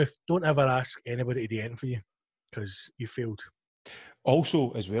tit in your mouth. Don't ever ask anybody to do anything for you, because you failed.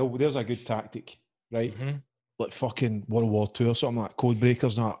 Also, as well, there's a good tactic, right? Mm-hmm. Like fucking World War II or something like code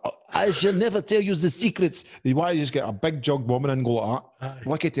breakers and that. I shall never tell you the secrets. They want to just get a big jug woman and go like that.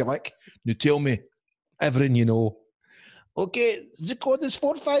 Lickety lick. Now tell me everything you know. Okay, the code is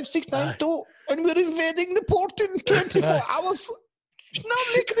 45692 and we're invading the port in 24 hours. Now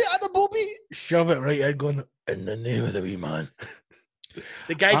making it out of Bobby. Shove it right in, going, in the name of the wee man.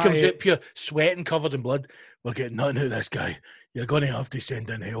 The guy comes out pure sweating, covered in blood. We're getting nothing out of this guy. You're going to have to send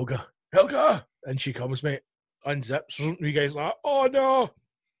in Helga. And she comes, mate. Unzips. You guys like, oh no.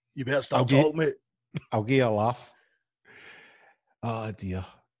 You better stop talking, mate. I'll give you a laugh. Oh dear.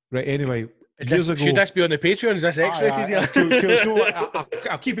 Right, anyway. Should this be on the Patreon? Is this X-rated? Cool.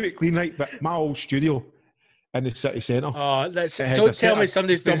 I'll keep it clean, right? But my old studio in the city centre. Oh, don't tell me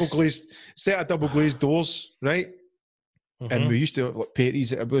somebody's set of double glazed doors, right? Mm-hmm. And we used to paint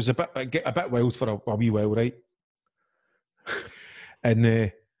these. It was a bit wild for a wee while, right?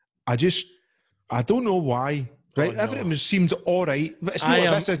 And I don't know why. Right, no. everything seemed all right, but it's not.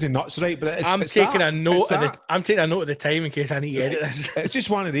 This isn't nuts, right? But it's, I'm it's taking that. a note. It's I'm taking a note of the time in case I need to edit this. It's just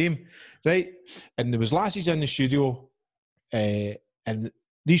one of them, right? And there was lasses in the studio, and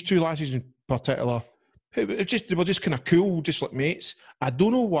these two lasses in particular, they were just kind of cool, just like mates. I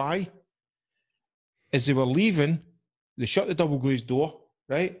don't know why. As they were leaving, they shut the double glazed door,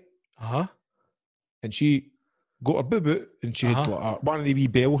 right? And she got her boob out, and she had like one of the wee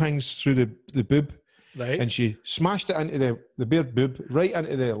bell hangs through the boob. Right. And she smashed it into the bare boob, right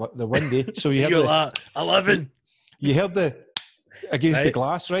into the window. So you heard You're like 11. You heard the against the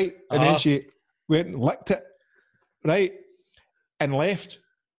glass, right? And then she went and licked it, right? And left.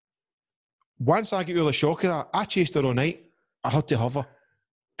 Once I got over the shock of that, I chased her all night. I had to have her.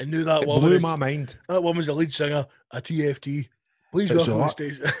 I knew that it woman blew my mind. That woman's the lead singer at TFT. Please welcome the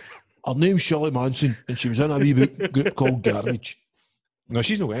stage. Her name's Shirley Manson, and she was in a wee group called Garbage. No,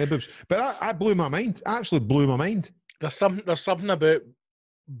 she's not got any boobs. But that blew my mind. Absolutely blew my mind. There's something about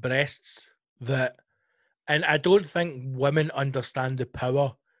breasts that, and I don't think women understand the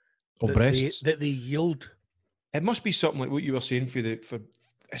power of breasts that they yield. It must be something like what you were saying for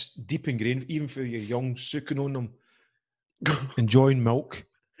it's deep ingrained, even for your young, sucking on them, enjoying milk.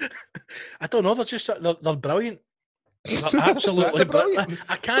 I don't know. They're brilliant. They're absolutely brilliant.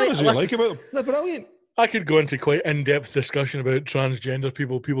 I can't. What do you like about them? They're brilliant. I could go into quite in-depth discussion about transgender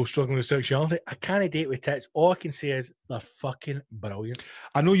people struggling with sexuality. I can't date with tits. All I can say is they're fucking brilliant.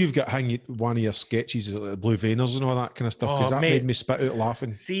 I know you've got one of your sketches, Blue Veiners and all that kind of stuff, because that made me spit out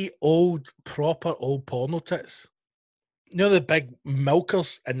laughing. See proper old porno tits. You know the big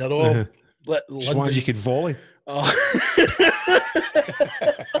milkers, and they're all just ones you could volley.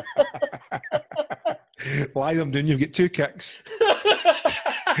 Lie them down, you've got 2 kicks.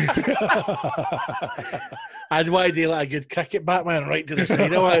 I'd want to do like a good cricket batman right to the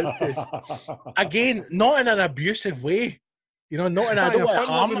side of it. Again, not in an abusive way. You know, not in a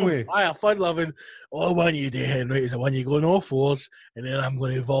fun-loving way. A fun-loving, all I want you to do, Henry, is when you're going all fours, and then I'm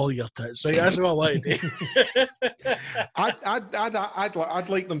going to volley your tits. Right, that's what I want to do. I'd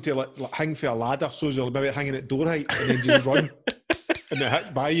like them to like hang for a ladder, so they're maybe hanging at door height, and then just run, and they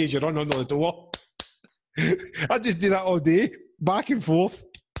hit by you as you run under the door. I'd just do that all day, back and forth.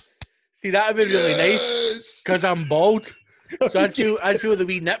 See, that'd be really nice because I'm bald, so I'd feel the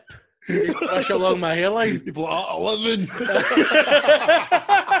wee nip brush along my hairline. People are 11. I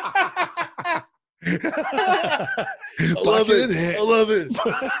love it.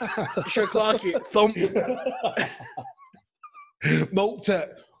 Shaklaki, thump. Milked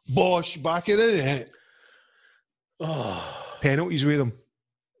it. Bosh, back in it. Oh, penalties with them.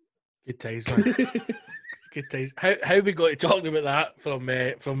 Good times, man. Good times. How we got to talking about that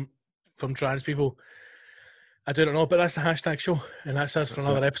from trans people? I don't know, but that's the hashtag show, and that's us for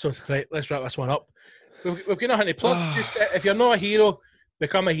another episode. Right, let's wrap this one up. We've got nothing to plug. Just if you're not a hero,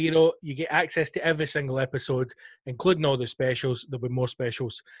 become a hero. You get access to every single episode, including all the specials. There'll be more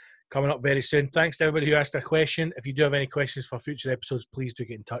specials coming up very soon. Thanks to everybody who asked a question. If you do have any questions for future episodes, please do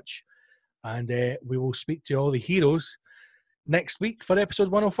get in touch, and we will speak to all the heroes next week for episode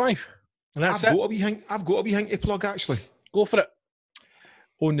 105. And that's I've got a wee hint to plug, actually. Go for it.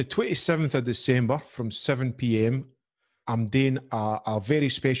 On the 27th of December from 7 p.m, I'm doing a very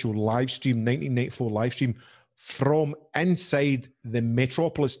special live stream, 1994 live stream from inside the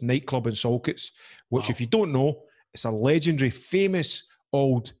Metropolis nightclub in Salkits, which, if you don't know, it's a legendary, famous,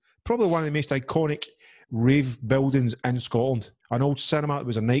 old, probably one of the most iconic rave buildings in Scotland. An old cinema. It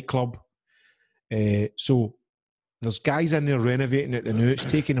was a nightclub. So there's guys in there renovating it now. It's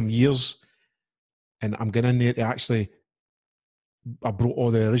taking them years. And I'm going in there to I brought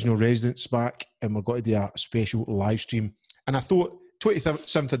all the original residents back, and we're going to do a special live stream. And I thought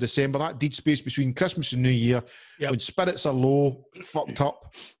 27th of December, that dead space between Christmas and New Year, when spirits are low, fucked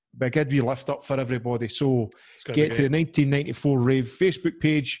up, but a good wee lift up for everybody. So get to the 1994 Rave Facebook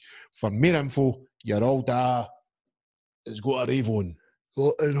page for more info. Your old has got a rave on.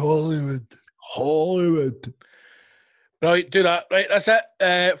 In Hollywood. Right, do that. Right, that's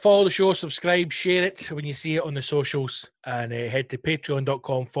it. Follow the show, subscribe, share it when you see it on the socials, and head to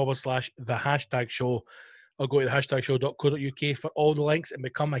patreon.com/the hashtag show, or go to the hashtagshow.co.uk for all the links and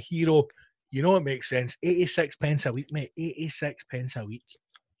become a hero. You know it makes sense. 86 pence a week, mate. 86 pence a week.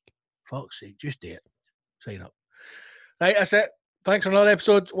 Fuck's sake, just do it. Sign up. Right, that's it. Thanks for another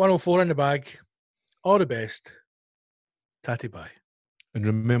episode. 104 in the bag. All the best. Tatty bye. And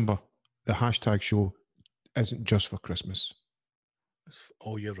remember, the hashtag show isn't just for Christmas. It's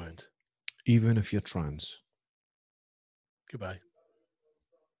all year round. Even if you're trans. Goodbye.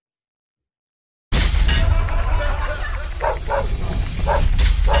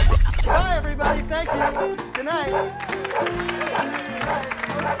 thank you. Good night.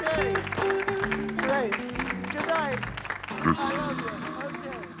 Okay. Great. Good night. I love you.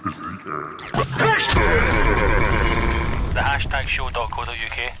 Okay. The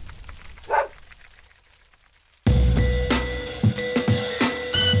hashtagshow.co.uk